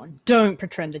 come on. Don't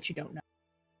pretend that you don't know.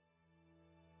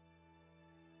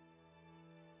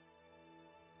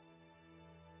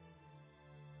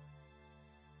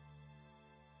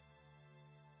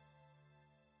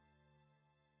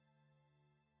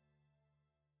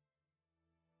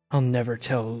 I'll never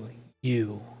tell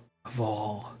you of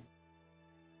all.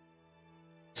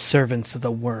 Servants of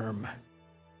the worm.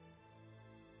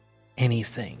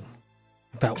 Anything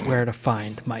about where to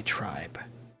find my tribe.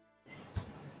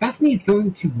 Bethany's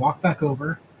going to walk back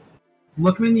over,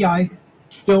 look him in the eye,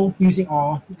 still using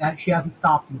awe, that she hasn't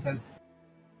stopped, and says,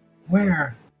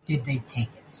 "Where did they take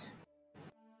it?"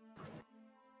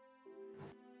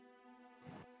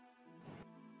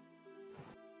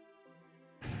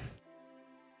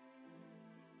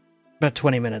 About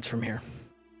 20 minutes from here.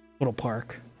 Little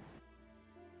park.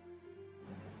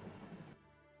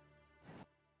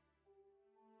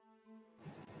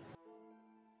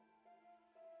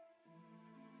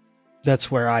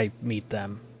 That's where I meet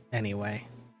them, anyway.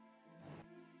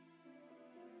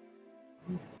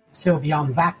 So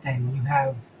beyond that, then, you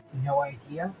have no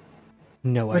idea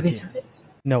No where they idea. took it?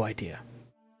 No idea.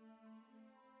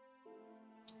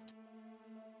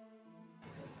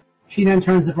 She then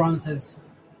turns to Braun and says,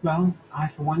 "Well, I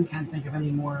for one can't think of any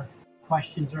more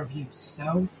questions or views."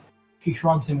 So she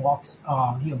shrugs and walks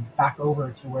back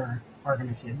over to where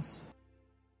Artemis is.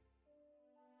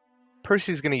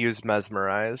 Percy's gonna use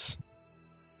Mesmerize.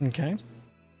 Okay.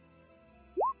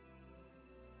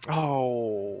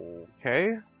 Oh,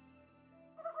 okay.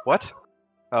 What?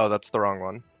 Oh, that's the wrong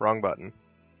one. Wrong button.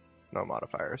 No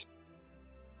modifiers.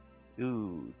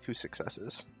 Ooh, 2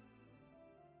 successes.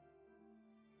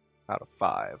 Out of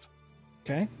 5.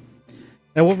 Okay.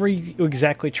 Now, what were you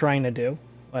exactly trying to do?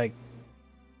 Like,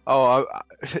 Oh,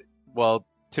 well,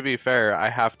 to be fair, I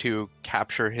have to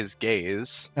capture his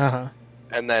gaze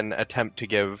and then attempt to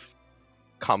give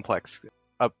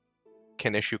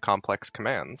can issue complex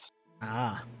commands.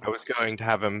 Ah. I was going to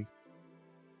have him,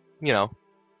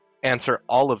 answer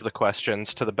all of the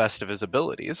questions to the best of his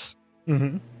abilities.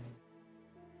 Mm-hmm.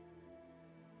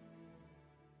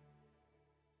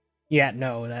 Yeah,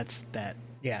 no, that's that.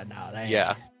 Yeah, no, that.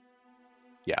 Yeah.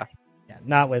 Yeah,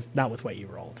 not with what you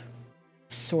rolled.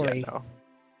 Sorry. Yeah, no.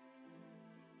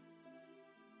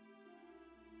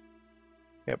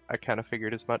 Yep, I kind of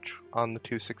figured as much on the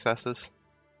 2 successes.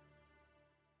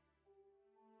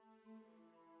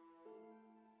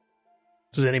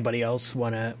 Does anybody else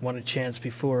want a chance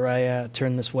before I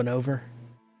turn this one over?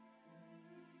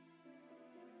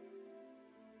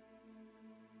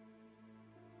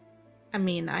 I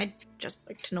mean, I'd just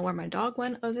like to know where my dog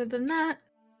went. Other than that,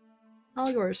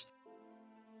 all yours.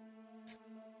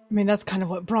 I mean, that's kind of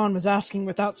what Braun was asking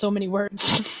without so many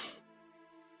words.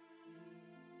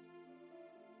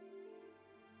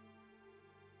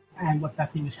 And what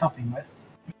Bethany was helping with.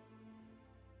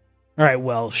 All right,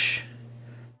 Welsh.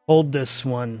 Hold this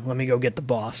one. Let me go get the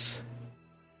boss.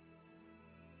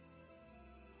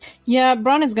 Yeah,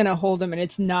 Braun is gonna hold him, and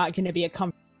it's not gonna be a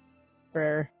comfort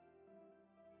for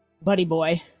Buddy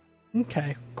Boy.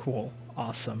 Okay, cool.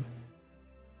 Awesome.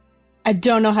 I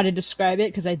don't know how to describe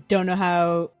it, because I don't know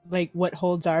how, what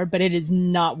holds are, but it is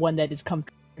not one that is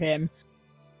comfortable for him.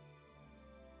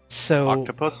 So...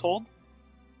 Octopus hold?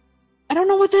 I don't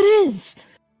know what that is!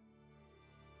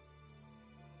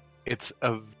 It's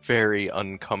a very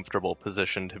uncomfortable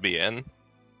position to be in.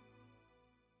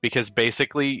 Because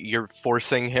basically you're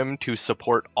forcing him to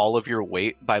support all of your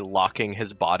weight by locking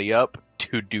his body up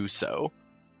to do so.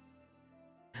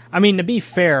 I mean, to be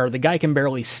fair, the guy can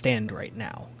barely stand right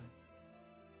now.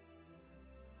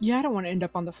 Yeah, I don't want to end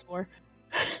up on the floor.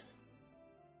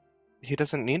 He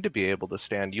doesn't need to be able to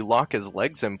stand. You lock his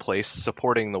legs in place,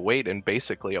 supporting the weight in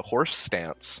basically a horse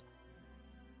stance.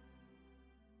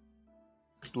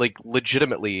 Like,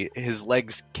 legitimately, his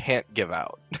legs can't give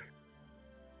out.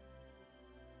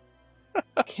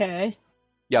 Okay.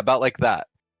 Yeah, about like that.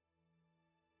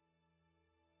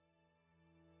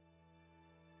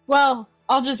 Well,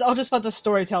 I'll just let the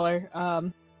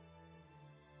storyteller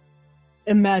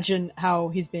imagine how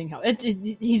he's being held.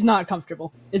 He's not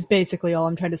comfortable. Is basically all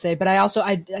I'm trying to say. But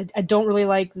I don't really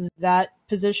like that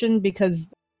position because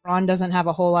Braun doesn't have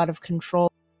a whole lot of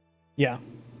control. Yeah.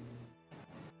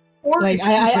 Or Like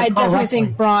experience I with pro definitely wrestling.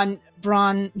 think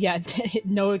Braun, yeah,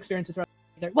 no experience with wrestling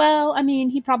either. Well, I mean,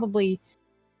 he probably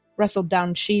wrestled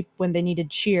down sheep when they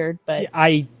needed sheared, but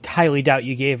I highly doubt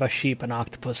you gave a sheep an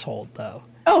octopus hold, though.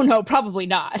 oh no, probably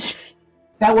not.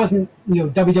 That wasn't,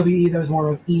 WWE, that was more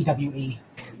of EWE.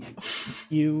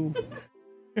 You...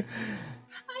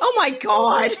 Oh my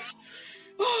god!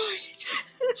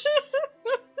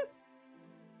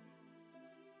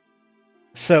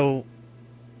 So,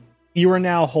 you are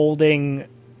now holding...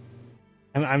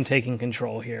 I'm taking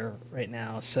control here right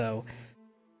now, so...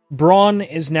 Braun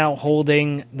is now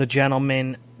holding the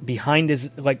gentleman behind his...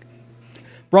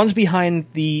 Braun's behind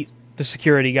the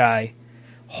security guy,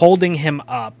 holding him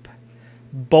up.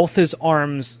 Both his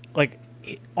arms,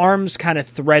 arms kind of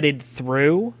threaded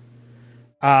through,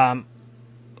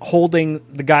 holding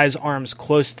the guy's arms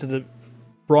close to the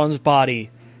Braun's body,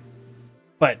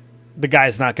 but the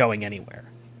guy's not going anywhere.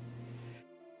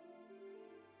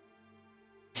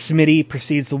 Smitty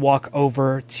proceeds to walk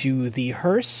over to the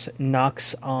hearse,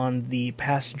 knocks on the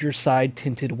passenger side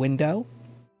tinted window.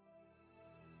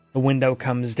 The window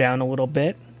comes down a little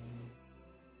bit,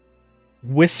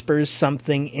 whispers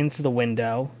something into the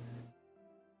window.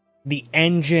 The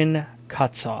engine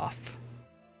cuts off.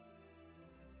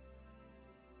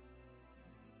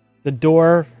 The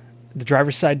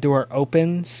driver's side door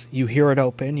opens. You hear it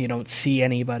open. You don't see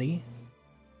anybody.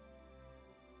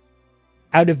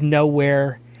 Out of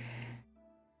nowhere,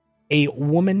 a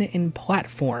woman in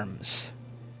platforms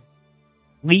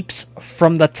leaps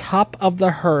from the top of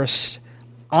the hearse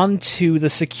onto the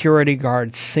security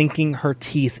guard, sinking her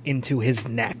teeth into his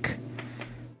neck.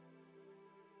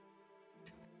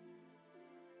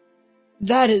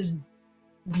 That is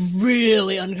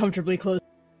really uncomfortably close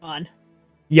on.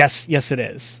 Yes, it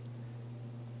is.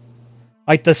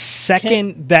 Like, the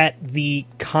second that the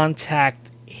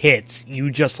contact hits,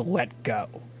 you just let go.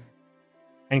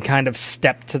 And kind of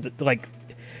step to the,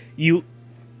 you,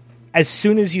 as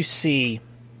soon as you see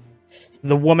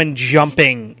the woman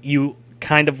jumping, you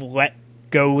kind of let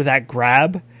go that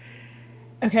grab.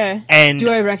 Okay. And do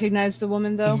I recognize the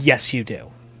woman, though? Yes, you do.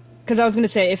 Because I was going to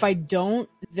say, if I don't,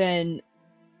 then,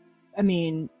 I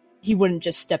mean, he wouldn't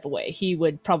just step away. He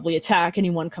would probably attack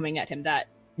anyone coming at him that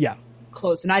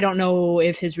close. And I don't know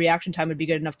if his reaction time would be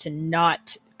good enough to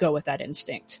not go with that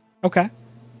instinct. Okay.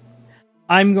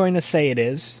 I'm going to say it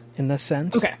is, in this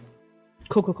sense. Okay.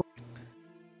 Cool.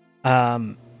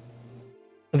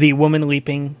 The woman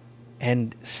leaping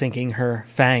and sinking her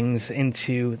fangs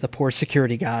into the poor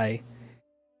security guy,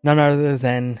 none other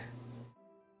than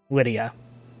Lydia.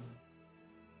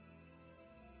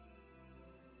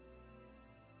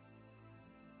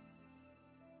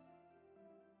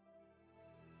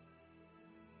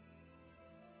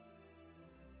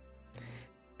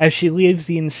 As she leaves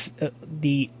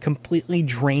the completely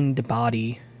drained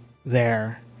body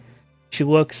there, she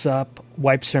looks up,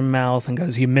 wipes her mouth, and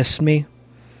goes, "You missed me?"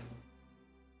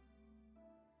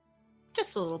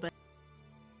 Just a little bit.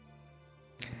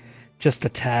 Just a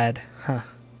tad, huh?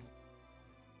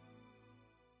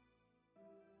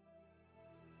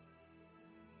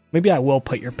 Maybe I will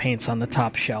put your paints on the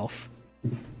top shelf.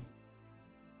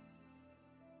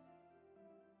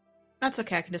 That's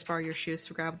okay, I can just borrow your shoes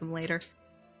to grab them later.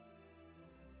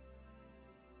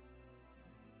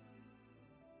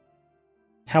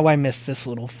 How I miss this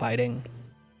little fighting.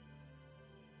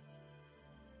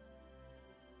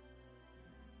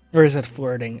 Or is it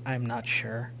flirting? I'm not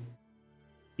sure.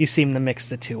 You seem to mix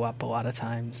the two up a lot of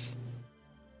times.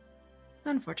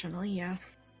 Unfortunately, yeah.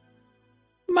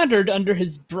 Muttered under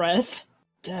his breath.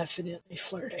 Definitely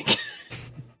flirting.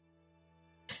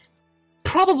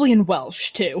 Probably in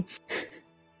Welsh, too.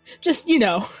 Just,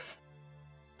 to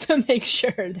make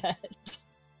sure that...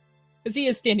 Because he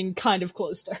is standing kind of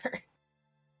close to her.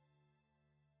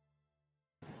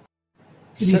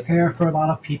 To be fair, for a lot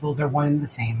of people, they're one and the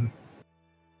same.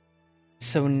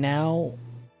 So now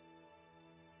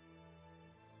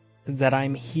that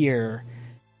I'm here,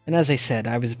 and as I said,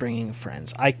 I was bringing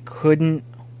friends, I couldn't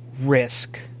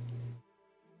risk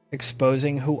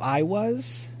exposing who I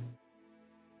was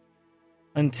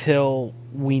until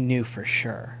we knew for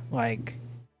sure. Like,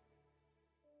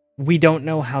 we don't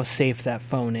know how safe that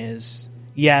phone is.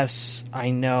 Yes, I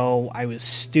know I was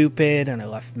stupid and I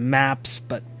left maps,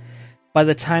 but by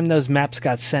the time those maps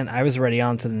got sent, I was already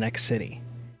on to the next city.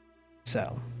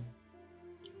 So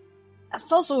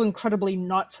That's also incredibly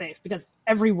not safe because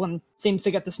everyone seems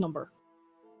to get this number.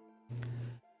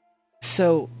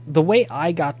 So the way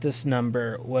I got this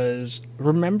number was,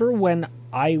 remember when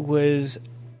I was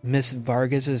Miss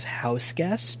Vargas's house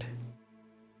guest?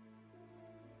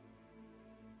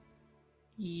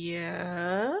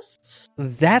 Yes.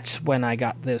 That's when I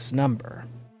got this number.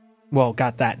 Well,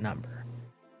 got that number.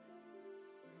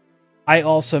 I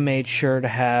also made sure to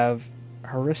have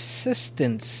her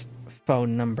assistant's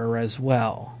phone number as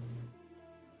well.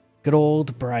 Good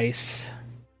old Bryce.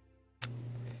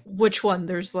 Which one?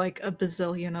 There's like a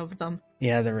bazillion of them.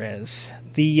 Yeah, there is.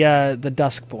 The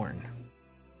Duskborn.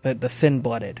 The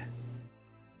thin-blooded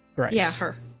Bryce. Yeah,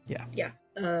 her. Yeah. Yeah.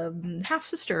 Half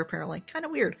sister apparently. Kind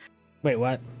of weird. Wait,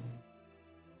 what?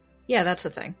 Yeah, that's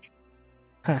the thing.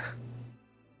 Huh.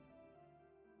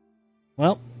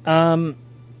 Well,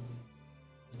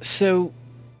 so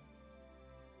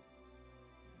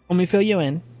let me fill you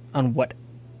in on what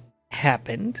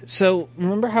happened. So,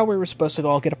 remember how we were supposed to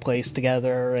all get a place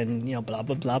together and, blah,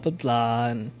 blah, blah, blah,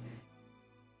 blah,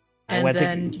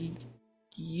 and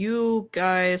you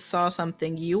guys saw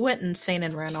something. You went insane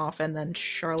and ran off, and then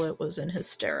Charlotte was in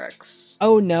hysterics.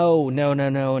 Oh, no.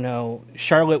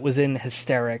 Charlotte was in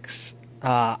hysterics.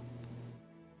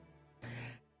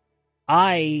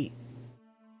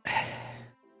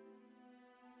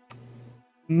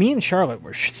 Me and Charlotte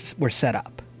were set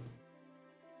up.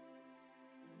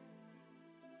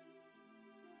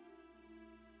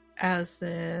 As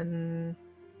in...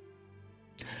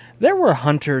 There were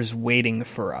hunters waiting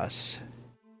for us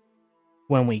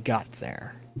when we got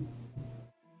there.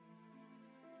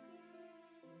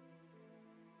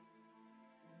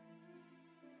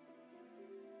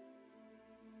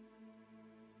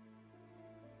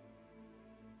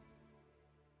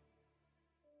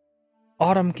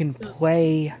 Autumn can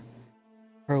play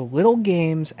her little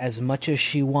games as much as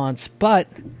she wants, but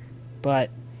at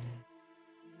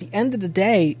the end of the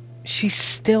day, she's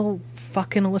still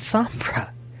fucking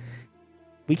Lysandra.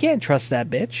 We can't trust that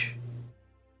bitch.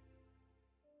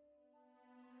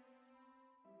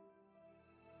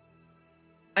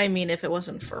 I mean, if it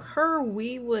wasn't for her,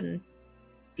 we wouldn't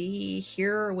be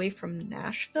here away from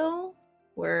Nashville,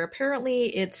 where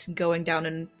apparently it's going down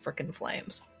in frickin'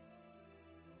 flames.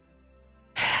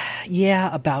 Yeah,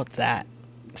 about that.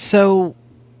 So,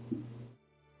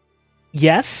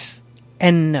 yes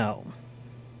and no.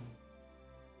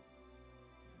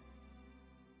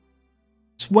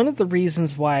 It's one of the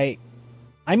reasons why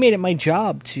I made it my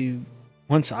job to,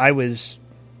 once I was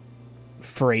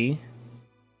free,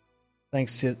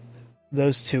 thanks to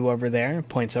those two over there,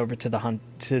 points over to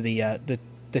the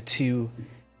two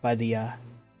by the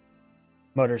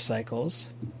motorcycles.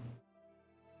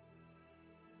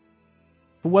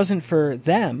 If it wasn't for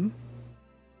them,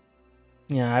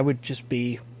 I would just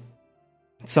be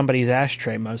somebody's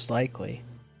ashtray, most likely.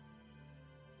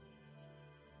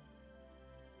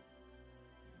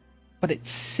 But it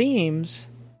seems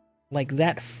like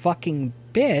that fucking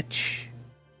bitch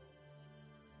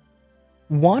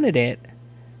wanted it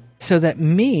so that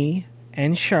me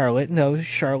and Charlotte, no,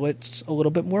 Charlotte's a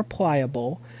little bit more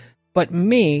pliable, but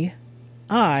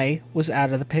I was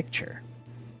out of the picture.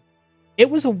 It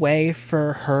was a way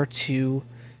for her to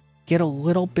get a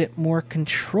little bit more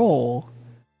control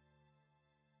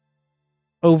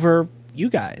over you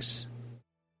guys.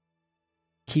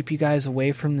 Keep you guys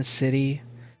away from the city.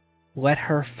 Let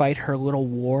her fight her little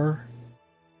war.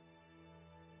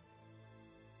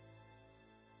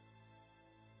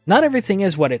 Not everything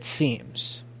is what it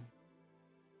seems.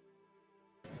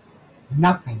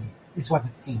 Nothing is what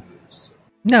it seems.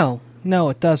 No,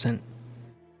 it doesn't.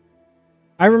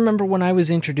 I remember when I was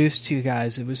introduced to you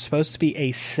guys, it was supposed to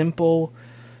be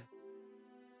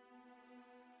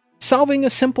solving a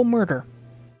simple murder.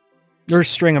 Or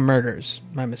string of murders,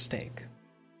 my mistake.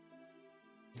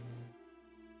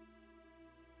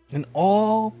 And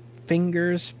all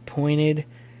fingers pointed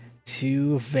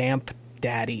to Vamp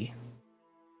Daddy.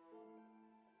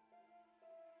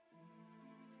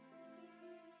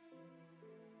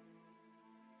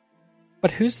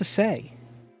 But who's to say?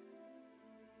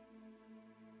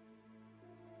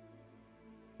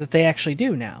 that they actually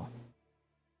do now.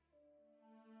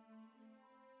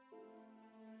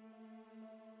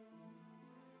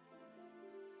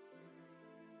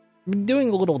 I've been doing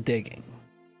a little digging.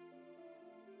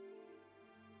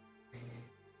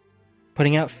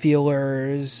 Putting out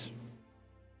feelers,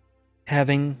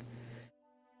 having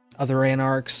other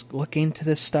anarchs look into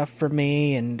this stuff for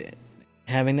me, and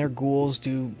having their ghouls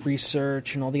do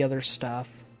research and all the other stuff.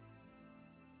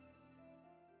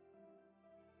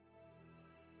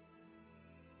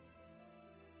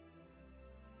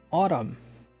 Autumn.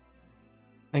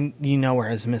 And you know her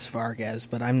as Miss Vargas,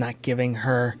 but I'm not giving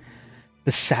her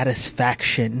the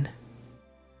satisfaction.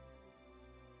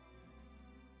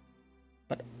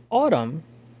 But Autumn,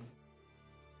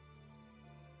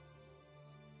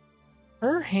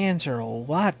 her hands are a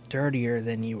lot dirtier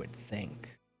than you would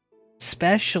think.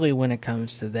 Especially when it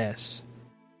comes to this.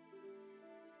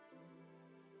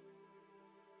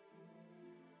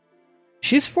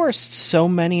 She's forced so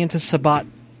many into Sabbat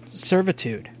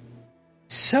servitude.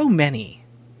 So many.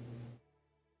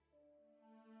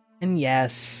 And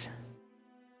yes,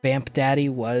 Vamp Daddy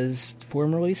was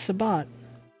formerly Sabbat.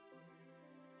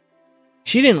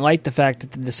 She didn't like the fact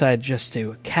that they decided just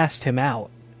to cast him out.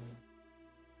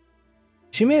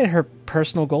 She made it her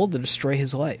personal goal to destroy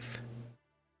his life.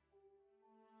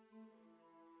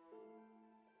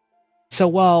 So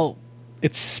while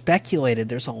it's speculated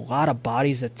there's a lot of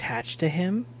bodies attached to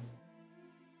him,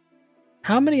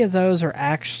 how many of those are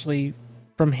actually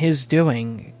from his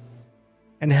doing,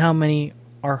 and how many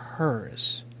are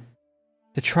hers,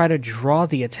 to try to draw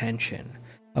the attention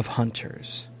of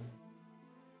hunters?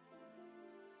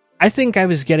 I think I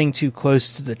was getting too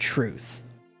close to the truth,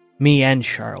 me and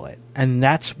Charlotte, and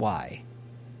that's why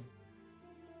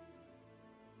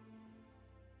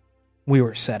we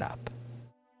were set up.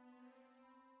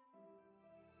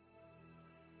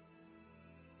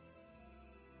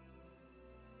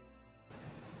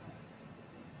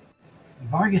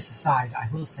 Vargas aside, I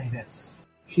will say this.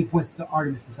 She points to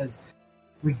Artemis and says,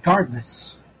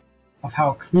 regardless of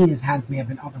how clean his hands may have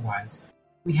been otherwise,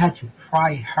 we had to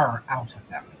pry her out of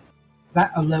them.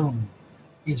 That alone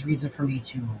is reason for me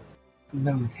to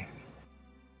loathe him.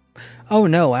 Oh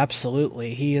no,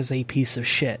 absolutely. He is a piece of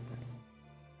shit.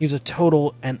 He's a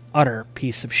total and utter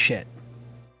piece of shit.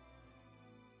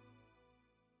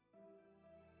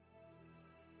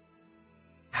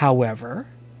 However,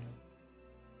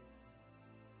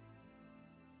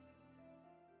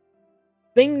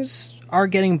 things are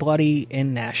getting bloody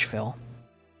in Nashville.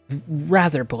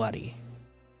 Rather bloody.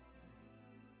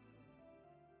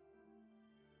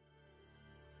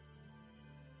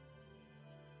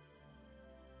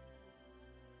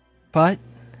 But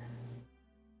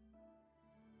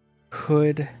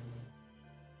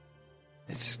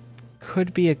this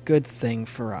could be a good thing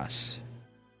for us.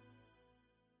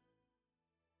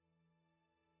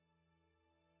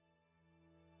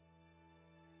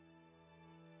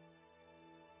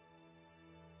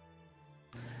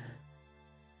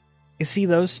 You see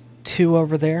those two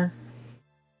over there?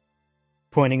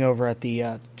 Pointing over at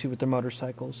the two with the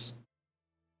motorcycles.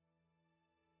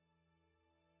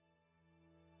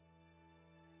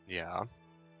 Yeah.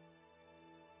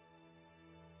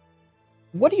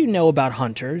 What do you know about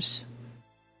hunters?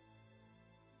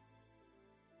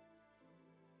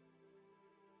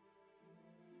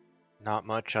 Not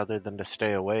much other than to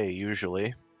stay away,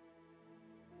 usually.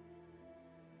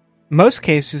 Most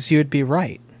cases you would be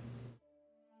right.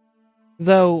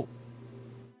 Though,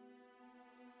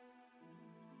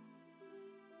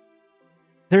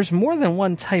 there's more than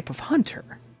one type of hunter.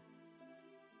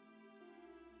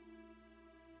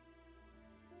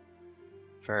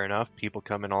 Fair enough. People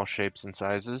come in all shapes and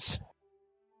sizes.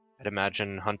 I'd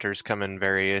imagine hunters come in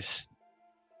various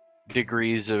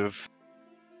degrees of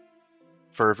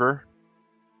fervor.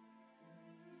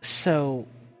 So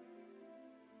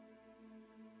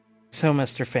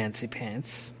Mr. Fancy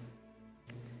Pants,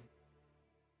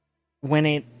 when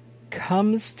it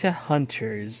comes to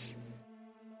hunters,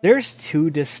 there's two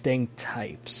distinct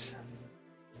types.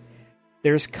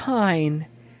 There's kind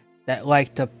that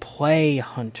like to play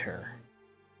hunter.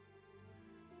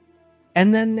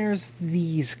 And then there's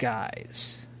these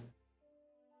guys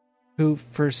who,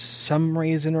 for some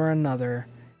reason or another,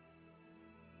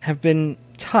 have been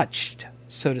touched,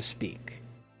 so to speak,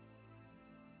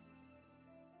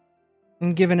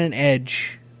 and given an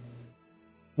edge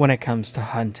when it comes to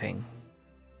hunting.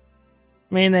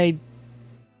 I mean, they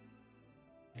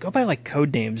go by like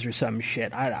code names or some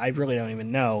shit. I really don't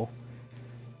even know.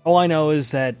 All I know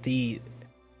is that the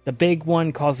big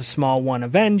one calls the small one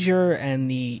Avenger,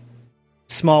 and the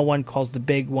small one calls the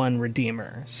big one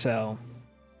Redeemer. So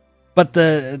But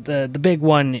the big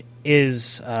one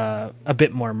is a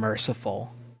bit more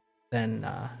merciful than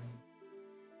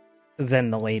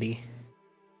the lady.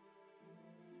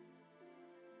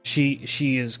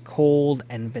 She is cold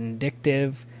and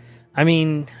vindictive. I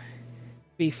mean, to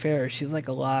be fair, she's like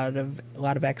a lot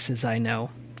of exes I know.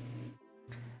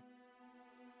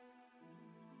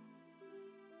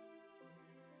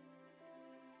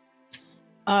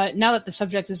 Now that the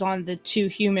subject is on the two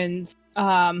humans,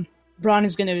 Braun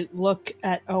is going to look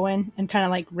at Owen and kind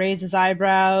of like raise his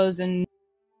eyebrows and,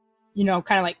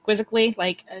 kind of like quizzically,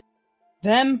 like,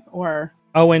 them or...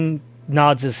 Owen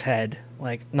nods his head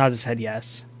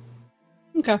yes.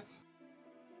 Okay.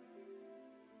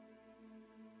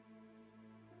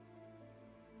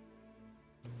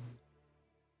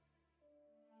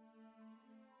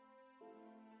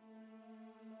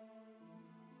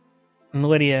 And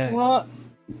Lydia... Well...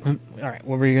 All right,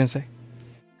 what were you going to say?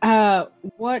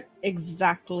 What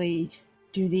exactly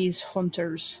do these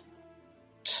hunters...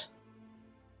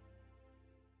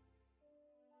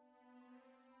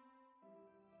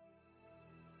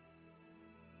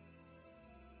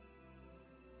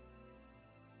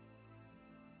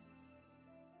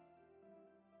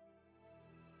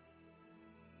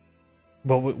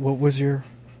 What was your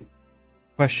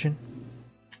question?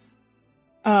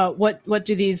 What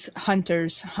do these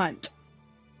hunters hunt?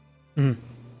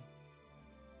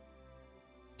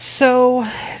 So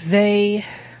they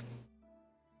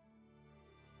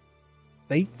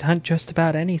hunt just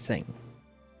about anything.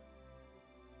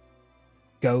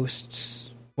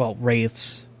 Ghosts, well,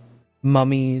 wraiths,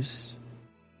 mummies,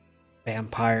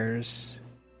 vampires,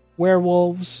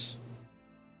 werewolves,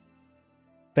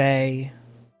 fae.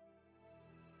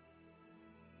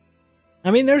 I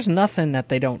mean, there's nothing that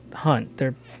they don't hunt.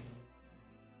 They're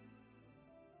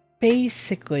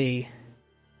basically...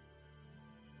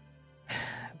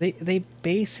 They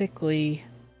basically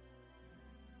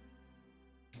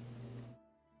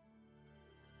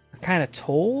are kind of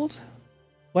told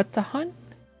what to hunt.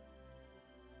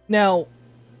 Now,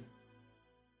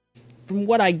 from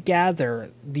what I gather,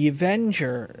 the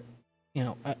Avenger,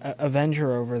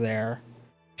 Avenger over there,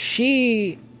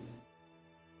 she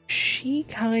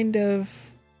kind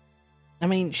of... I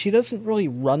mean, she doesn't really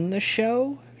run the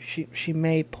show. She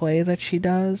may play that she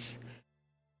does,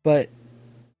 but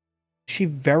she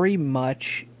very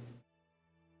much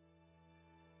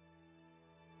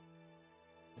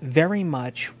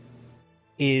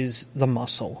is the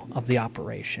muscle of the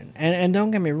operation. And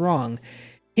don't get me wrong,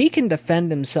 he can defend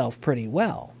himself pretty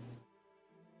well.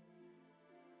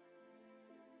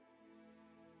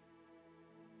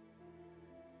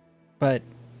 But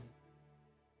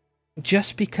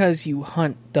just because you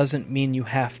hunt doesn't mean you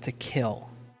have to kill.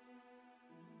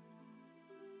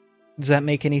 Does that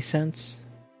make any sense?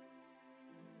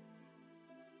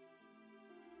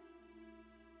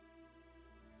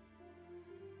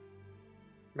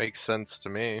 Makes sense to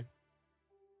me.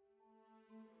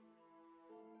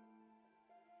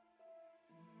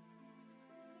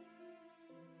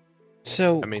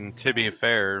 So, I mean, to be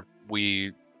fair,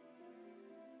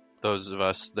 those of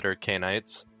us that are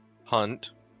Canites,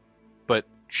 hunt, but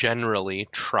generally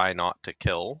try not to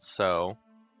kill, so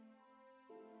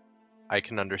I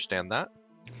can understand that.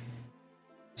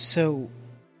 So,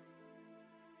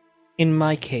 in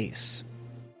my case,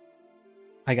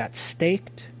 I got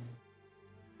staked.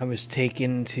 I was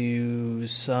taken to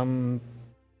some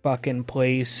fucking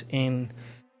place in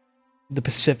the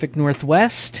Pacific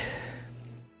Northwest.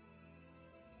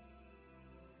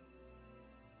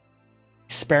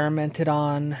 Experimented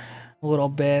on a little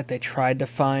bit. They tried to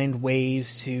find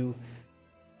ways to...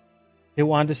 They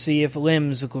wanted to see if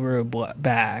limbs grew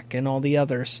back and all the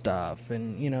other stuff,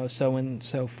 and, so on and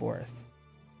so forth.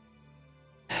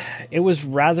 It was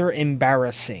rather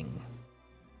embarrassing.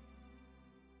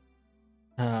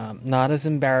 Not as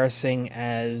embarrassing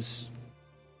as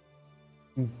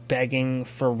begging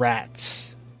for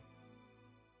rats.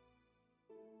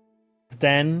 But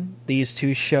then these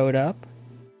two showed up.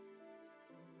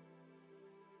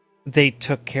 They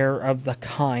took care of the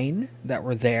kine that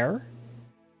were there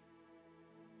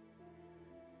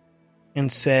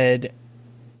and said,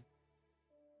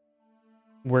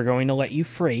 "We're going to let you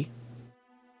free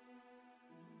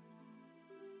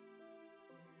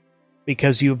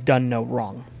because you've done no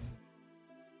wrong."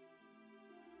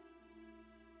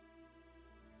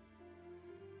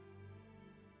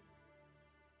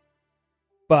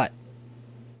 But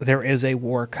there is a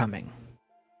war coming.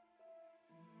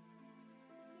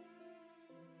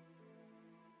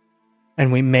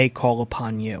 And we may call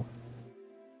upon you.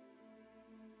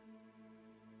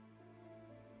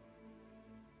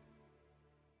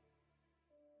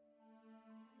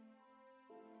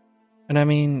 And I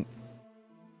mean,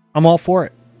 I'm all for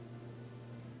it.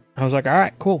 I was like, all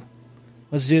right, cool.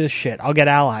 Let's do this shit. I'll get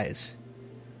allies.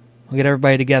 I'll get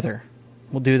everybody together.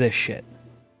 We'll do this shit.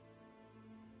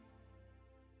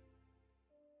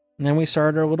 And then we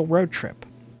started our little road trip.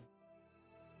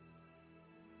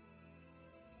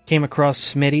 Came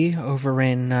across Smitty over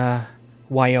in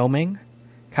Wyoming,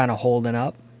 kind of holding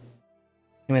up.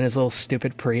 Him in his little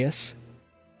stupid Prius.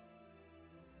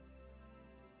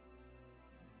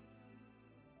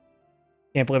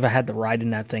 Can't believe I had to ride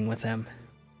in that thing with him.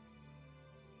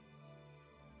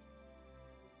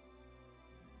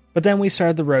 But then we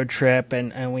started the road trip,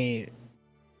 and we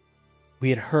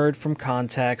had heard from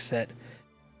contacts that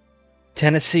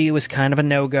Tennessee was kind of a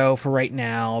no-go for right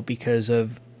now because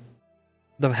of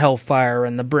the hellfire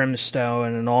and the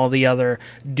brimstone and all the other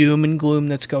doom and gloom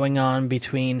that's going on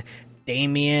between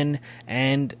Damien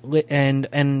and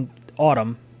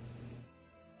Autumn.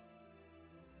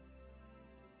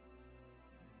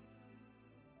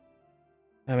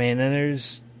 I mean, and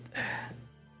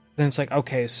then it's like,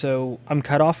 okay, so I'm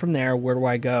cut off from there. Where do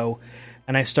I go?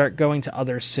 And I start going to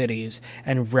other cities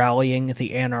and rallying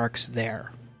the Anarchs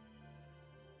there.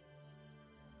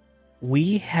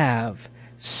 We have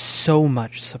so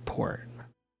much support.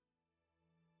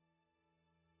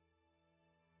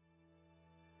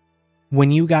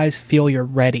 When you guys feel you're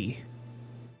ready,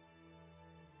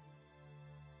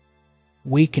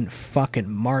 we can fucking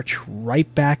march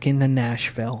right back into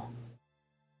Nashville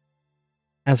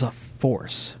as a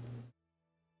force.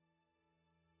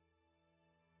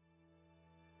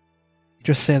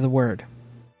 Just say the word.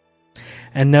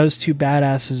 And those two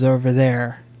badasses over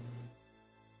there,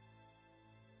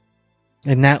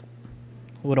 and that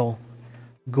little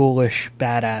ghoulish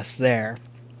badass there,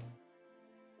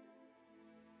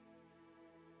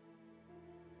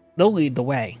 they'll lead the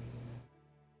way.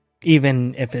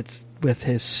 Even if it's with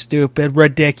his stupid,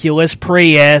 ridiculous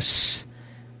Prius.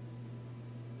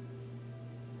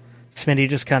 Smitty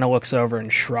just kind of looks over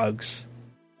and shrugs.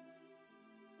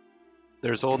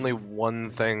 There's only one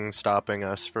thing stopping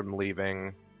us from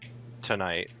leaving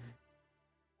tonight.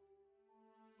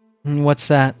 What's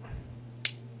that?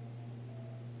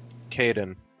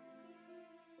 Caden.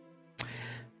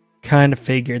 Kind of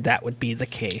figured that would be the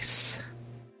case.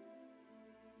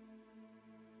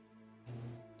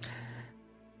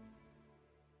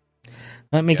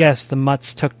 Let me guess, the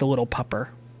mutts took the little pupper.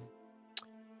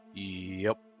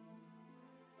 Yep.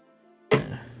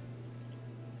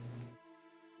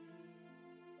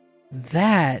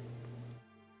 That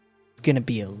is going to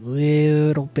be a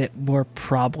little bit more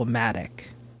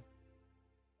problematic.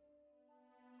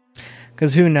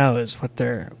 Because who knows what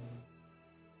they're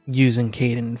using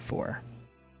Caden for.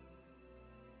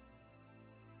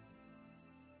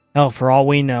 Hell, for all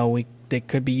we know, they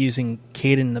could be using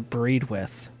Caden to breed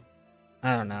with.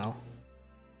 I don't know.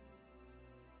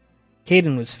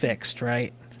 Caden was fixed,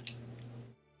 right?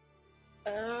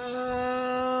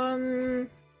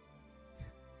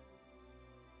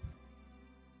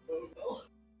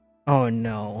 Oh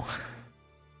no.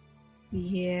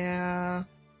 Yeah.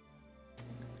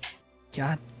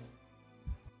 God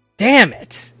damn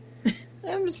it!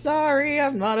 I'm sorry,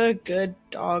 I'm not a good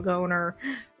dog owner.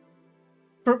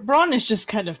 Braun is just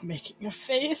kind of making a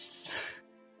face.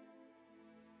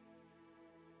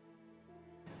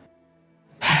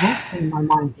 I won't say my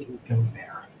mind didn't go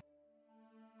there.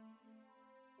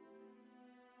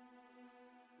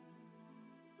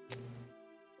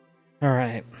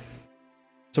 Alright.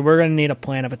 So we're going to need a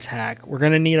plan of attack. We're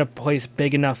going to need a place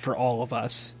big enough for all of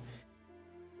us.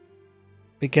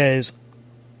 Because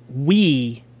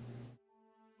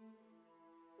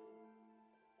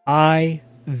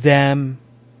them,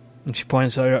 and she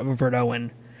points over at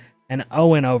Owen, and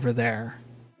Owen over there,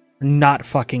 are not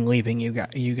fucking leaving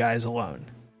you guys alone.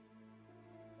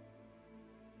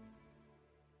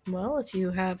 Well, if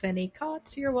you have any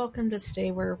cots, you're welcome to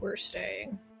stay where we're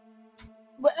staying.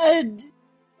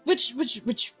 Which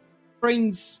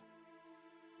brings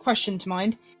question to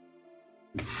mind.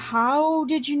 How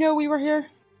did you know we were here?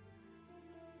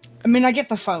 I mean, I get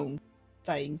the phone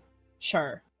thing,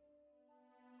 sure.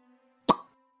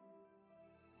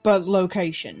 But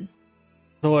location.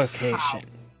 The location. How?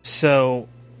 So,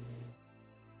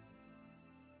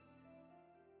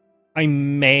 I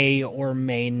may or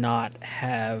may not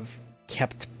have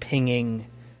kept pinging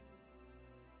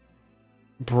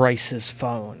Bryce's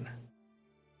phone.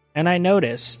 And I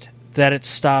noticed that it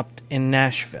stopped in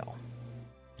Nashville.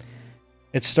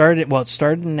 It started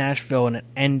in Nashville and it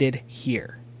ended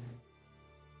here.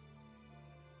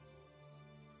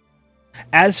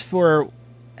 As for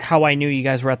how I knew you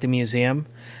guys were at the museum,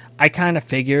 I kind of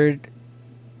figured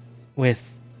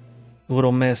with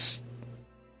Little Miss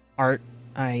Art,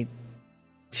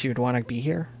 she would want to be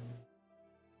here.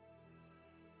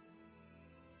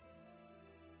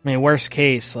 I mean, worst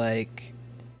case, like,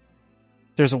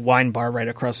 there's a wine bar right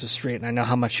across the street, and I know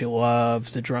how much she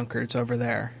loves the drunkards over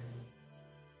there.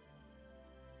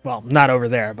 Well, not over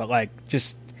there, but, like,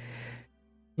 just,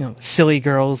 silly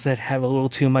girls that have a little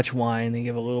too much wine. They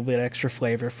give a little bit extra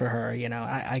flavor for her,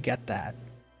 I get that.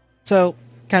 So,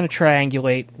 kind of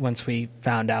triangulate once we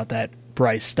found out that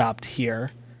Bryce stopped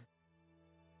here.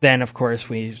 Then, of course,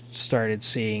 we started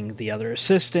seeing the other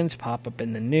assistants pop up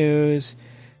in the news,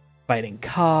 fighting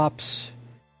cops,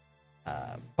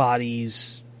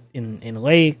 bodies in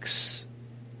lakes,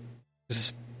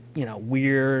 just,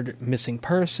 weird missing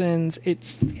persons.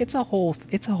 It's a whole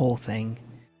thing.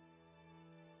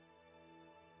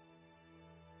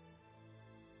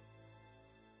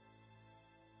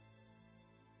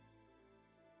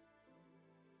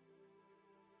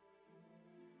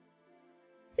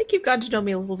 I think you've gotten to know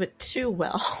me a little bit too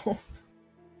well.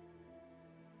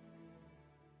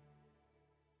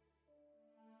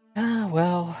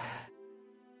 Well, I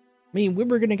mean, we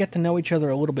were going to get to know each other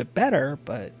a little bit better,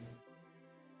 but,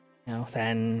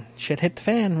 then shit hit the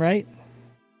fan, right?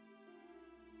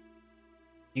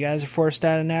 You guys are forced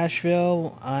out of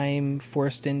Nashville. I'm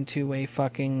forced into a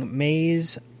fucking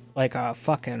maze like a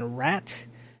fucking rat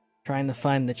trying to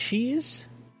find the cheese.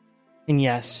 And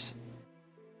yes,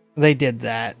 they did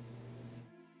that.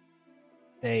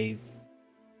 They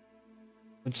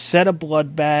would set a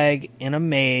blood bag in a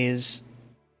maze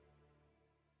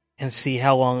and see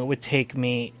how long it would take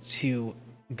me to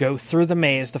go through the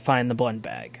maze to find the blood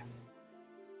bag.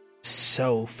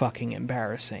 So fucking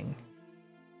embarrassing.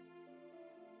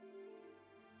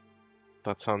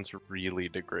 That sounds really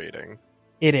degrading.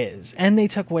 It is. And they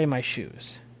took away my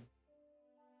shoes.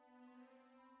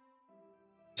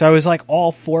 So I was like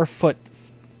all 4 foot,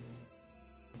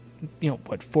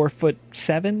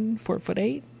 4'7",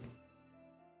 4'8"?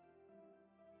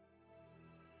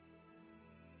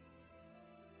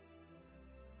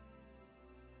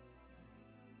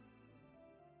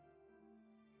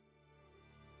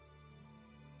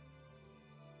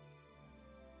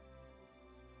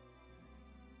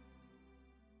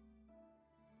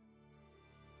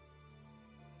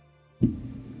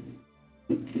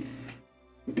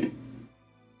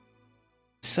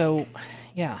 So,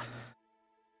 yeah.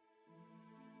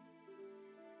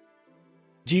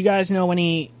 Do you guys know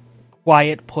any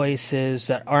quiet places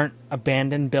that aren't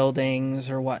abandoned buildings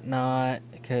or whatnot?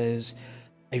 Because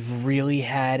I've really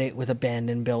had it with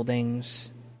abandoned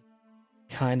buildings.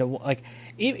 Kind of, like,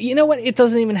 you know what? It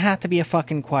doesn't even have to be a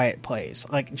fucking quiet place.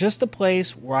 Like, just a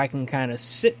place where I can kind of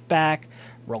sit back,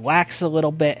 relax a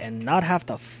little bit, and not have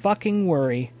to fucking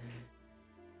worry.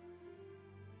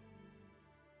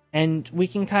 And we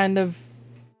can kind of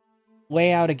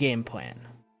lay out a game plan.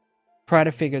 Try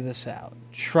to figure this out.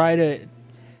 Try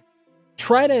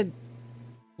to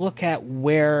look at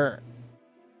where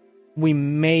we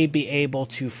may be able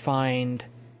to find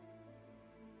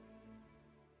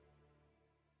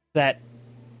that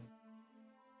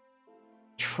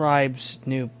tribe's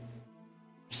new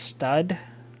stud,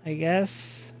 I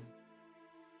guess.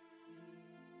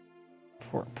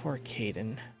 Poor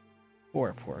Caden.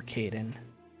 Poor Caden.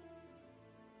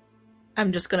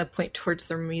 I'm just going to point towards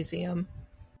the museum.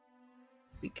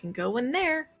 We can go in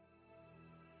there.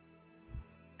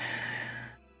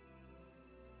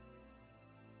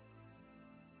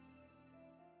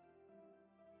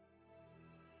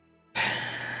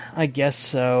 I guess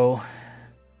so.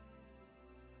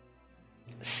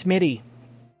 Smitty,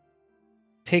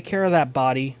 take care of that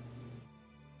body.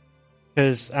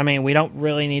 Because, I mean, we don't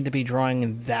really need to be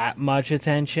drawing that much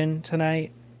attention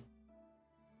tonight.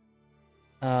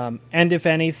 And if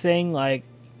anything, like,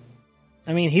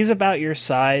 I mean, he's about your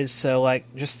size, so,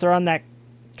 like, just throw on that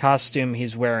costume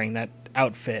he's wearing, that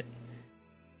outfit.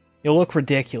 You'll look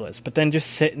ridiculous, but then just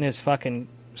sit in his fucking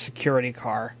security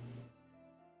car.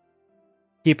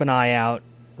 Keep an eye out.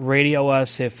 Radio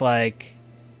us if, like...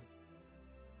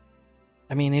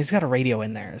 I mean, he's got a radio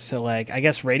in there, so, like, I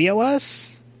guess radio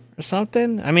us? Or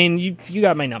something? I mean, you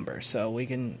got my number, so we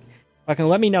can... Fucking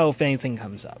let me know if anything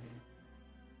comes up.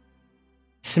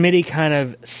 Smitty kind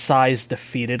of sighs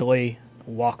defeatedly,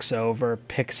 walks over,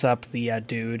 picks up the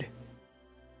dude.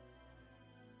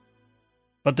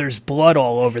 But there's blood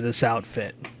all over this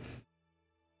outfit.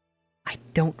 I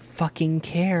don't fucking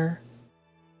care.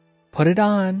 Put it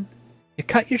on. You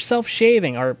cut yourself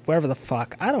shaving, or whatever the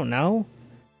fuck. I don't know.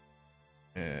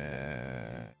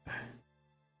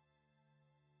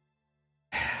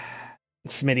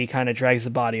 Smitty kind of drags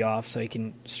the body off so he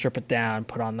can strip it down,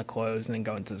 put on the clothes, and then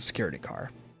go into the security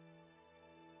car.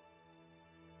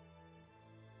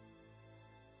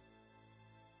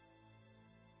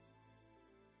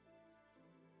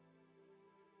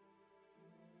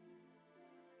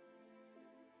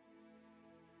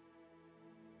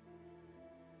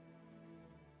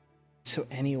 So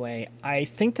anyway, I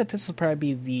think that this will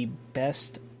probably be the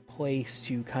best place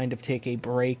to kind of take a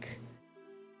break.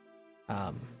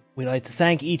 We'd like to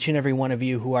thank each and every one of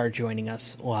you who are joining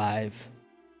us live.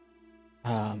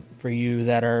 For you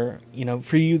that are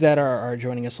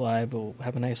joining us live, we'll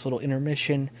have a nice little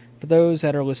intermission. For those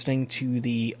that are listening to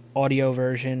the audio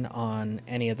version on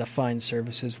any of the fine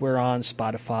services, we're on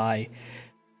Spotify,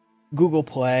 Google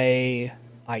Play,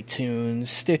 iTunes,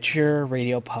 Stitcher,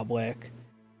 Radio Public.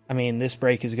 I mean, this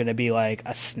break is going to be like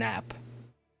a snap.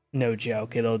 No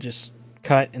joke. It'll just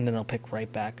cut and then it'll pick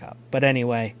right back up. But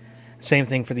anyway, same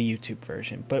thing for the YouTube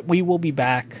version. But we will be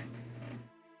back.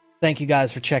 Thank you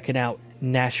guys for checking out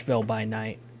Nashville by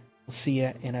Night. We'll see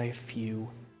you in a few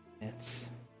minutes.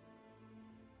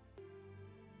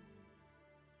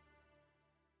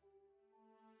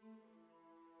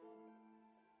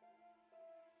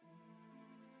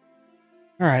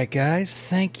 Alright guys,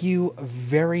 thank you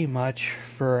very much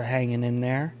for hanging in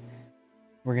there.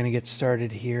 We're going to get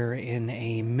started here in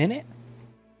a minute.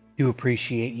 Do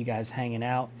appreciate you guys hanging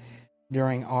out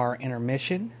during our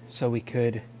intermission so we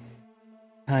could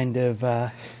kind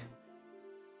of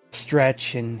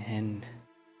stretch and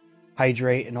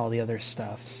hydrate and all the other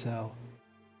stuff. So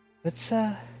let's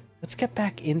get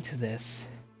back into this.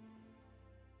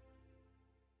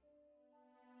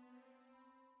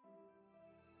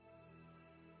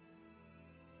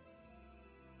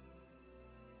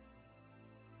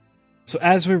 So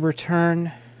as we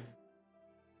return,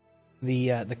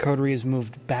 the coterie is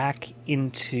moved back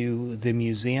into the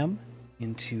museum,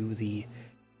 into the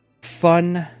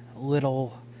fun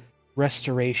little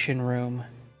restoration room.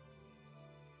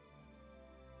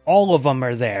 All of them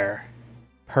are there.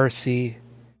 Percy,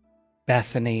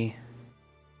 Bethany,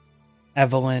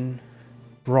 Evelyn,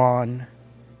 Braun,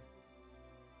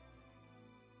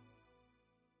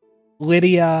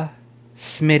 Lydia,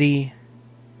 Smitty,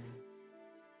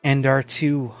 and our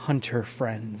two hunter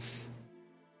friends.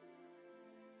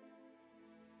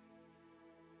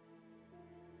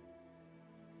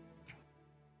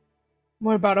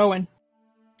 What about Owen?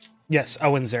 Yes,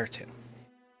 Owen's there too.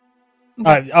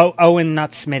 Okay. Owen,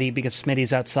 not Smitty, because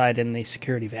Smitty's outside in the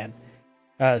security van,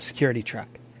 security truck,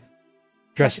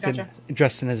 dressed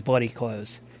in his bloody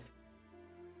clothes.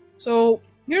 So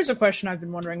here's a question I've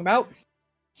been wondering about.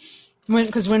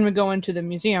 Because when we go into the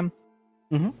museum,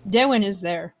 Dewin is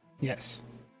there. Yes.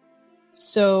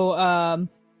 So,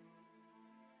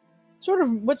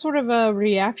 what sort of a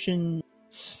reaction?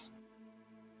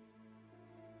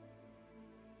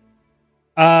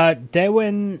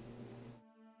 Dewin,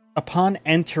 upon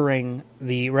entering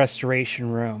the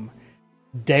restoration room,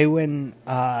 Dewin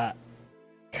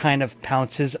kind of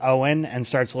pounces Owen and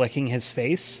starts licking his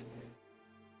face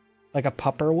like a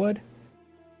pupper would,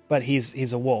 but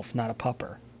he's a wolf, not a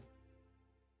pupper.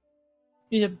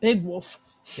 He's a big wolf.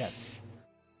 Yes.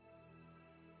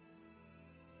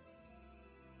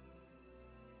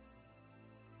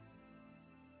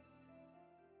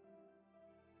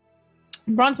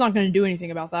 Braun's not going to do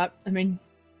anything about that. I mean,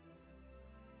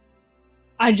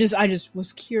 I just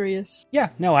was curious.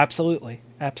 Yeah, no, absolutely.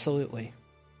 Absolutely.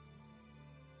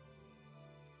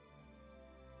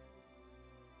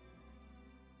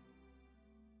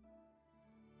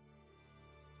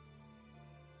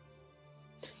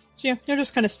 So yeah, you'll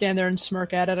just kind of stand there and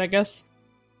smirk at it, I guess.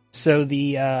 So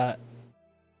the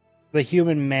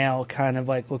human male kind of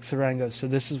like looks around and goes, "So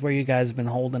this is where you guys have been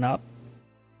holding up?"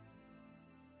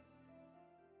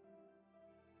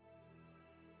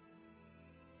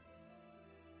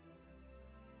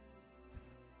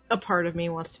 A part of me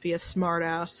wants to be a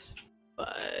smartass,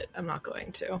 but I'm not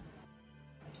going to.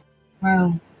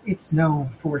 Well, it's no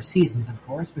Four Seasons, of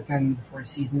course, but then the Four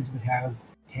Seasons would have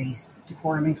taste,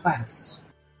 decorum, and class.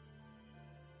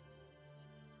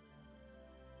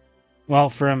 Well,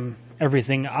 from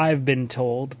everything I've been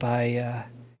told by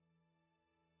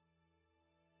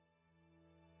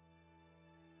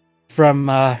from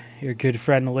your good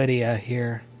friend Lydia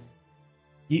here,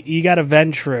 you got a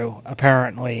Ventrue,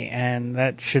 apparently, and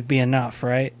that should be enough,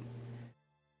 right?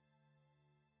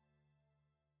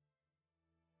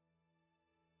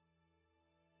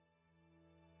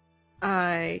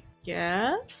 I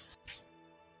guess?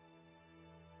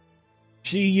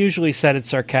 She usually said it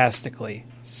sarcastically,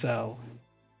 so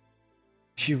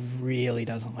she really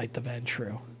doesn't like the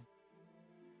Ventrue.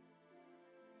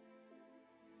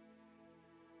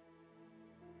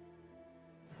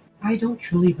 I don't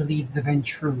truly believe the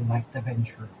Ventrue like the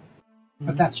Ventrue,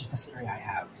 but that's just a theory I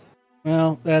have.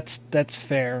 Well, that's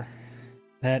fair.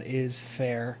 That is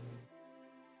fair.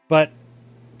 But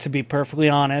to be perfectly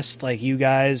honest, like you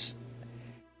guys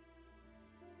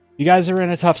are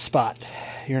in a tough spot.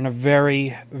 You're in a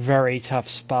very, very tough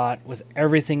spot with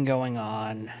everything going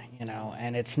on,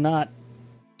 and it's not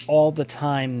all the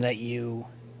time that you...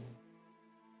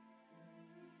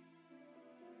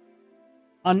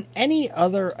 On any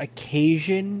other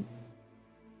occasion,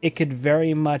 it could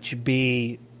very much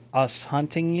be us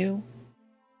hunting you.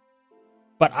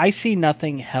 But I see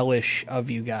nothing hellish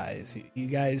of you guys. You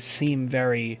guys seem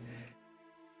very...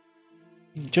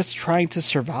 just trying to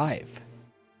survive,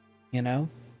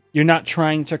 You're not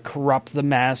trying to corrupt the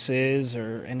masses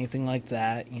or anything like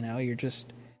that, You're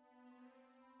just...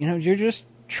 you're just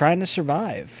trying to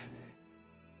survive.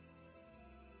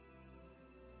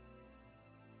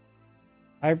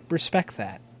 I respect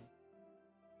that.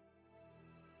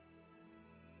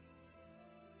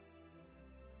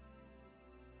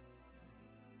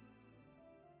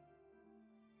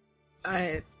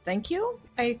 Thank you,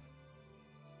 I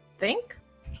think.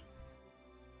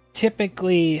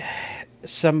 Typically,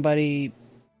 somebody,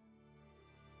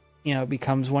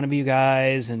 becomes one of you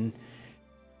guys and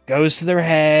goes to their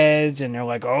heads, and they're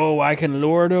like, oh, I can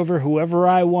lord over whoever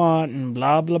I want, and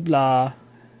blah, blah, blah.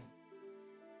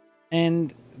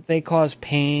 And they cause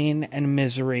pain and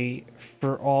misery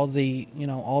for all the,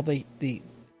 all the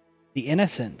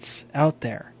innocents out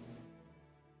there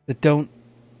that don't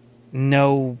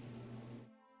know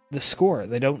the score.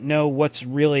 They don't know what's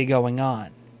really going on.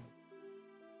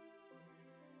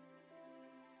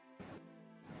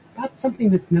 That's something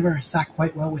that's never sat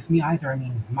quite well with me either. I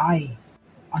mean, my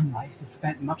unlife is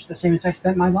spent much the same as I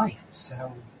spent my life,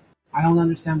 so I don't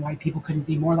understand why people couldn't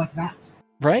be more like that.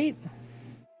 Right?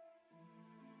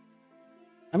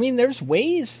 I mean, there's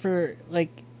ways for,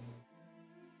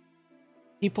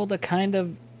 people to kind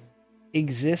of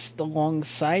exist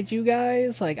alongside you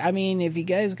guys. If you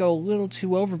guys go a little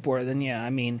too overboard, then yeah,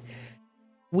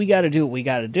 we gotta do what we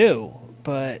gotta do.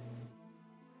 But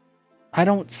I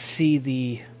don't see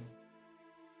the...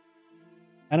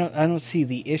 I don't see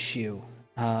the issue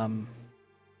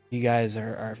you guys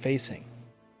are facing.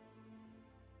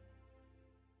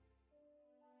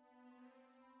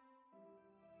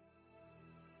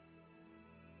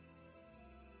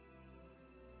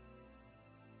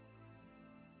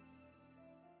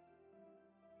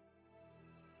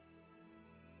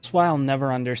 That's why I'll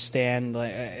never understand.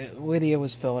 Lydia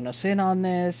was filling us in on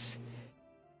this.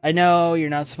 I know you're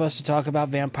not supposed to talk about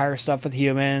vampire stuff with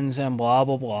humans and blah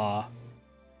blah blah.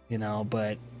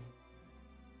 But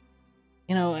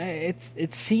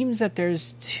it seems that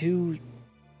there's two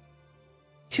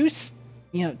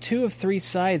of three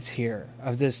sides here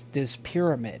of this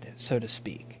pyramid, so to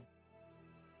speak.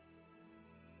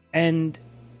 And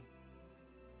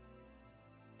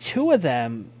two of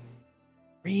them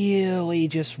really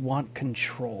just want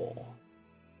control.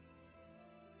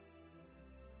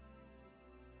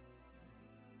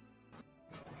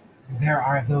 There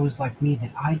are those like me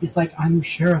that I dislike. I'm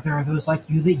sure there are those like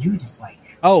you that you dislike.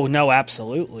 Oh, no,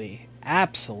 absolutely.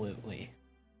 Absolutely.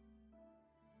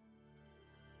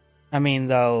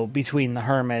 Though, between the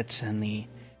hermits and the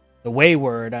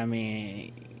wayward,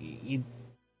 you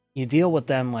deal with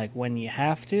them, when you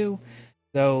have to,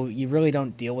 though you really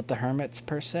don't deal with the hermits,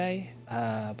 per se.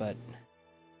 But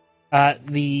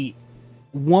the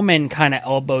woman kind of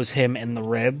elbows him in the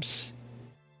ribs,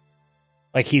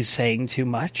 like he's saying too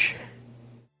much.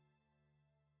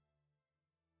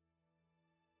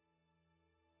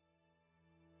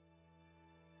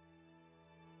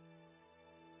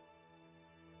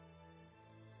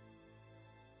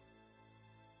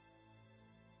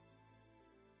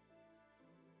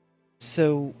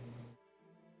 So,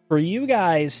 for you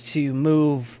guys to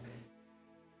move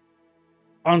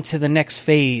onto the next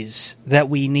phase that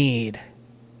we need,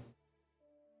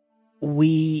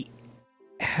 we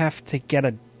have to get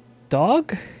a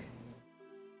dog?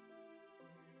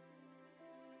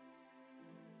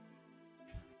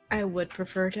 I would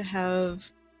prefer to have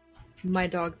my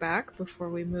dog back before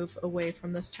we move away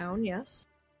from this town, yes.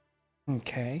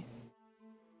 Okay.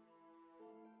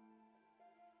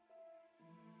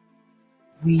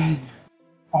 We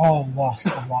all lost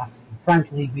a lot.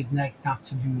 Frankly, we'd like not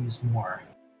to lose more.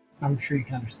 I'm sure you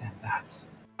can understand that.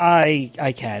 I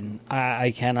can. I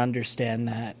can understand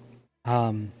that.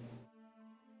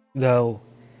 Though,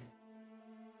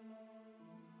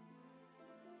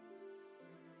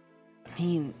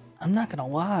 I'm not gonna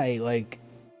lie,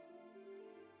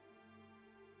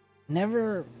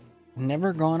 never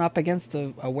gone up against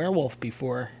a werewolf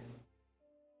before.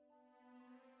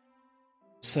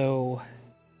 So,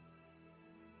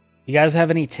 you guys have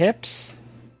any tips?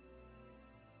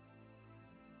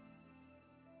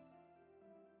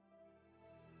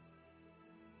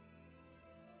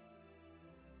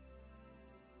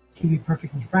 To be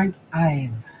perfectly frank,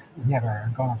 I've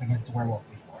never gone up against a werewolf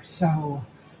before, so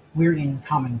we're in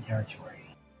common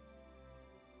territory.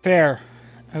 Fair.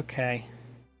 Okay.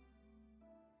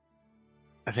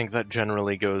 I think that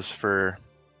generally goes for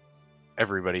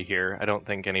everybody here. I don't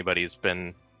think anybody's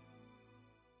been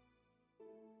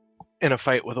in a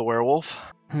fight with a werewolf.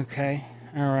 Okay.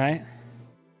 All right.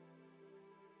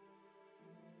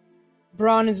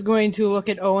 Braun is going to look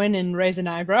at Owen and raise an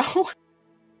eyebrow.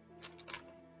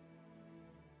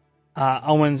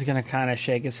 Owen's gonna kind of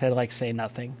shake his head, like say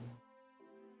nothing.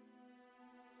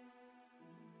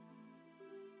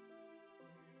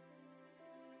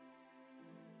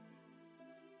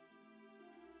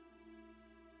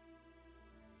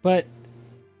 But,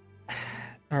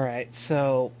 all right,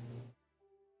 so,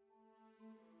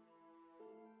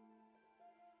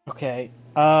 okay,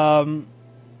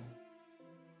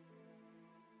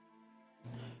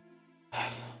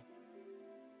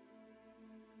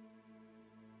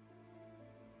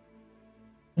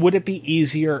 would it be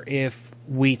easier if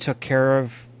we took care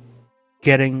of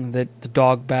getting the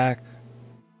dog back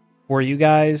for you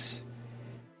guys?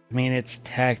 I mean, it's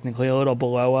technically a little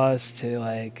below us to,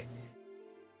 like,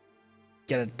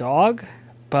 get a dog,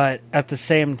 but at the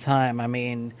same time, I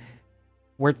mean,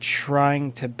 we're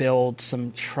trying to build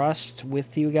some trust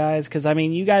with you guys, because, I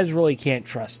mean, you guys really can't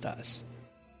trust us.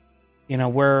 You know,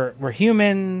 we're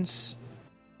humans,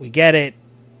 we get it,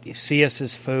 you see us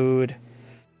as food.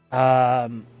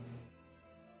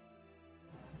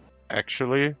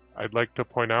 Actually, I'd like to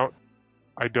point out,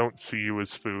 I don't see you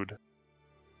as food.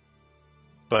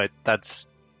 But that's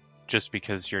just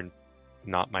because you're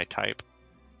not my type.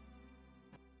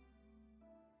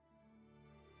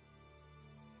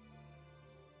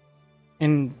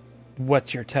 And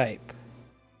what's your type?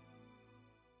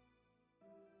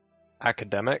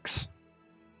 Academics?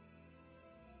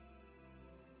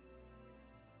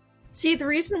 See, the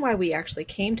reason why we actually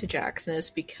came to Jackson is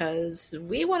because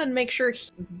we wanted to make sure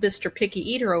Mr. Picky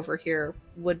Eater over here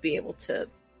would be able to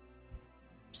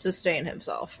sustain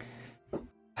himself.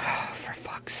 For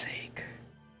fuck's sake.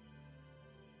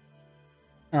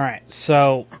 Alright,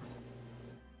 so I'm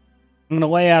going to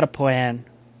lay out a plan.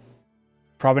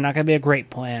 Probably not going to be a great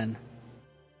plan,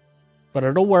 but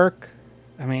it'll work.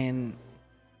 I mean,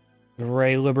 we've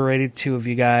already liberated 2 of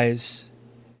you guys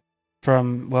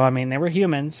from, well, I mean, they were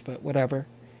humans, but whatever.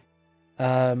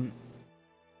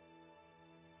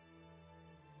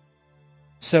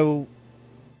 So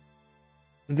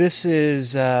this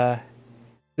is the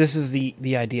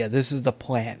idea. This is the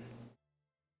plan.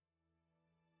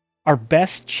 Our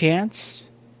best chance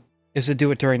is to do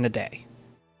it during the day.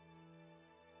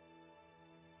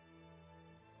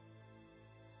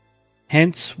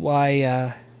 Hence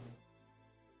why,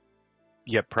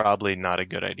 Yet probably not a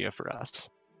good idea for us.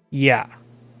 yeah.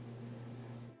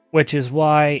 Which is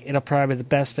why it'll probably be the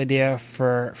best idea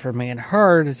for me and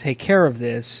her to take care of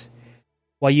this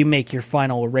while you make your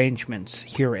final arrangements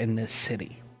here in this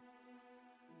city.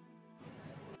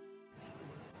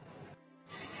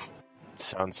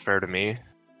 Sounds fair to me.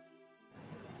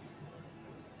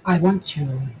 I want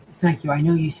to thank you. I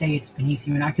know you say it's beneath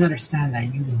you, and I can understand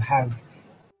that you have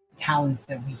talents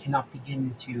that we cannot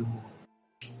begin to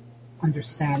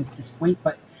understand at this point,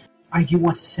 but I do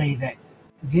want to say that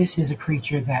this is a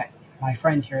creature that my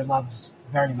friend here loves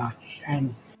very much,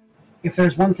 and if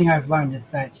there's one thing I've learned, it's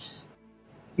that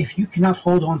if you cannot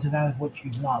hold on to that of what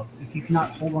you love, if you cannot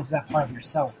hold on to that part of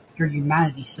yourself, your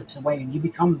humanity slips away and you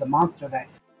become the monster that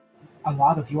a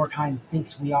lot of your kind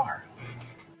thinks we are.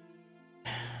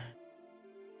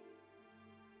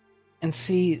 And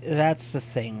see, that's the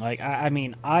thing. Like, I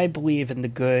mean, I believe in the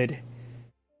good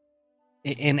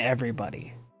in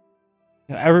everybody.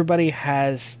 You know, everybody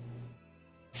has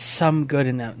some good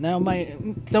in them. Now,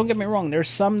 don't get me wrong. There's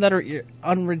some that are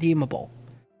unredeemable.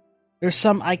 There's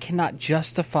some I cannot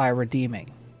justify redeeming.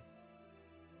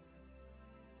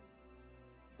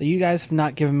 But you guys have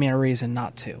not given me a reason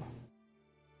not to.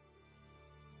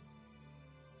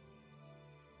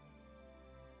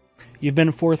 You've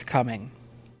been forthcoming.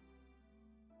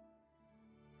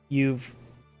 You've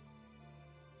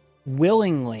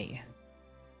willingly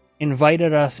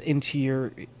invited us into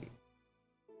your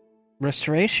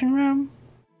restoration room?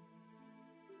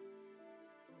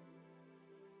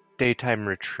 Daytime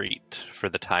retreat for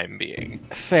the time being.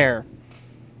 Fair.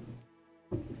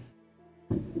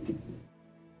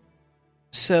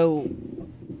 So,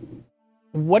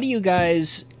 what do you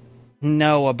guys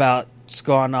know about what's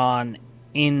going on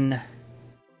in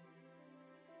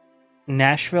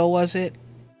Nashville, was it?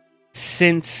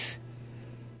 Since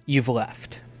you've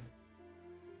left?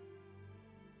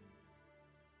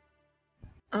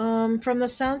 From the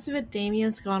sounds of it,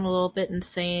 Damien's gone a little bit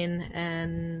insane,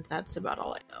 and that's about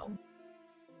all I know.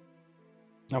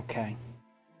 Okay.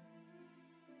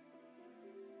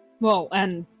 Well,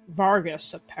 and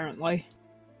Vargas, apparently.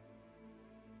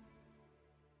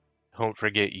 Don't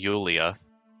forget Yulia.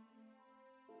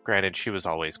 Granted, she was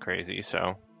always crazy,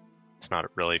 so it's not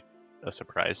really a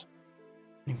surprise.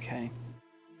 Okay.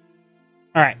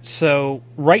 All right. So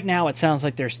right now, it sounds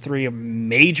like there's 3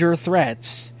 major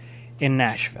threats in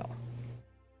Nashville.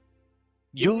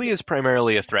 Yulia is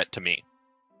primarily a threat to me.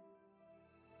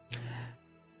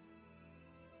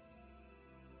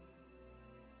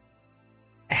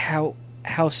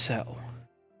 How so?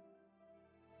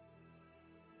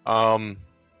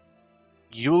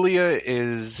 Yulia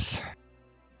is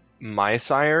my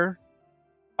sire.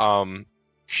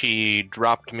 She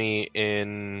dropped me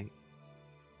in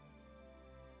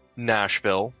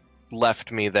Nashville,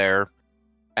 left me there,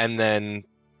 and then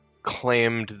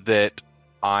claimed that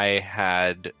I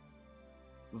had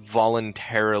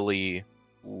voluntarily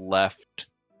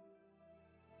left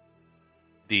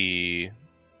the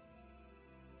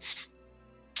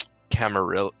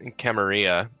Camarilla,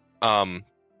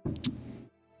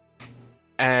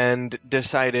 and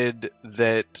decided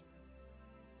that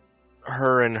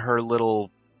her and her little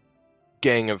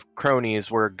gang of cronies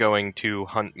were going to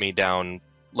hunt me down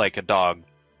like a dog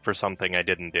for something I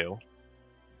didn't do.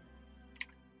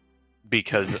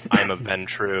 Because I'm a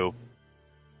Ventrue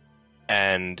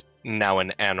and now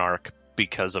an Anarch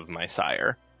because of my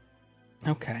sire.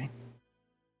 Okay.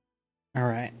 All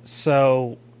right.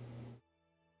 So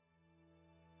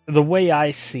the way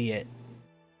I see it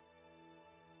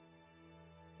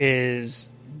is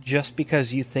just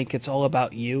because you think it's all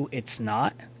about you, it's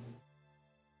not.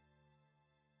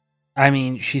 I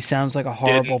mean, she sounds like a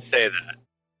horrible... Didn't say that.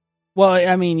 Well,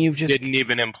 I mean, you've just... Didn't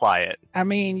even imply it. I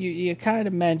mean, you kind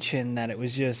of mentioned that it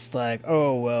was just like,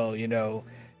 oh, well, you know,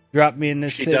 drop me in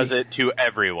this She city. does it to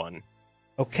everyone.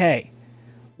 Okay.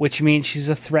 Which means she's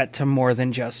a threat to more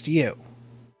than just you.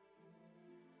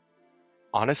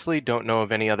 Honestly, don't know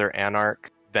of any other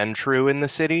Anarch Ventrue in the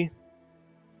city.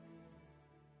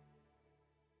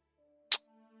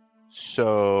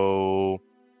 So...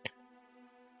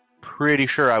 pretty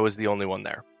sure I was the only one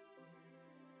there.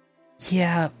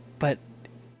 Yeah, but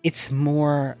it's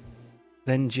more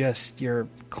than just your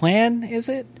clan, is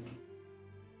it?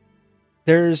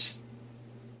 There's...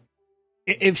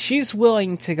 If she's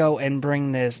willing to go and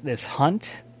bring this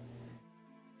hunt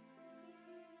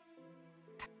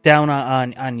down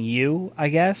on you, I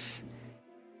guess.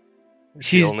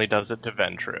 She only does it to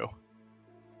Ventrue.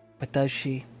 But does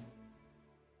she?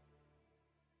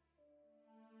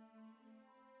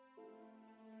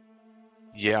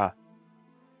 Yeah.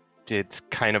 It's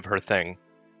kind of her thing.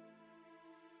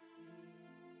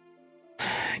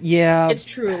 Yeah. It's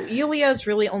true. Yulia's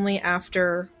really only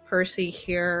after Percy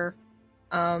here.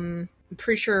 I'm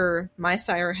pretty sure my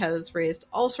sire has raised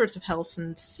all sorts of hell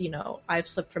since, I've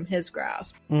slipped from his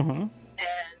grasp. Mm-hmm.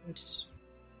 And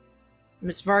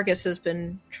Miss Vargas has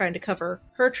been trying to cover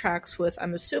her tracks with,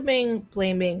 I'm assuming,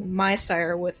 blaming my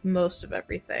sire with most of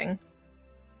everything.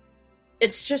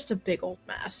 It's just a big old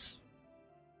mess.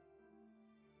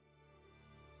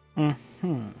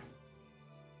 Mm-hmm.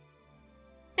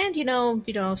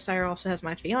 And, Sire also has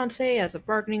my fiancé as a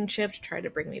bargaining chip to try to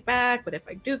bring me back, but if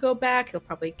I do go back, he'll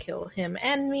probably kill him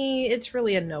and me. It's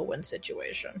really a no-win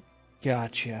situation.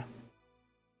 Gotcha.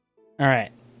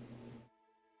 Alright.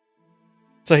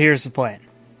 So here's the plan.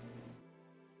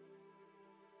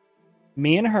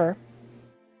 Me and her are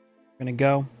gonna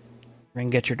go. We're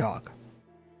gonna get your dog.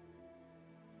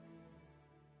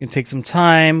 It's gonna take some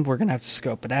time. We're gonna have to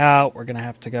scope it out. We're gonna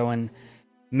have to go and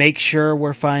make sure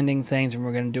we're finding things, and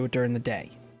we're gonna do it during the day.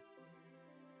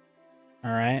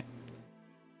 Alright?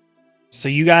 So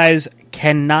you guys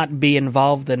cannot be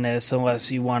involved in this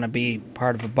unless you want to be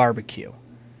part of a barbecue.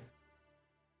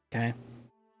 Okay?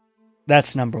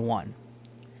 That's number one.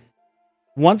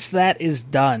 Once that is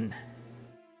done,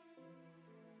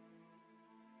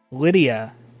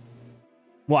 Lydia...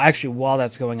 Well, actually, while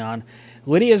that's going on,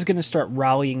 Lydia's going to start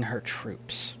rallying her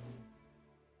troops.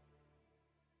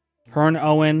 Her and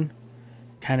Owen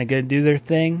kind of going to do their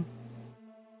thing.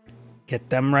 Get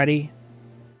them ready.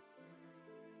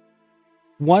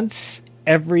 Once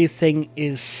everything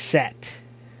is set,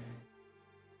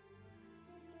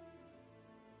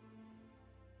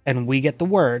 and we get the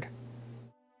word,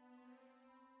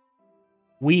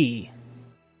 we,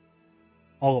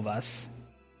 all of us,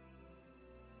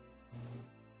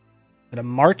 gonna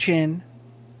march in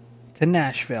to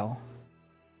Nashville.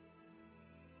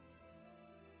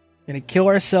 Gonna kill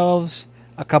ourselves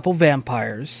a couple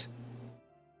vampires.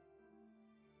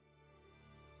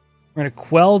 We're going to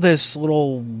quell this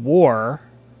little war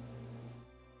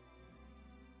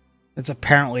that's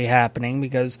apparently happening,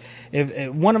 because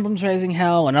if one of them's raising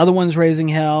hell, another one's raising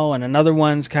hell, and another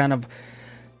one's kind of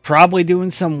probably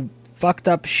doing some fucked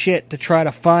up shit to try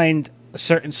to find a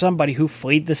certain somebody who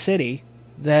fled the city,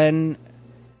 then,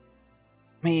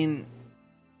 I mean,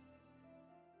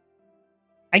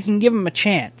 I can give him a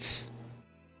chance.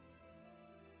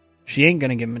 She ain't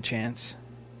gonna give him a chance.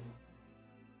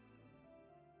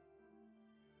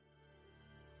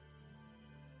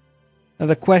 Now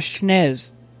the question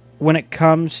is, when it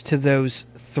comes to those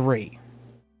three,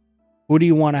 who do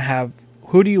you want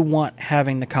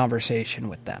having the conversation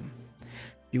with them?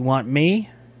 You want me,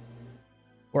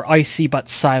 or icy but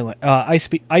silent,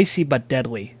 icy but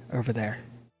deadly over there?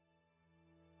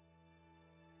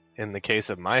 In the case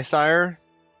of my sire,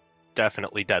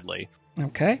 definitely deadly.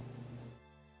 Okay.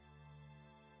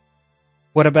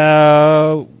 What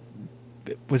about,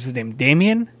 what's his name,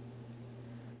 Damien?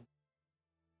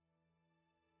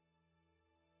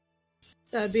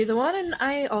 That'd be the one, and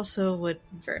I also would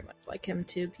very much like him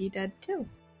to be dead too.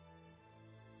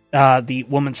 The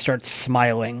woman starts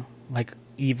smiling, like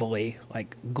evilly,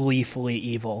 like gleefully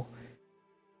evil.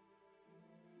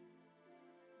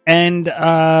 And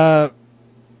the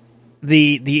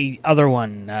other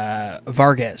one,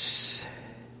 Vargas.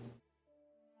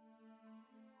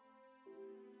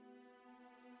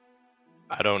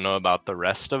 I don't know about the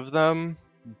rest of them,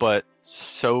 but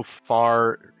so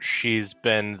far she's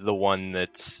been the one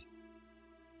that's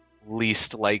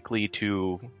least likely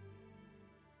to,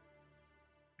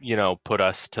 put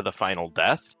us to the final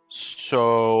death.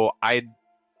 So I'd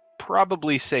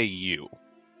probably say you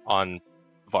on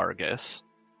Vargas.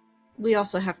 We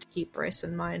also have to keep Bryce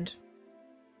in mind.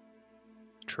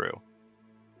 True.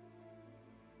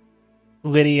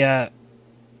 Lydia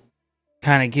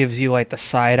kind of gives you like the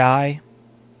side eye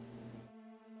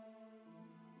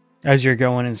as you're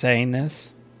going and saying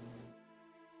this.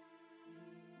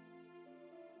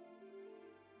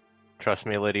 Trust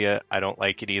me, Lydia, I don't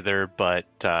like it either, but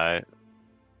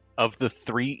of the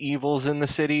three evils in the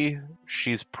city,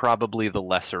 she's probably the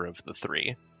lesser of the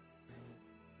three.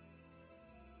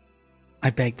 I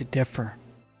beg to differ.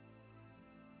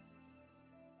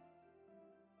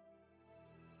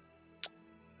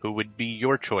 Who would be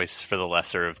your choice for the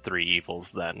lesser of three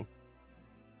evils, then?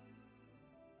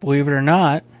 Believe it or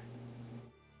not,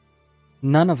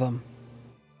 none of them.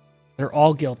 They're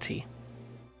all guilty.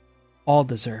 All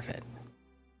deserve it.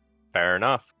 Fair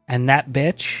enough. And that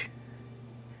bitch...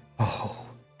 Oh,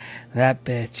 that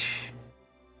bitch...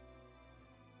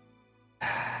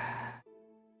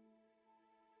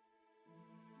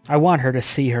 I want her to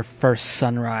see her first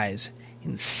sunrise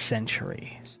in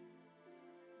centuries.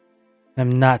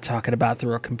 I'm not talking about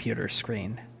through a computer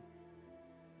screen.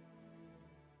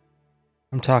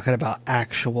 I'm talking about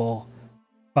actual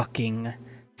fucking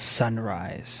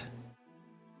sunrise.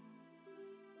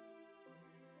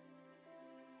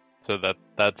 So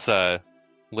that's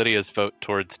Lydia's vote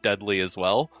towards deadly as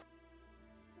well.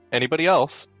 Anybody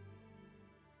else?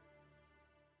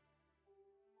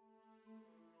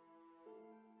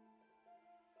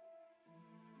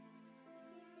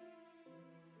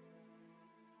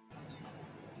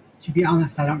 To be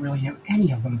honest, I don't really know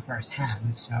any of them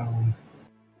firsthand, so...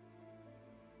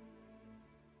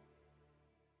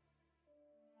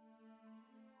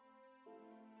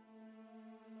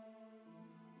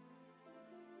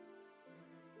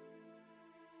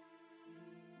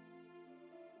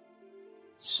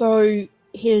 So,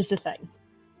 here's the thing.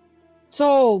 It's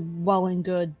all well and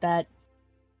good that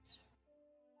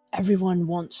everyone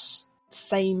wants the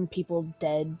same people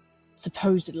dead,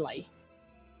 supposedly.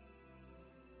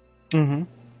 Mm-hmm.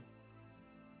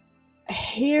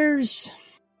 Here's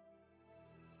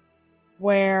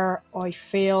where I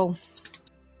feel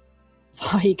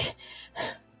like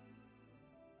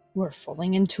we're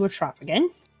falling into a trap again.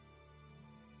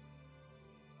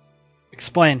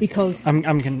 Explain. Because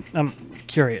I'm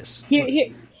curious. Here's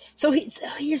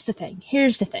the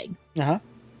thing. Uh-huh.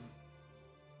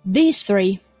 These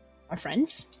three are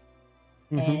friends,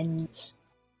 Mm-hmm. and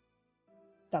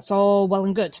that's all well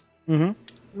and good. Mm-hmm.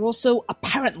 They're also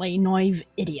apparently naive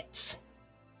idiots.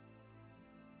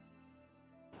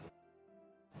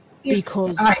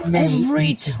 Because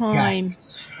every time...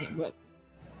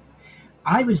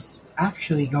 I was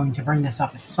actually going to bring this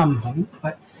up at some point,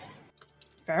 but...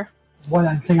 Fair.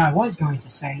 One thing I was going to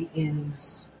say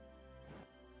is...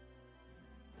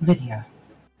 Lydia,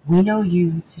 we know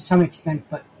you to some extent,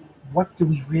 but what do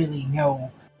we really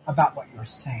know about what you're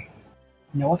saying?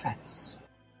 No offense.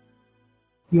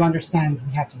 You understand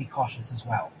we have to be cautious as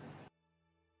well.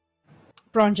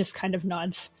 Braun just kind of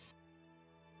nods.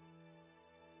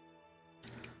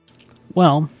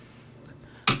 Well,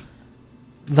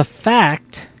 the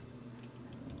fact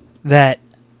that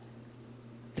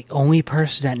the only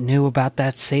person that knew about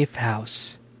that safe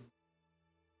house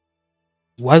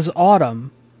was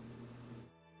Autumn,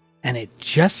 and it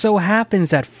just so happens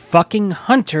that fucking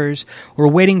hunters were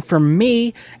waiting for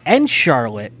me and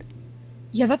Charlotte.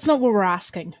 Yeah, that's not what we're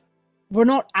asking. We're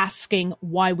not asking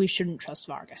why we shouldn't trust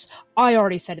Vargas. I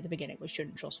already said at the beginning we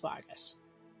shouldn't trust Vargas.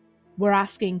 We're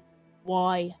asking,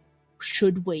 why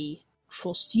should we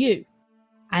trust you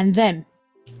and them?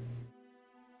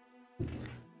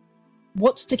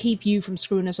 What's to keep you from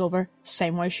screwing us over?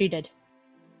 Same way she did.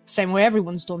 Same way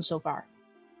everyone's done so far.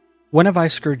 When have I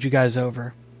screwed you guys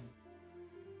over?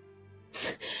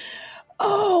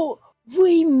 Oh,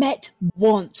 we met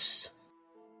once.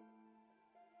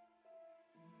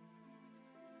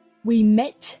 We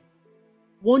met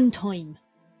one time.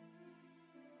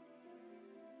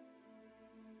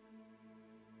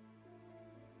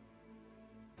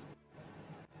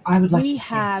 I would like We to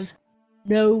have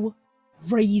no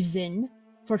reason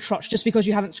for trust. Just because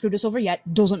you haven't screwed us over yet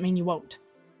doesn't mean you won't.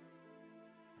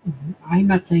 I'm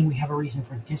not saying we have a reason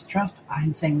for distrust.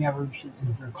 I'm saying we have a reason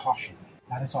for caution.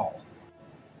 That is all.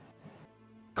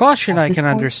 Caution, At I this can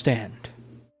point- understand.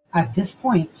 At this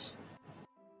point,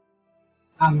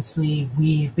 honestly,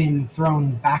 we've been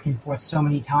thrown back and forth so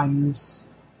many times.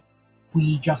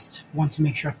 We just want to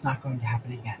make sure it's not going to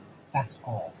happen again. That's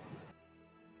all.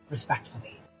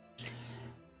 Respectfully.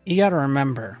 You gotta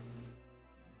remember,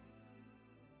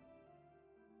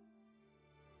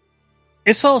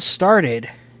 this all started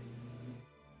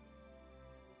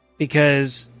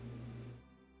because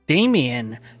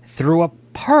Damien threw a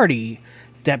party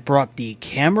that brought the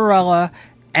Camarilla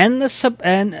and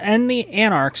the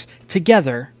Anarchs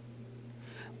together,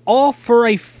 all for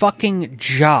a fucking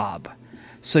job,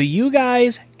 so you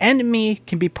guys and me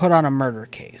can be put on a murder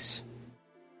case.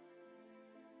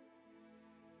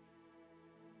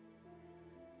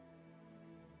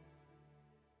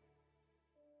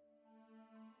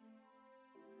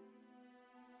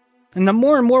 And the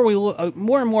more and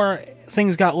more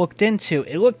things got looked into,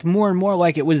 it looked more and more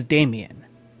like it was Damien.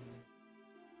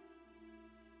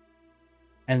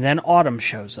 And then Autumn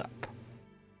shows up.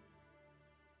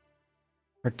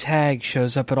 Her tag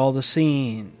shows up at all the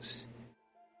scenes.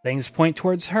 Things point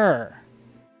towards her.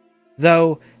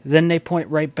 Though, then they point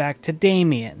right back to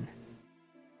Damien.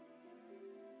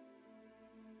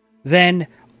 Then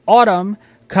Autumn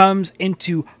comes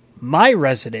into my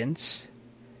residence,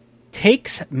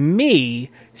 takes me,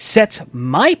 sets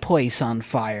my place on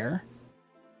fire,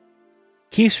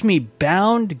 keeps me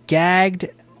bound, gagged,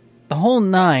 the whole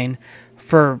nine,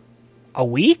 for a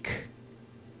week?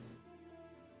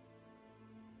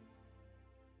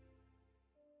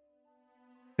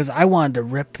 Because I wanted to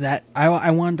rip that,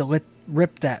 I wanted to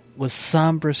rip that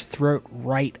Lasombra's throat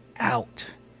right out.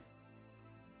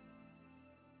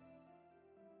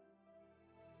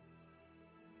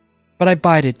 But I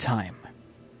bided time.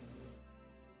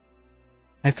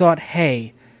 I thought,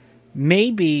 hey,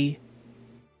 maybe,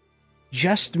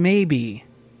 just maybe,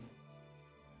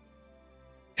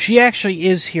 she actually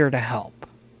is here to help.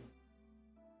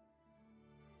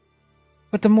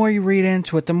 But the more you read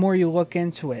into it, the more you look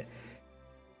into it,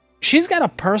 she's got a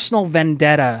personal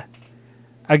vendetta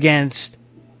against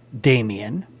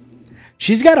Damien.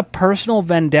 She's got a personal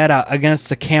vendetta against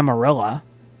the Camarilla.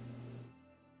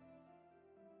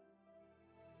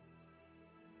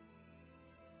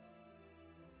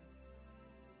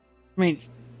 I mean,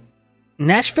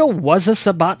 Nashville was a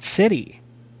Sabbat city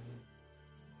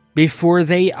before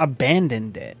they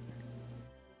abandoned it.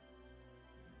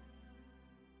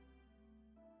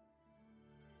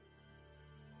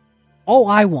 All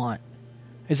I want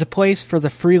is a place for the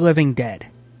free living dead.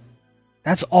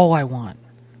 That's all I want.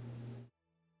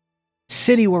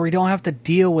 City where we don't have to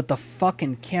deal with the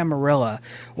fucking Camarilla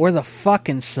or the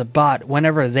fucking Sabbat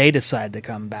whenever they decide to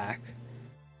come back.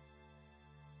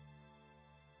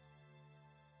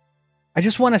 I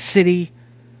just want a city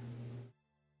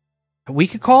that we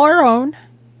could call our own.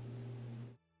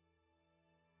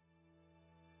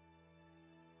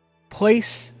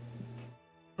 Place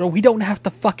where we don't have to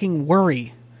fucking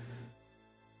worry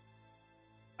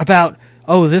about,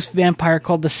 oh, this vampire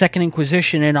called the Second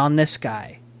Inquisition in on this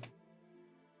guy.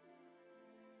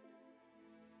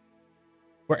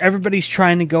 Where everybody's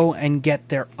trying to go and get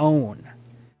their own.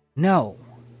 No.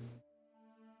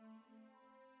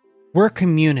 We're a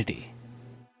community.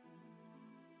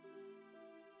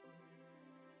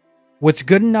 What's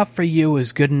good enough for you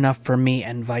is good enough for me,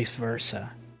 and vice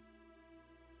versa.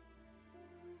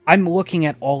 I'm looking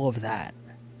at all of that.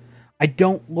 I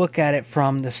don't look at it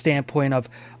from the standpoint of,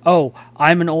 oh,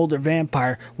 I'm an older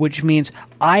vampire, which means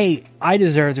I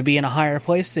deserve to be in a higher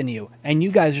place than you, and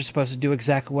you guys are supposed to do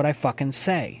exactly what I fucking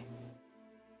say.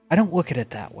 I don't look at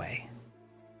it that way.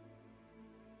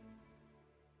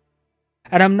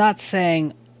 And I'm not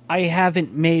saying I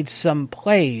haven't made some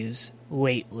plays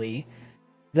lately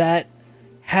that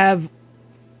have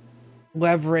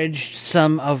leveraged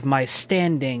some of my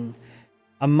standing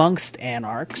amongst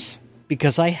anarchs,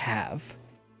 because I have.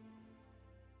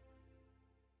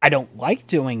 I don't like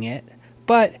doing it,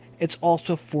 but it's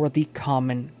also for the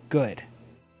common good.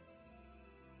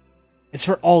 It's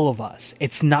for all of us.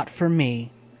 It's not for me.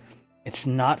 It's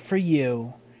not for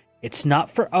you. It's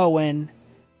not for Owen.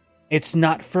 It's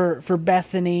not for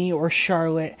Bethany or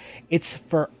Charlotte. It's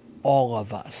for all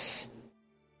of us.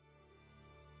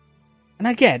 And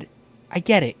I get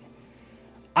it.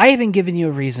 I haven't given you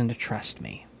a reason to trust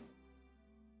me.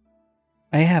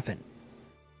 I haven't.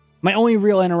 My only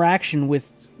real interaction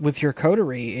with your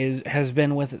coterie has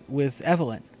been with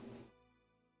Evelyn.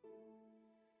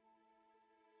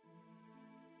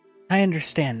 I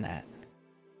understand that.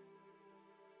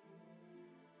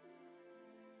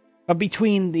 But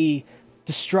between the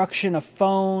destruction of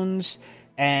phones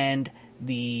and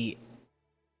the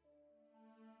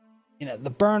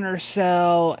burner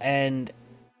cell and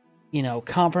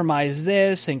compromise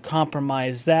this and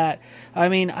compromise that. I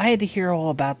mean, I had to hear all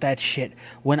about that shit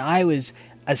when I was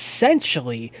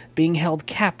essentially being held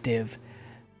captive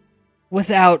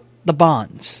without the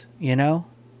bonds, And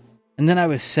then I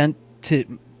was sent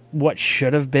to what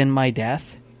should have been my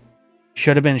death.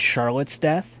 Should have been Charlotte's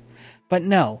death. But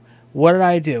no, what did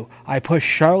I do? I pushed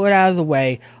Charlotte out of the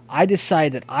way. I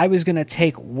decided that I was going to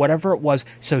take whatever it was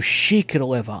so she could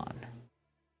live on.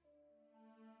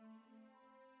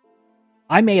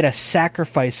 I made a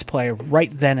sacrifice play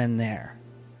right then and there.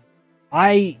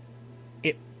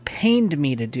 It pained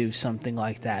me to do something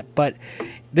like that, but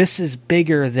this is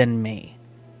bigger than me.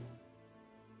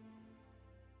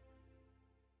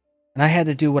 And I had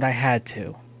to do what I had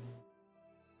to.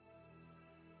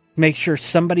 Make sure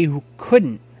somebody who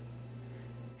couldn't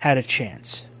had a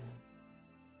chance.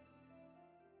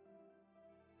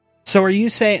 So are you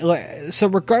saying, so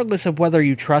regardless of whether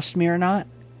you trust me or not,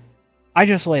 I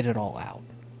just laid it all out.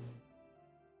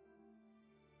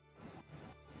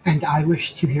 And I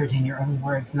wish to hear it in your own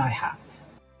words, and I have.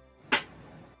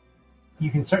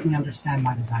 You can certainly understand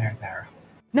my desire there.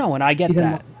 No, and I get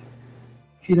that.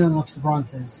 She then looks at Ron and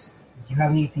says, do you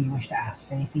have anything you wish to ask?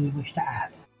 Anything you wish to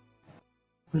add?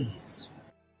 Please.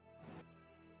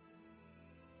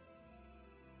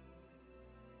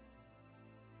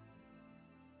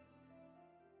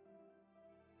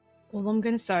 All I'm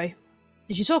going to say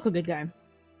is you talk a good game.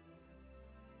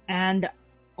 And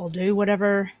I'll do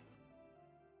whatever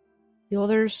the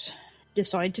others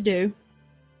decide to do.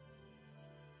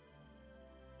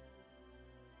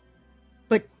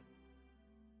 But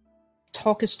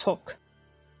talk is talk.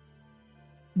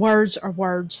 Words are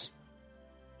words.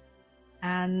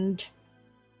 And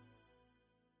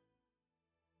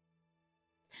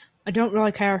I don't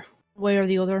really care one way or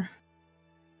the other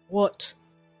what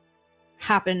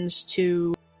happens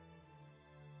to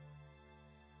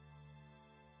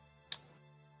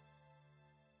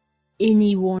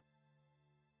anyone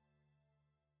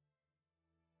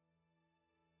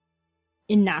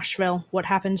in Nashville, what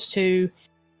happens to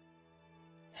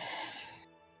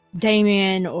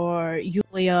Damien or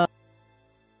Yulia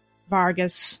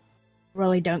Vargas,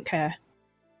 really don't care.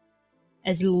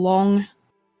 As long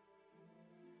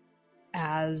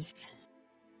as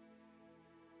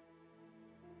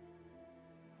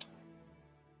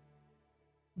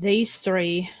these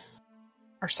three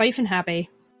are safe and happy,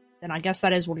 then I guess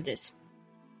that is what it is.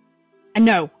 And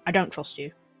no, I don't trust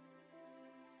you.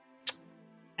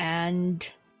 And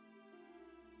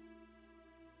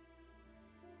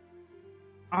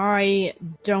I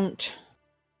don't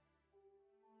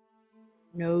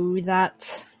know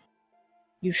that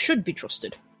you should be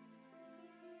trusted.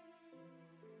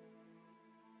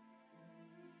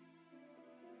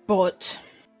 But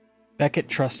Beckett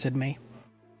trusted me.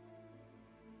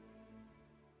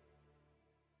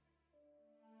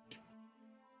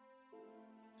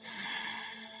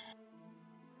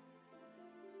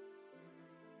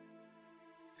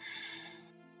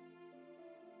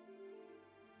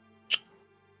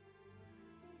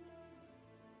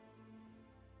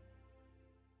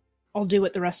 I'll do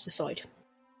what the rest decide.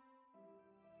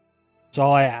 That's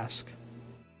all I ask.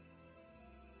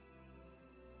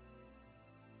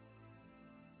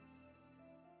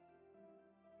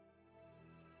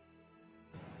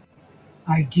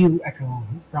 I do echo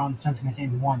Ron's sentiment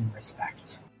in one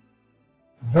respect.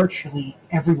 Virtually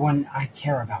everyone I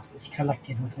care about is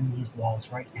collected within these walls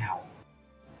right now.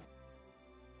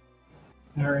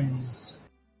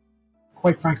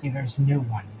 Quite frankly, there's no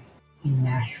one in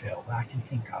Nashville that I can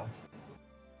think of.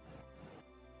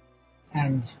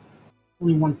 And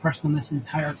only one person on this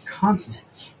entire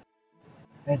continent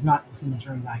that is not within this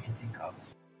room that I can think of.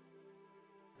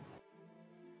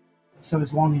 So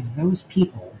as long as those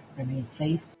people remain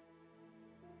safe,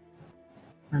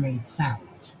 remain sound,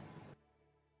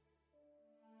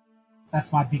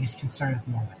 that's my biggest concern at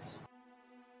the moment.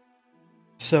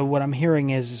 So what I'm hearing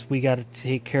is we got to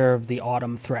take care of the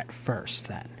Autumn threat first,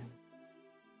 then.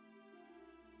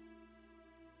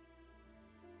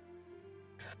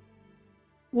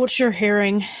 What you're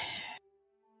hearing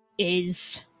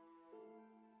is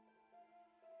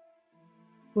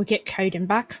we get Caden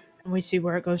back and we see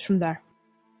where it goes from there.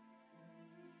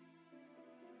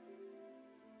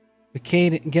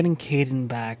 Getting Caden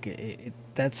back,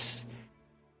 that's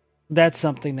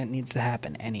something that needs to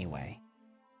happen anyway.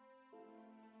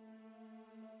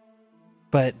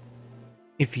 But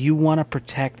if you want to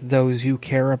protect those you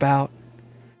care about,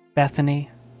 Bethany,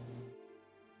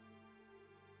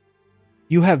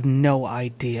 you have no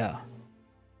idea.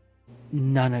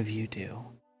 None of you do.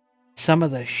 Some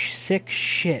of the sick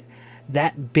shit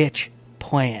that bitch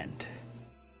planned.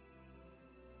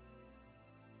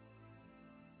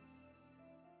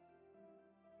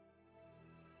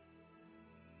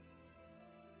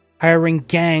 Hiring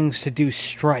gangs to do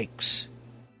strikes.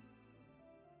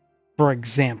 For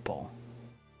example,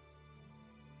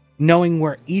 knowing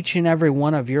where each and every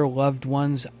one of your loved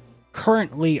ones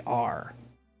currently are.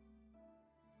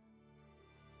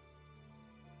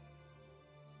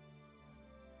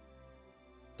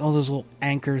 All those little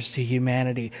anchors to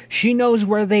humanity. She knows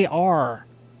where they are.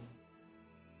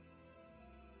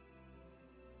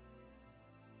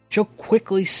 She'll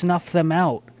quickly snuff them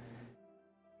out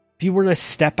if you were to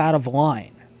step out of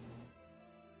line.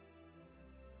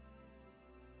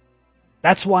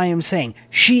 That's why I'm saying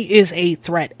she is a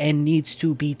threat and needs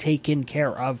to be taken care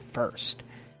of first.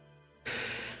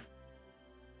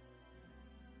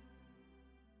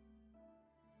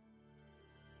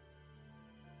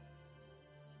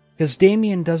 Because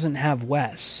Damien doesn't have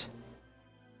Wes.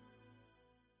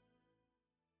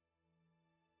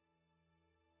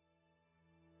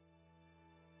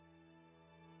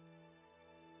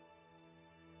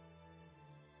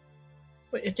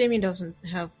 Wait, if Damien doesn't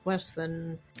have Wes,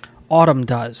 then... Autumn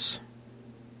does.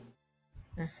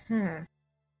 Uh-huh.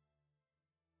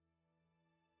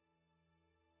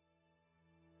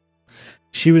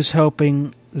 She was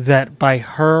hoping that by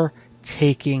her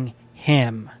taking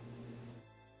him,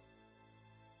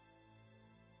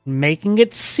 making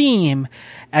it seem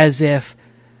as if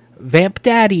Vamp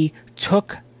Daddy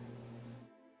took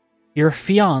your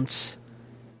fiancé,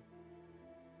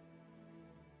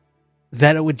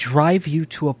 that it would drive you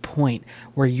to a point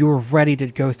where you were ready to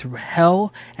go through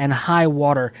hell and high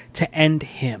water to end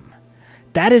him.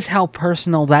 That is how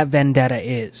personal that vendetta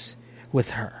is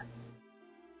with her.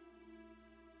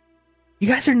 You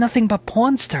guys are nothing but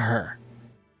pawns to her.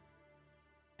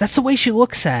 That's the way she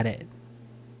looks at it.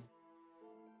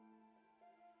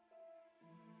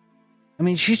 I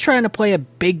mean, she's trying to play a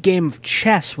big game of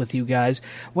chess with you guys,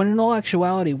 when in all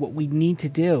actuality, what we need to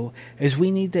do is we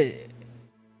need to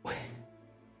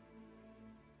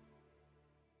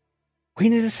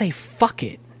say, fuck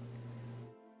it.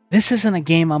 This isn't a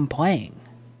game I'm playing.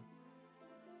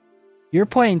 You're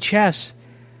playing chess.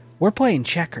 We're playing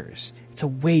checkers. It's a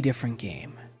way different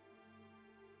game.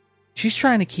 She's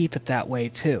trying to keep it that way,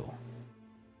 too.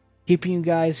 Keeping you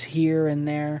guys here and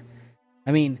there.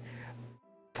 I mean,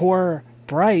 poor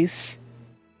Bryce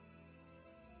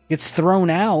gets thrown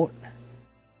out.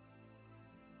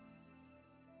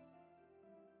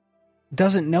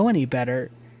 Doesn't know any better.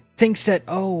 Thinks that,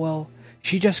 oh, well,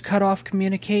 she just cut off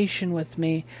communication with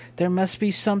me. There must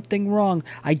be something wrong.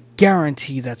 I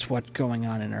guarantee that's what's going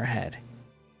on in her head.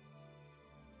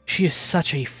 She is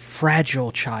such a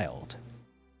fragile child.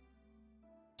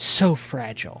 So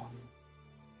fragile.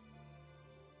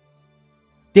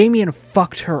 Damien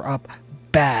fucked her up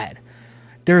bad.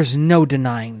 There's no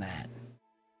denying that.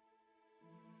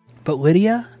 But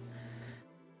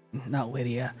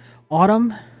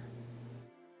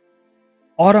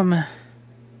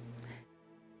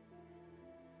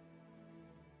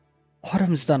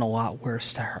Autumn's done a lot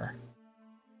worse to her.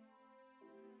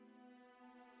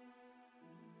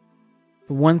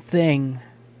 The one thing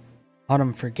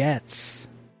Autumn forgets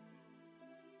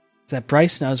is that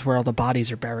Bryce knows where all the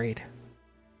bodies are buried,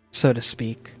 so to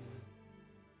speak.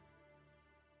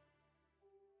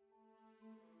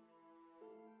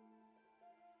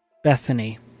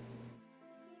 Bethany,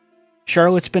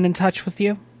 Charlotte's been in touch with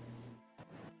you?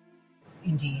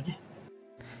 Indeed.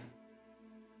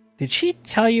 Did she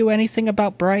tell you anything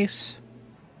about Bryce?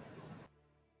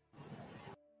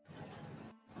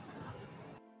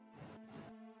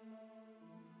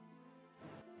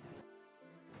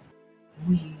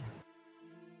 We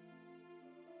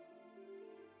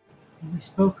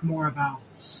spoke more about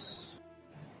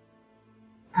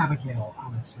Abigail,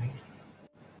 honestly.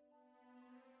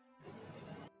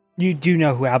 You do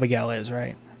know who Abigail is,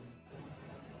 right?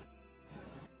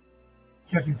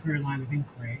 Judging from your line of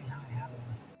inquiry, I have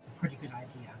a pretty good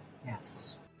idea.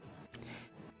 Yes.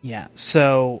 Yeah,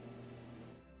 so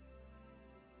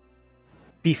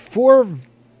before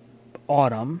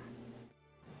Autumn,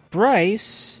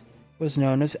 Bryce was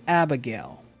known as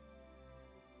Abigail.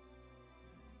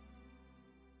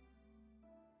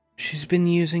 She's been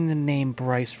using the name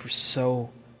Bryce for so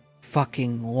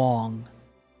fucking long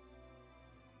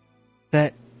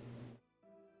that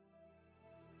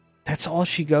that's all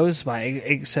she goes by,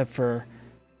 except for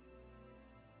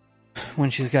when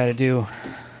she's got to do,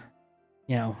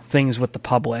 things with the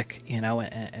public,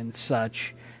 and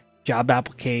such, job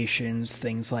applications,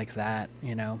 things like that,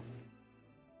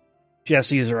 She has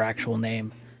to use her actual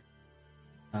name,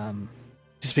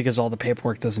 just because all the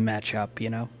paperwork doesn't match up,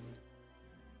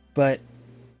 But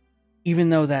even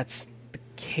though that's the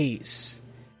case,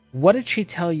 what did she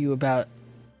tell you about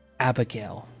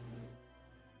Abigail?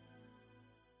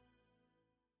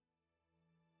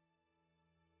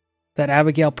 That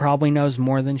Abigail probably knows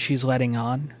more than she's letting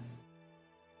on?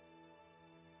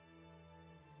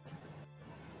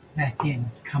 That did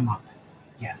come up,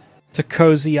 yes. To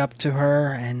cozy up to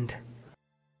her and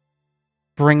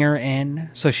bring her in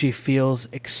so she feels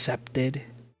accepted.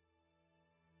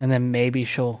 And then maybe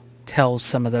she'll tell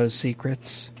some of those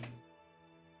secrets.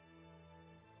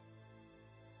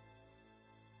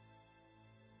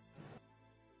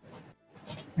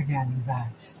 Again,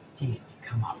 that did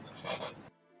come up.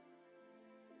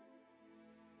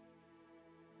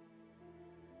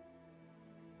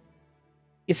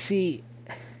 You see,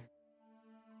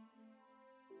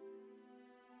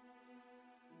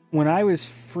 when I was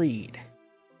freed,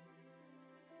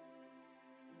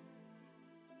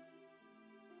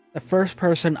 the first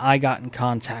person I got in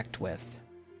contact with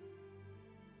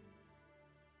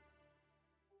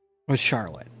was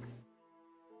Charlotte.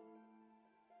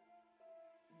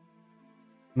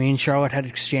 Me and Charlotte had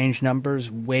exchanged numbers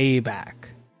way back.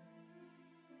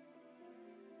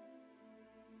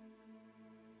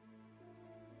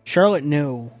 Charlotte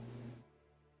knew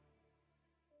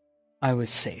I was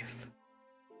safe.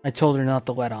 I told her not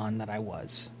to let on that I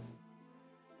was.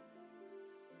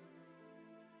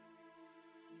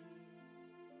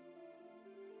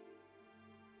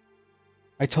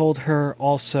 I told her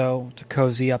also to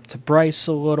cozy up to Bryce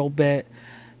a little bit,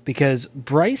 because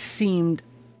Bryce seemed,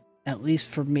 at least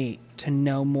for me, to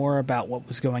know more about what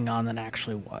was going on than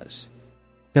actually was,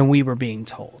 than we were being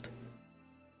told.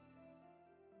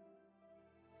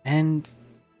 And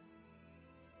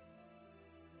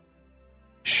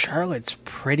Charlotte's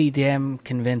pretty damn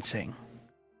convincing.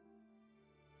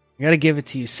 I gotta give it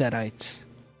to you, Setites.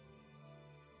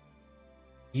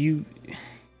 You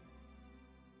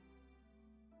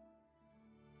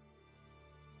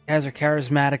guys are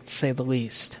charismatic, to say the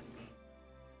least.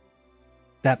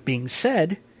 That being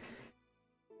said,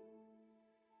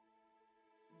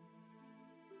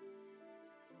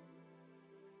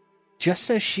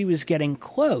 just as she was getting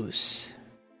close,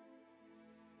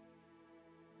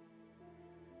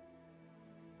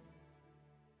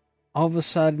 all of a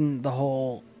sudden the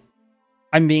whole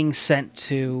I'm being sent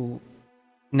to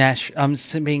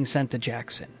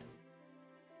Jackson.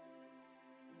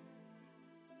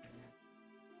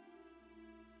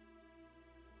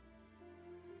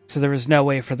 So there was no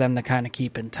way for them to kind of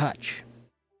keep in touch.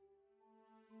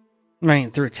 I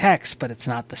mean, through text, but it's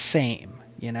not the same,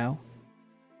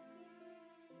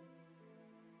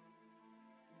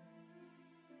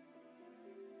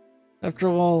 After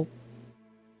a little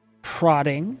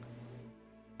prodding,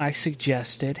 I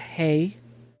suggested, hey,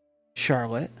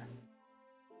 Charlotte,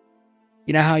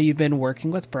 you know how you've been working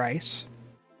with Bryce?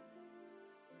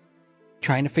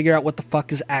 Trying to figure out what the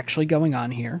fuck is actually going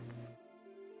on here.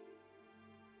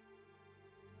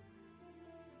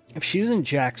 If she's in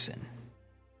Jackson,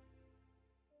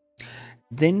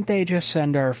 didn't they just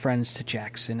send our friends to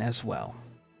Jackson as well?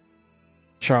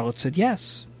 Charlotte said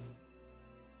yes.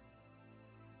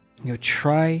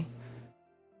 Try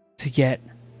to get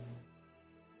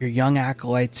your young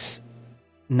acolyte's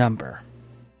number.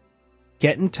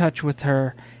 Get in touch with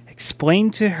her.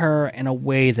 Explain to her in a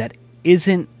way that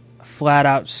isn't flat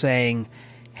out saying,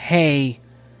 hey,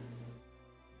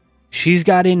 she's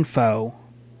got info,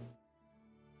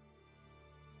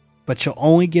 but she'll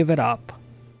only give it up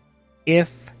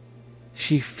if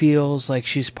she feels like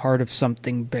she's part of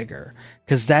something bigger.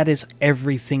 Because that is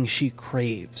everything she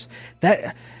craves.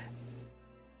 I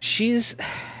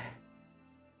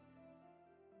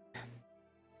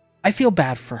feel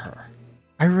bad for her.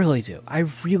 I really do. I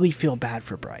really feel bad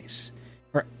for Bryce.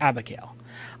 Or Abigail.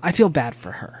 I feel bad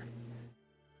for her.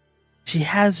 She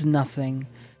has nothing.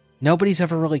 Nobody's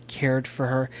ever really cared for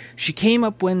her. She came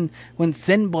up when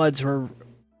Thin Bloods were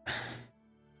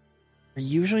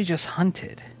usually just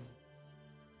hunted.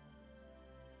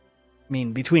 I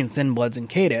mean, between Thin Bloods and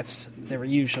Caitiffs, they were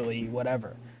usually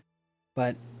whatever.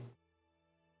 But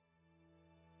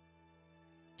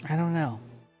I don't know.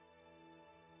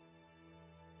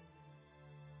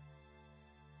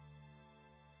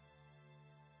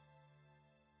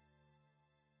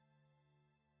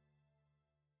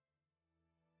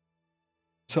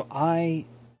 So I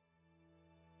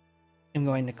am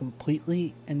going to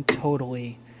completely and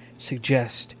totally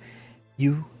suggest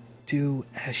you do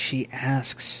as she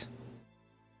asks.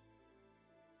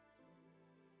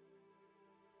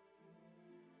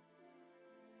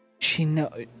 She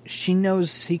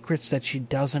knows secrets that she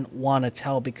doesn't want to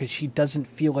tell because she doesn't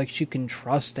feel like she can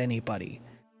trust anybody.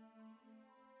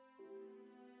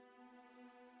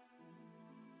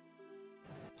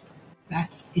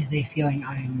 That is a feeling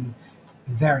I'm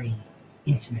very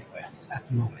intimate with at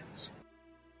the moment.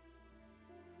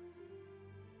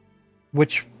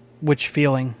 Which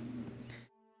feeling?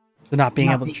 The not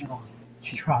being able to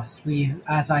trust.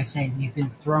 As I say, we've been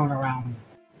thrown around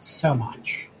so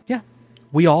much. Yeah,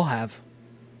 we all have.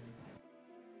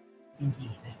 Indeed.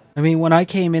 I mean, when I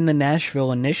came into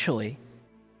Nashville initially,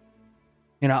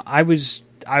 I was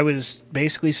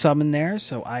basically summoned there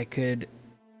so I could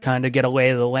kind of get a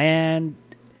lay of the land,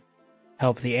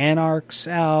 help the Anarchs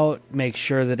out, make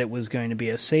sure that it was going to be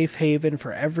a safe haven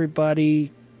for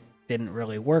everybody. Didn't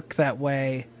really work that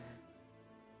way.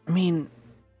 I mean,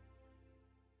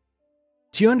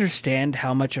 do you understand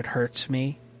how much it hurts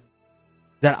me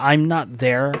that I'm not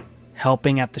there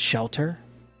helping at the shelter?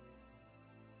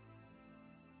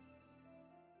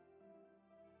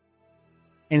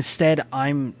 Instead,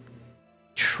 I'm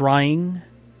trying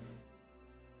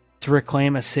to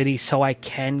reclaim a city so I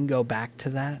can go back to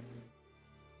that.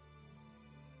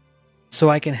 So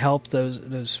I can help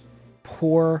those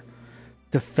poor,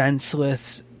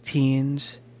 defenseless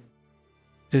teens,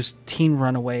 those teen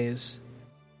runaways,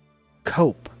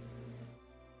 cope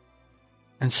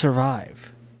and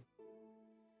survive.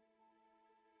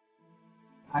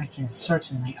 I can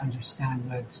certainly understand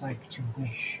what it's like to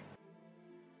wish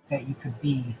that you could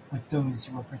be with those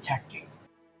you were protecting.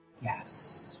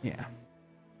 Yes. Yeah.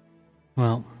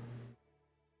 Well,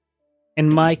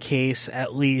 in my case,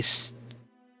 at least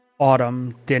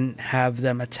Autumn didn't have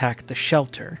them attack the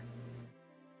shelter.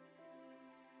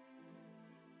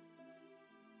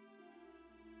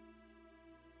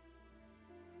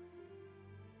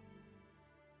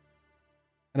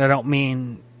 And I don't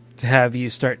mean to have you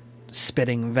start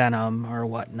spitting venom or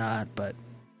whatnot, but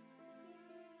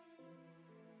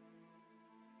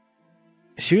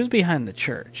she was behind the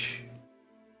church.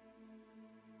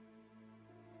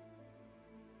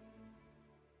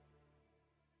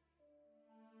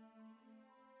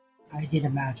 I did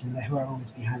imagine that whoever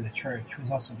was behind the church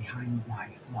was also behind my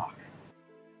flock.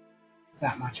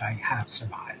 That much I have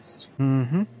surmised.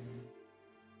 Mm-hmm.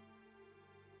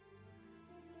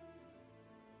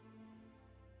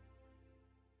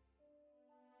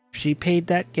 She paid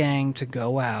that gang to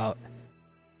go out,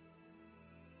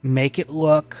 make it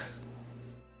look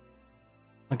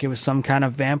like it was some kind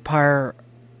of vampire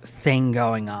thing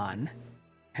going on.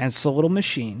 Hence the little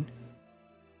machine.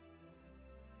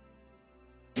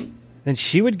 Then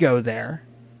she would go there.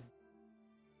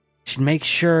 She'd make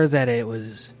sure that it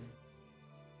was,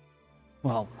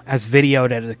 well, as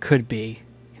videoed as it could be,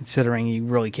 considering you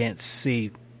really can't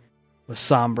see with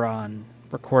Sombra on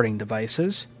recording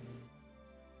devices.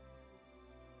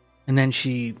 And then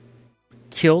she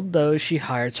killed those she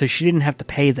hired, so she didn't have to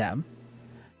pay them.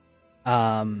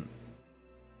 But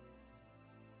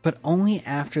only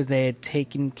after they had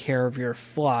taken care of your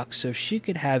flock, so she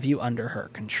could have you under her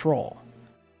control.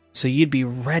 So you'd be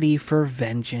ready for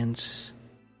vengeance.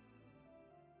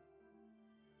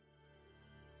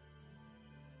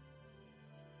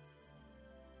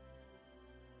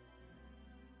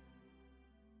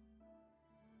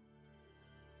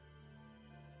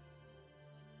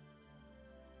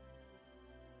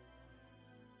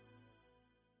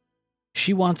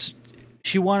 She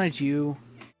wanted you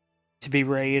to be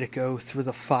ready to go through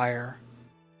the fire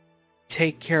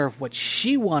take care of what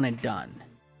she wanted done,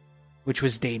 which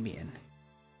was Damien.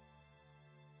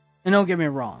 And don't get me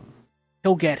wrong,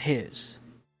 he'll get his.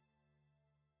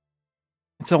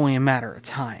 It's only a matter of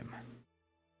time.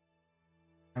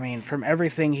 I mean, from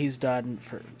everything he's done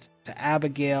to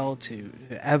Abigail, to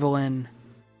Evelyn,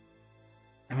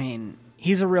 I mean,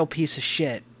 he's a real piece of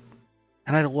shit.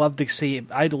 And I'd love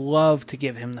to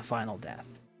give him the final death.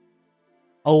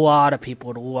 A lot of people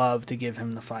would love to give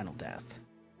him the final death.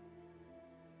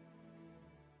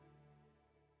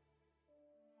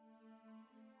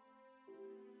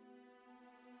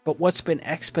 But what's been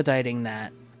expediting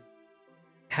that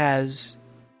has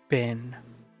been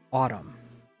Autumn.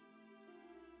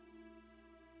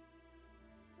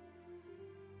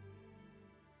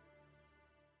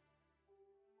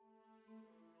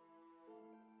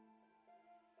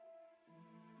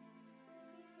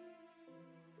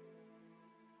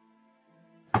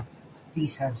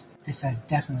 This has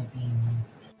definitely been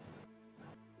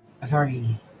a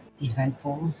very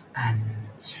eventful and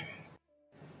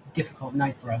difficult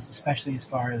night for us, especially as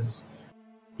far as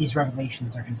these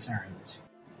revelations are concerned.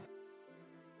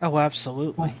 Oh,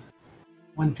 absolutely.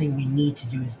 One thing we need to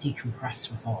do is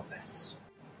decompress with all of this.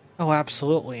 Oh,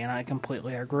 absolutely, and I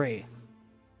completely agree.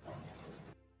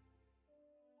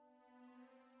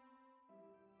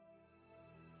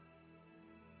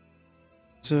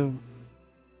 So,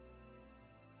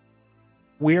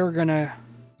 we're gonna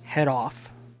head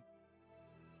off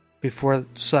before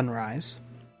sunrise.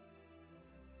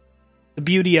 The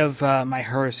beauty of my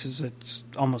hearse is it's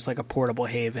almost like a portable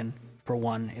haven, for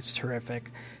one. It's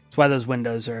terrific. That's why those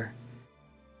windows are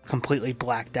completely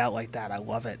blacked out like that. I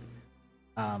love it.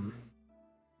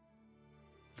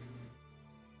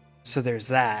 So there's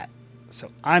that.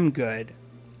 So I'm good.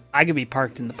 I could be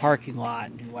parked in the parking lot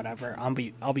and whatever.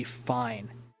 I'll be fine.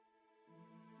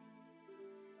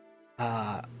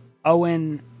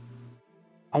 Owen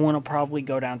will probably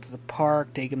go down to the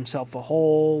park, dig himself a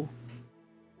hole.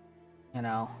 You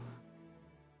know,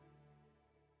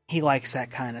 he likes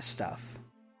that kind of stuff.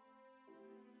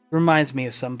 Reminds me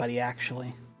of somebody,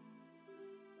 actually.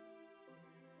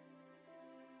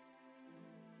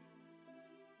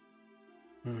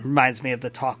 Reminds me of the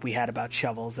talk we had about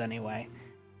shovels, anyway.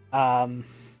 And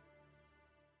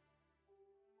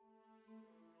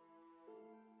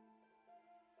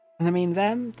I mean,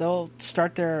 they'll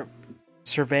start their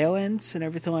surveillance and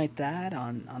everything like that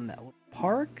on that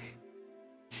park.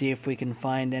 See if we can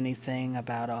find anything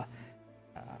about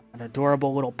an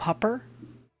adorable little pupper.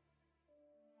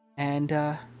 And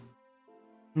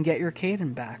get your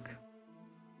Caden back.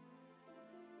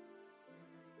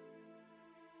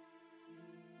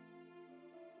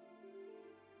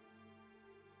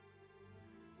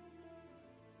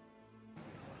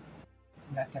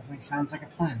 That definitely sounds like a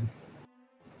plan.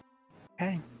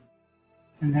 Okay.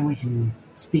 And then we can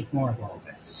speak more of all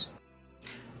this.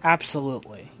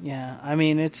 Absolutely. Yeah. I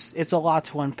mean, it's a lot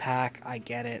to unpack. I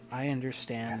get it. I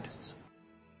understand. Yes.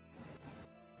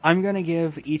 I'm going to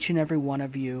give each and every one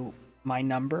of you my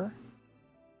number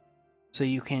so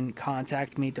you can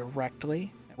contact me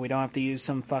directly. We don't have to use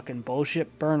some fucking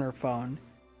bullshit burner phone.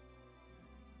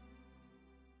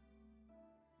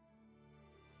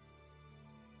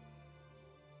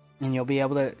 And you'll be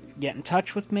able to get in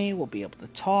touch with me. We'll be able to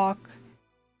talk.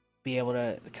 Be able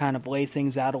to kind of lay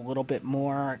things out a little bit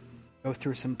more. Go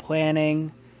through some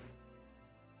planning.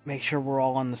 Make sure we're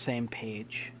all on the same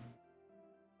page.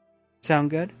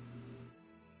 Sound good?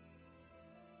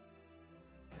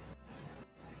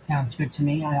 Sounds good to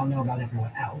me. I don't know about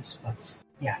everyone else, but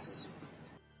yes.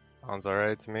 Sounds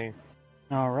alright to me.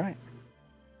 Alright.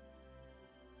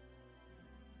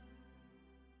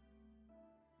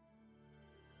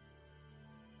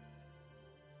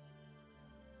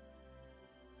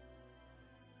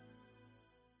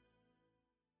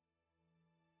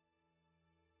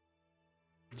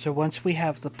 So once we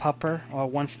have the pupper, or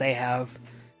once they have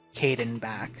Caden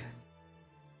back,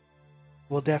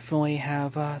 we'll definitely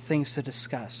have things to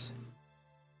discuss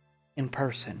in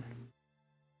person.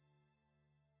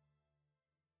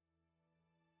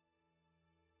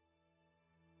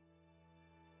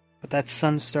 But that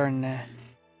sun's starting to...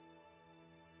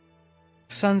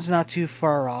 Sun's not too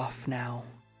far off now.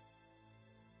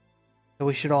 So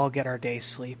we should all get our day's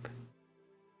sleep.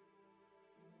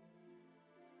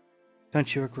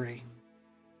 Don't you agree?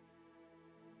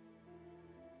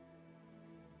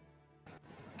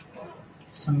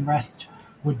 Some rest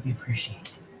would be appreciated,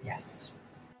 yes.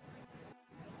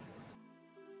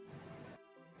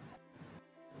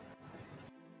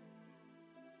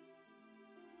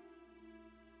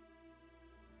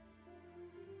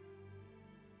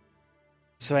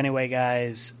 So anyway,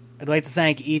 guys, I'd like to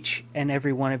thank each and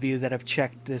every one of you that have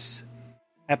checked this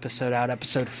episode out,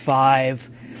 episode 5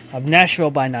 of Nashville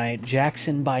by Night,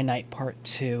 Jackson by Night Part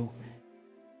 2.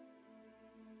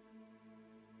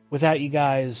 Without you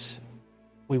guys,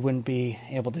 we wouldn't be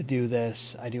able to do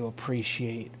this. I do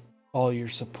appreciate all your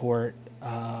support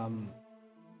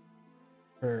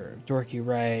for Dorky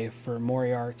Ray, for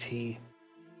Moriarty,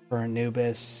 for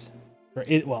Anubis,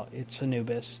 it's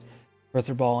Anubis, for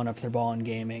Thurball and Thurball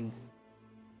Gaming.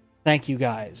 Thank you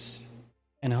guys,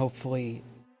 and hopefully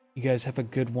you guys have a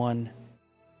good one.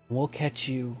 We'll catch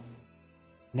you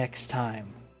next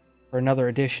time for another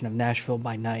edition of Nashville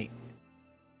by Night.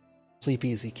 Sleep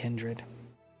easy, kindred.